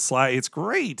musical, just slide. It's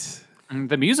great.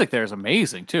 The music there is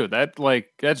amazing too.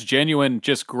 That's genuine,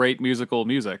 just great musical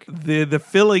music. The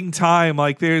filling time,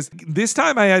 like this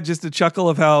time I had just a chuckle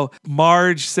of how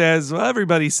Marge says, well,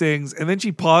 everybody sings, and then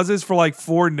she pauses for like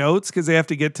 4 notes because they have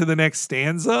to get to the next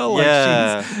stanza.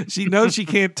 Like she knows she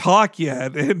can't talk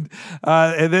yet. And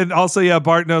then also,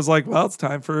 Bart knows like, well, it's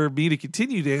time for me to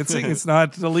continue dancing. It's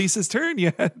not Lisa's turn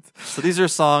yet. So these are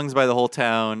songs by the whole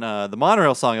town. The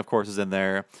Monorail song, of course, is in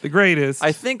there. The greatest.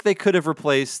 I think they could have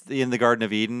replaced In the Garden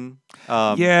of Eden.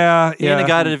 In the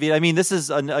Garden of Eden. I mean, this is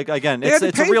again,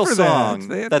 it's a real song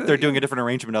that they're doing a different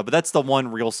arrangement of, but that's the one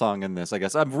real song in this, I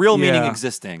guess. Real meaning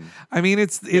existing. I mean,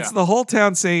 it's the whole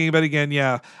town singing, but again,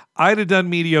 I'd have done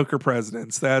Mediocre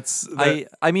Presidents.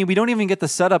 I mean, we don't even get the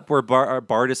setup where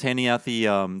Bart is handing out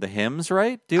the hymns,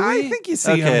 right? Do we? I think you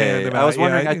see him hand them out. I was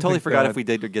wondering. I didn't totally think forgot that. if we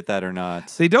did get that or not.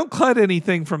 They don't cut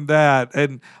anything from that.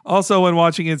 And also when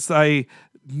watching it, I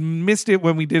missed it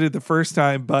when we did it the first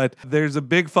time, but there's a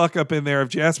big fuck up in there of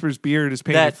Jasper's beard is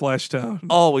painted flesh tone.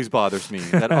 Always bothers me.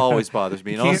 That always bothers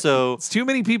me. And also, it's too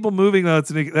many people moving though.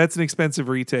 That's an expensive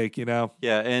retake, you know.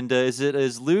 Yeah, and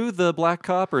is Lou the black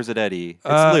cop or is it Eddie?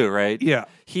 It's Lou, right? Yeah.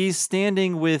 He's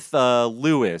standing with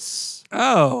Lewis.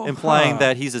 Oh, implying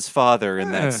that he's his father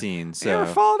in that scene. So never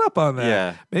followed up on that.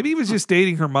 Yeah, maybe he was just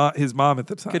dating his mom at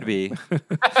the time. Could be.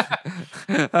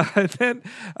 Then,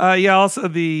 also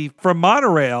from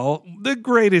Monorail, the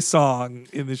greatest song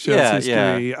in the show's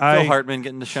history. Yeah. Phil Hartman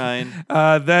getting to shine.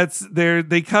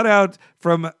 They cut out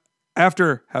from.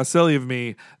 After How Silly of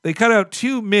Me, they cut out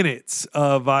 2 minutes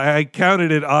of, I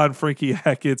counted it on Frankie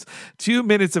Hackett's, 2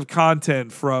 minutes of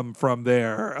content from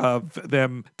there of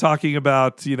them talking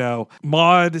about,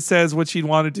 Maude says what she'd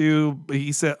want to do.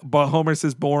 Homer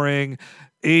says boring.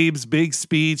 Abe's big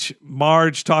speech,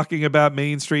 Marge talking about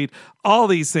Main Street, all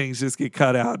these things just get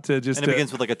cut out. And it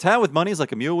begins with like a town with money is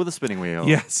like a mule with a spinning wheel.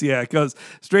 Yes, it goes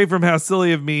straight from How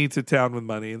Silly of Me to Town with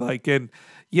Money.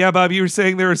 Yeah, Bob, you were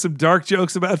saying there were some dark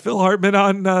jokes about Phil Hartman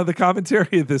on the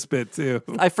commentary of this bit, too.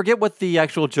 I forget what the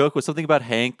actual joke was. Something about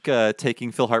Hank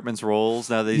taking Phil Hartman's roles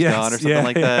now that he's gone or something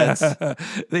like that.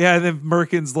 Yeah, and then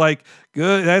Merkin's like,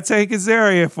 good, that's Hank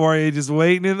Azaria for you, just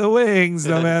waiting in the wings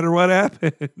no matter what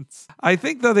happens. I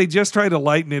think, though, they just try to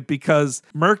lighten it because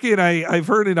Merkin, I've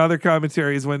heard in other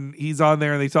commentaries when he's on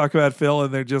there and they talk about Phil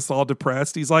and they're just all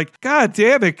depressed, he's like, God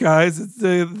damn it, guys.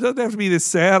 It doesn't have to be this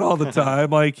sad all the time.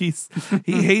 Like, he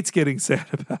hates getting sad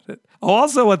about it.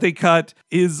 Also, what they cut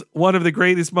is one of the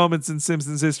greatest moments in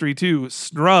Simpsons history, too.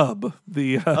 Snrub.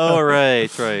 Right.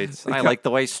 I like the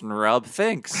way Snrub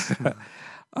thinks.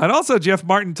 And also, Jeff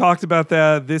Martin talked about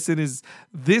that.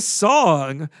 This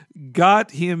song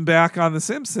got him back on The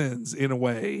Simpsons in a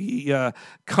way.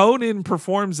 Conan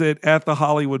performs it at the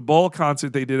Hollywood Bowl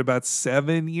concert they did about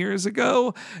 7 years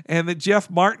ago, and that Jeff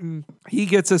Martin, he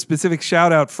gets a specific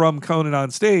shout out from Conan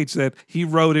on stage that he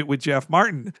wrote it with Jeff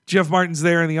Martin. Jeff Martin's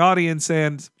there in the audience,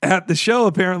 and at the show,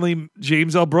 apparently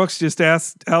James L. Brooks just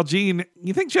asked Al Jean,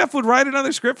 "You think Jeff would write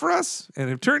another script for us?" And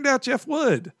it turned out Jeff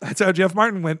would. That's how Jeff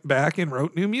Martin went back and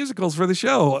wrote new musicals for the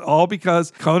show, all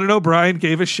because Conan O'Brien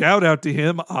gave a shout out to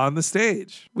him on the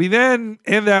stage. We then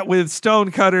end that with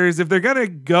Stonecutters. If they're going to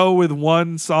go with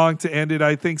one song to end it,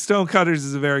 I think Stonecutters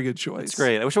is a very good choice. It's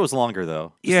great. I wish it was longer,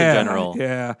 though. Just in general.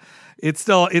 Yeah. It's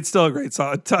still a great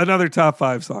song. Another top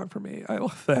 5 song for me. I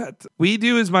love that. We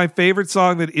Do is my favorite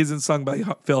song that isn't sung by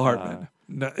Phil Hartman.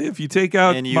 No, if you take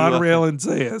out Monorail and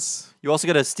Zayas. You also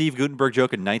got a Steve Guttenberg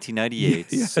joke in 1998.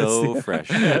 Yes, so fresh.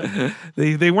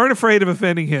 They weren't afraid of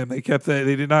offending him. They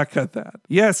did not cut that.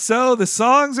 Yes, so the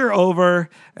songs are over,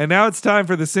 and now it's time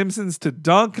for the Simpsons to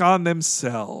dunk on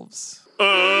themselves. All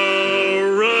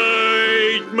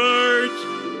right,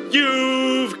 Marge,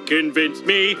 you've convinced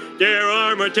me there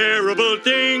are more terrible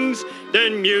things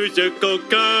than musical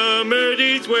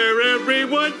comedies where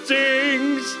everyone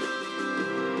sings.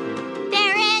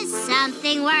 There is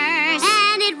something worse,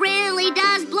 and it really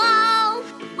does blow.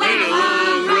 When a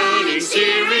long-running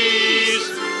series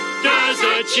does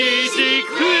a cheesy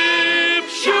clip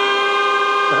show.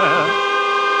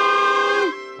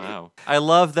 Wow. I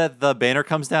love that the banner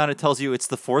comes down. It tells you it's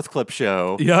the 4th clip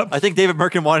show. Yep. I think David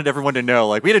Merkin wanted everyone to know,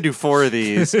 like, we had to do 4 of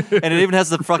these. And it even has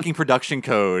the fucking production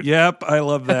code. Yep, I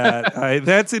love that.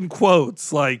 That's in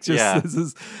quotes. Like, just this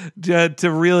is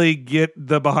to really get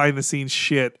the behind the scenes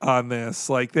shit on this.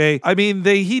 Like,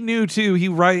 he knew too.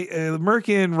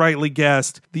 Merkin rightly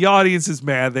guessed the audience is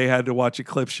mad they had to watch a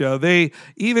clip show.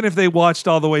 Even if they watched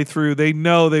all the way through, they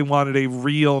know they wanted a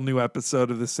real new episode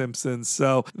of The Simpsons.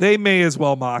 So they may as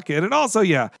well mock it. And also,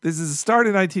 this is a start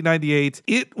in 1998.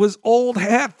 It was old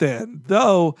hat then,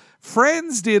 though.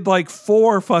 Friends did like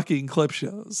 4 fucking clip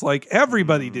shows. Like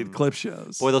everybody did clip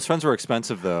shows. Boy, those Friends were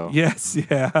expensive though. Yes,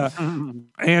 yeah.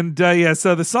 And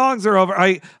so the songs are over.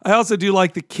 I also do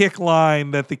like the kick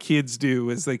line that the kids do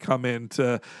as they come in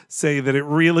to say that it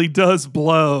really does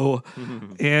blow.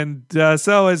 And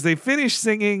so as they finish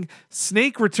singing,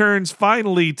 Snake returns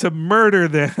finally to murder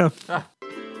them.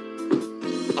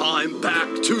 I'm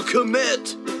back to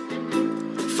commit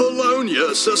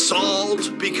felonious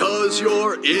assault because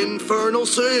your infernal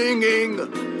singing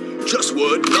just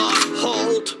would not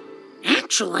halt.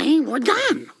 Actually, we're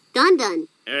done. Done.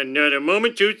 And not a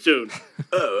moment too soon.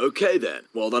 Oh, okay then.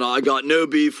 Well, then I got no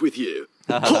beef with you.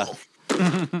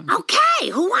 Okay,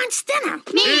 who wants dinner?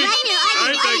 Me, right here.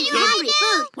 I'm hungry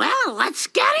food. Well, let's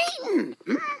get eating.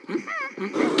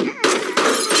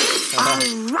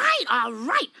 All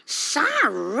right.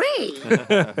 Sorry.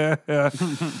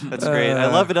 That's great. I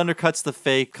love it undercuts the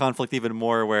fake conflict even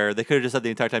more where they could have just said the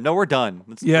entire time, no, we're done.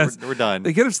 We're done.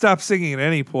 They could have stopped singing at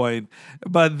any point,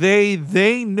 but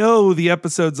they know the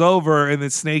episode's over and the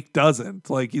Snake doesn't.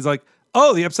 Like, he's like,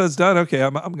 oh, the episode's done. Okay,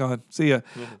 I'm gone. See ya.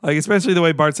 Like, especially the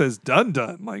way Bart says, done.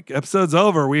 Like, episode's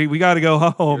over. We got to go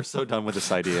home. You're so done with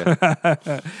this idea.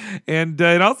 And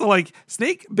also, like,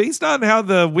 Snake, based on how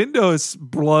the window is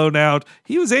blown out,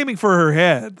 he was aiming for her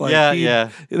head. Like,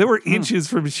 there were inches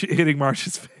from hitting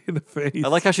Marge's in the face. I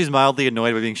like how she's mildly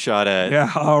annoyed by being shot at. Yeah,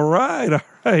 all right.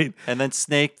 And then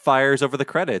Snake fires over the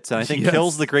credits, and I think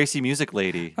kills the Gracie Music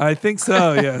lady. I think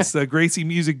so, yes. Gracie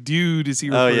Music Dude, as he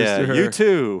refers to her. You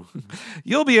too.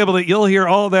 You'll hear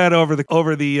all that over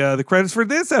the credits for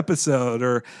this episode,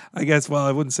 or I guess, well,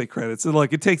 I wouldn't say credits.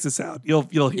 Look, it takes us out. You'll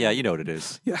hear. Yeah, you know what it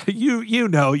is. Yeah, you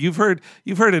know. You've heard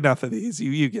enough of these.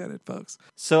 You get it, folks.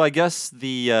 So I guess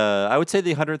I would say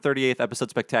the 138th episode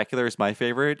Spectacular is my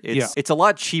favorite. It's a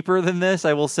lot cheaper than this,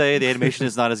 I will say. The animation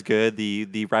is not as good.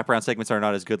 The wraparound segments are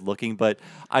not as good looking, but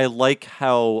I like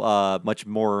how much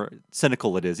more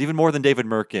cynical it is, even more than David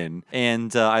Merkin.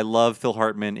 And I love Phil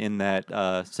Hartman in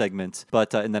that segment,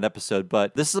 but in that episode.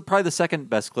 But this is probably the second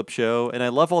best clip show, and I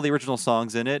love all the original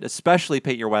songs in it, especially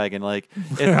Paint Your Wagon. Like,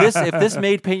 if this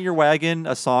made Paint Your Wagon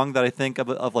a song that I think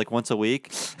of like once a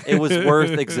week, it was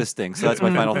worth existing. So that's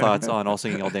my final thoughts on All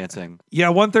Singing, All Dancing. Yeah,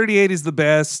 138 is the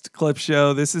best clip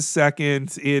show. This is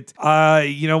second. It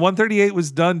 138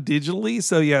 was done digitally,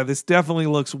 so yeah, this definitely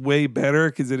looks way better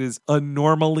because it is a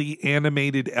normally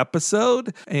animated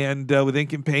episode and with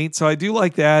ink and paint. So I do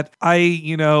like that.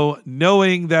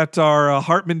 Knowing that our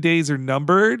Hartman days are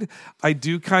numbered, I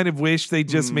do kind of wish they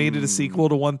just made it a sequel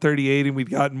to 138 and we'd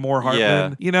gotten more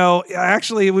Hartman.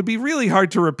 Actually, it would be really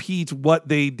hard to repeat what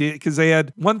they did because they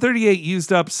had 138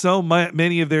 used up so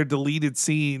many of their deleted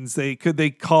scenes. Could they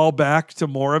call back to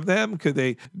more of them? Could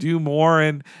they do more?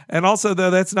 And also, though,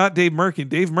 that's not Dave Merkin.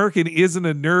 Dave Merkin isn't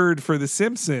a nerd for The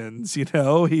Simpsons.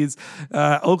 He's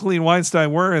Oakley and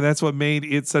Weinstein were, and that's what made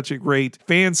it such a great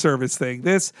fan service thing.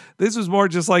 This was more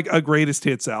just like a greatest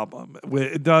hits album,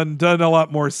 done a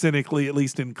lot more cynically, at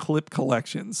least in clip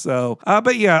collections. So,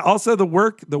 but yeah, also the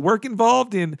work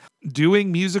involved in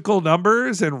doing musical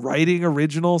numbers and writing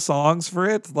original songs for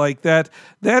it, like that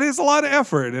is a lot of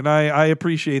effort, and I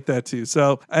appreciate that too.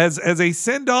 So as a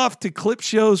send off to clip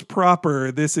shows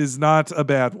proper, this is not a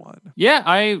bad one. Yeah,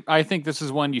 I think this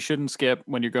is one you shouldn't skip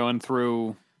when you're going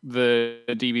through the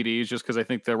DVDs, just because I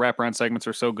think the wraparound segments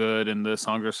are so good and the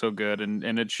songs are so good,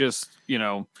 and it's just,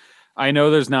 I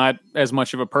know there's not as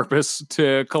much of a purpose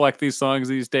to collect these songs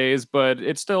these days, but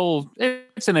it's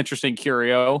an interesting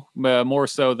curio, more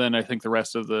so than I think the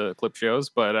rest of the clip shows.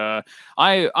 But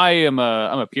I'm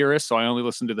a purist, so I only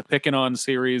listen to the Pickin' On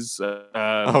series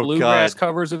bluegrass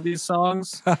covers of these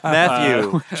songs.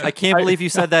 Matthew, I can't believe you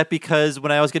said that, because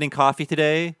when I was getting coffee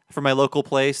today from my local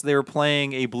place, they were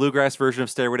playing a bluegrass version of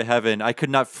Stairway to Heaven. I could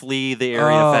not flee the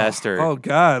area faster. Oh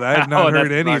God, I have not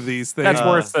heard any of these things. That's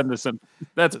worse than the Simpsons.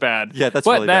 That's bad. Yeah, that's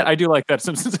really bad. I do like that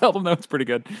Simpsons album though; it's pretty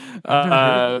good.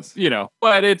 But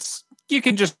you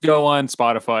can just go on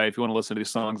Spotify if you want to listen to these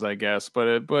songs, I guess.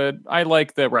 But I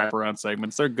like the wraparound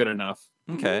segments; they're good enough.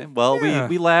 Okay, well,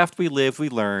 we laughed, we lived, we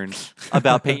learned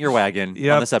about Paint Your Wagon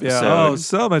on this episode. Yeah. Oh,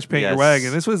 so much Paint Your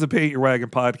Wagon. This was a Paint Your Wagon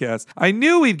podcast. I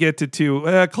knew we'd get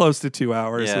to close to 2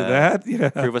 hours with that.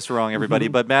 Yeah. Prove us wrong, everybody.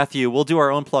 But Matthew, we'll do our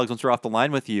own plugs once we're off the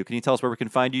line with you. Can you tell us where we can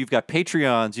find you? You've got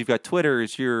Patreons, you've got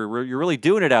Twitters. You're really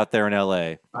doing it out there in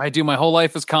LA. I do. My whole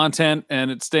life is content, and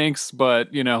it stinks, but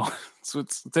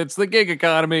it's the gig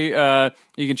economy.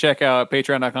 You can check out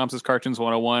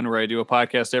patreon.com/cartoons101, where I do a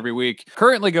podcast every week.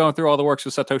 Currently going through all the works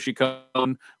of Satoshi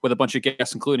Kon with a bunch of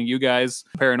guests, including you guys.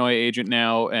 Paranoia Agent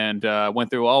now, and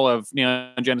went through all of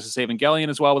Neon Genesis Evangelion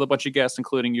as well with a bunch of guests,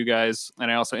 including you guys.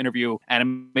 And I also interview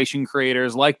animation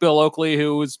creators like Bill Oakley,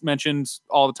 who was mentioned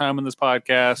all the time in this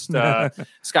podcast.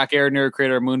 Scott Gardner,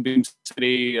 creator of Moonbeam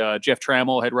City. Jeff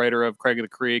Trammell, head writer of Craig of the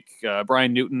Creek.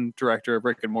 Brian Newton, director of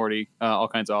Rick and Morty. All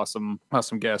kinds of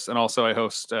awesome guests. And also I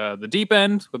host The Deep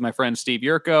End with my friend Steve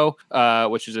Yurko,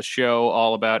 which is a show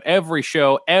all about every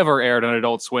show ever aired on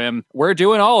Adult Swim. We're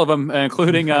doing all of them,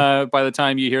 including by the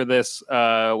time you hear this,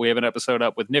 we have an episode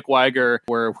up with Nick Weiger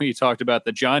where we talked about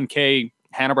the John K.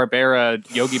 Hanna-Barbera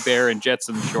Yogi Bear and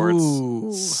Jetson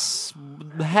shorts.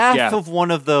 Half of one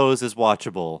of those is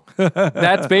watchable.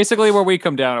 That's basically where we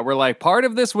come down. We're like, part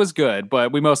of this was good,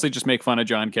 but we mostly just make fun of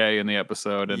John Kay in the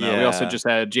episode. And we also just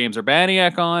had James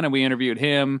Urbaniak on, and we interviewed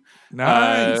him.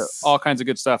 Nice. All kinds of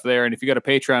good stuff there. And if you go to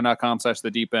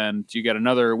patreon.com/thedeepend, you get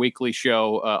another weekly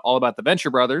show all about the Venture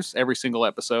Brothers. Every single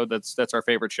episode. That's our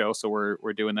favorite show. So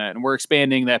we're doing that. And we're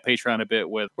expanding that Patreon a bit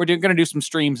we're going to do some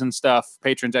streams and stuff.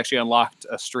 Patrons actually unlocked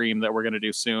a stream that we're going to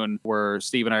do soon where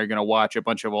Steve and I are going to watch a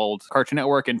bunch of old Cartoon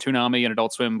Network and Toonami and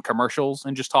Adult Swim commercials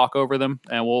and just talk over them.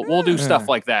 And we'll do stuff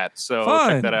like that. So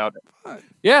check that out.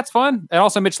 Yeah, it's fun. And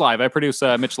also Mitch Live. I produce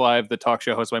Mitch Live, the talk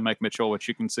show hosted by Mike Mitchell, which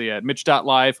you can see at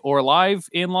mitch.live or live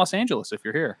in Los Angeles if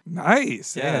you're here.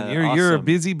 Nice. Yeah, you're a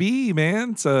busy bee,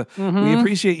 man. So we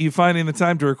appreciate you finding the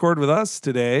time to record with us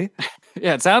today.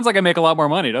 Yeah, it sounds like I make a lot more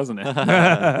money, doesn't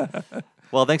it?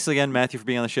 Well, thanks again, Matthew, for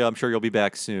being on the show. I'm sure you'll be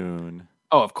back soon.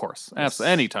 Oh, of course.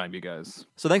 Absolutely. Anytime, you guys.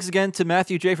 So thanks again to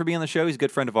Matthew J. for being on the show. He's a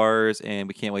good friend of ours, and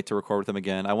we can't wait to record with him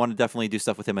again. I want to definitely do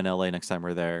stuff with him in LA next time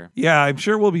we're there. Yeah, I'm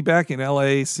sure we'll be back in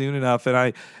LA soon enough.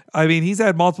 And I mean, he's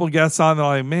had multiple guests on, and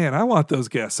I'm like, man, I want those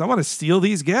guests. I want to steal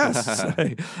these guests.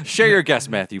 Share your guests,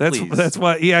 Matthew, please. That's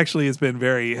why he actually has been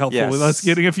very helpful with us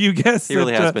getting a few guests. He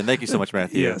really has been. Thank you so much,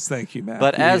 Matthew. Yes, thank you, Matthew.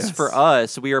 But as for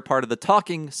us, we are part of the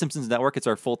Talking Simpsons Network. It's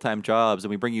our full-time jobs, and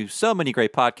we bring you so many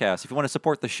great podcasts. If you want to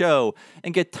support the show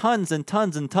and get tons and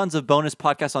tons and tons of bonus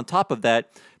podcasts on top of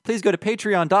that, please go to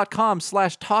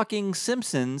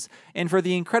patreon.com/TalkingSimpsons, and for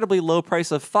the incredibly low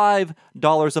price of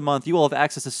 $5 a month, you will have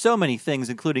access to so many things,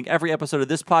 including every episode of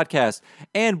this podcast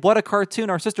and What a Cartoon,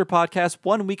 our sister podcast,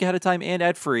 1 week ahead of time and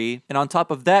ad-free. And on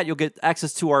top of that, you'll get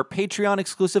access to our Patreon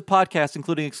exclusive podcasts,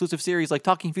 including exclusive series like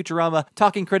Talking Futurama,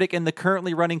 Talking Critic, and the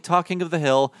currently running Talking of the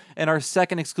Hill, and our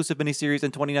second exclusive miniseries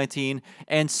in 2019,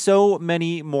 and so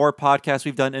many more podcasts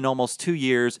we've done in almost 2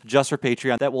 years just for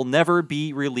Patreon that will never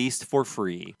be released for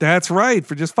free. That's right.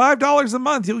 For just $5 a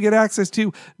month, you'll get access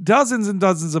to dozens and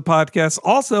dozens of podcasts.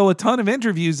 Also, a ton of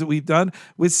interviews that we've done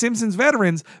with Simpsons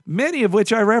veterans, many of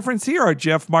which I referenced here. Our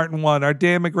Jeff Martin one, our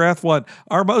Dan McGrath one,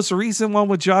 our most recent one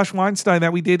with Josh Weinstein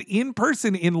that we did in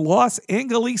person in Los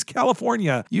Angeles,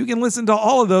 California. You can listen to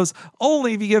all of those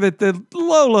only if you give it the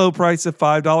low price of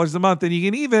 $5 a month. And you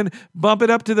can even bump it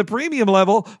up to the premium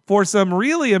level for some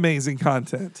really amazing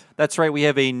content. That's right. We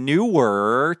have a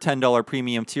newer $10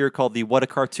 premium tier called the What a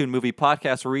Cartoon Movie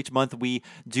Podcast, where each month we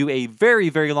do a very,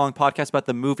 very long podcast about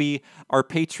the movie our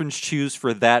patrons choose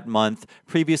for that month.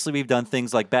 Previously, we've done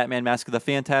things like Batman Mask of the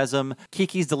Phantasm,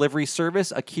 Kiki's Delivery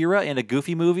Service, Akira, and a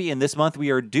Goofy movie. And this month we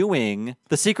are doing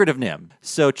The Secret of NIMH.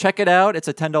 So check it out. It's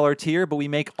a $10 tier, but we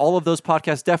make all of those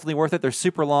podcasts definitely worth it. They're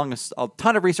super long. A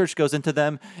ton of research goes into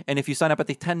them. And if you sign up at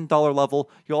the $10 level,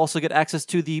 you'll also get access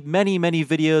to the many, many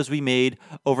videos we made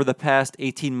over the past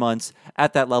 18 months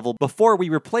at that level before we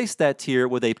replace that tier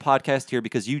with a podcast tier,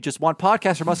 because you just want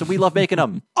podcasts from us and we love making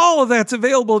them. All of that's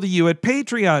available to you at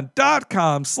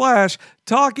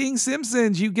patreon.com/Talking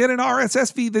Simpsons. You get an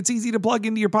RSS feed that's easy to plug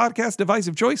into your podcast device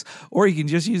of choice, or you can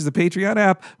just use the Patreon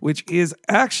app, which is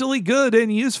actually good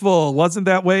and useful. Wasn't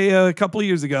that way a couple of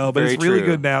years ago, but Very it's really true.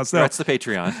 good now. So that's the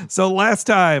Patreon. So last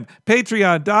time,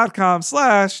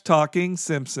 patreon.com/Talking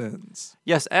Simpsons.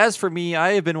 Yes, as for me,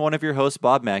 I have been one of your hosts,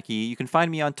 Bob Mackey. You can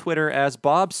find me on Twitter as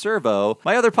Bob Servo.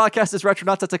 My other podcast is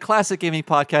Retronauts. That's a classic gaming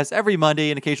podcast every Monday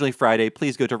and occasionally Friday.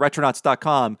 Please go to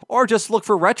retronauts.com or just look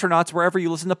for Retronauts wherever you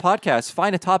listen to podcasts.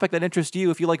 Find a topic that interests you.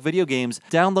 If you like video games,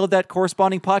 download that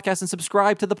corresponding podcast and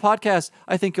subscribe to the podcast.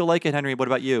 I think you'll like it, Henry. What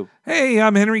about you? Hey,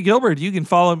 I'm Henry Gilbert. You can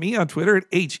follow me on Twitter at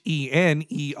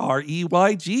HENEREYG.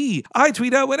 I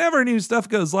tweet out whenever new stuff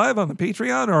goes live on the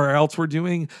Patreon, or else we're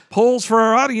doing polls for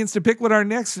our audience to pick what our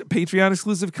next Patreon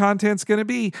exclusive content's going to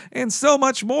be, and so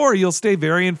much more. You'll stay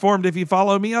very informed if you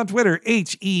follow me on Twitter,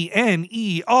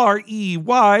 HENEREYG.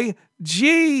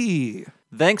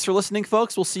 Thanks for listening,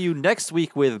 folks. We'll see you next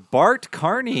week with Bart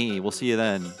Carney. We'll see you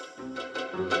then.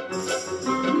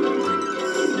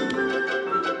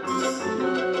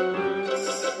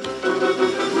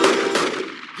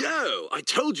 Yo, I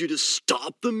told you to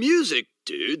stop the music,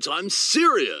 dudes. I'm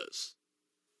serious.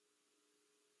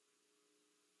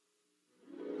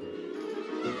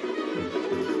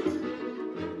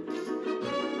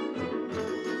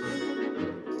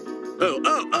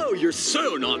 Oh, you're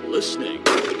so not listening.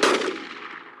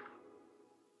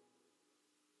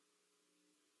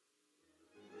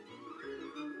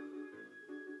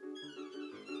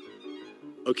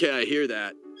 Okay, I hear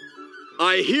that.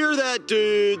 I hear that,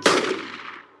 dudes.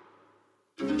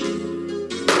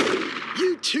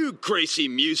 You too, Gracie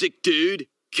Music, dude.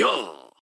 God.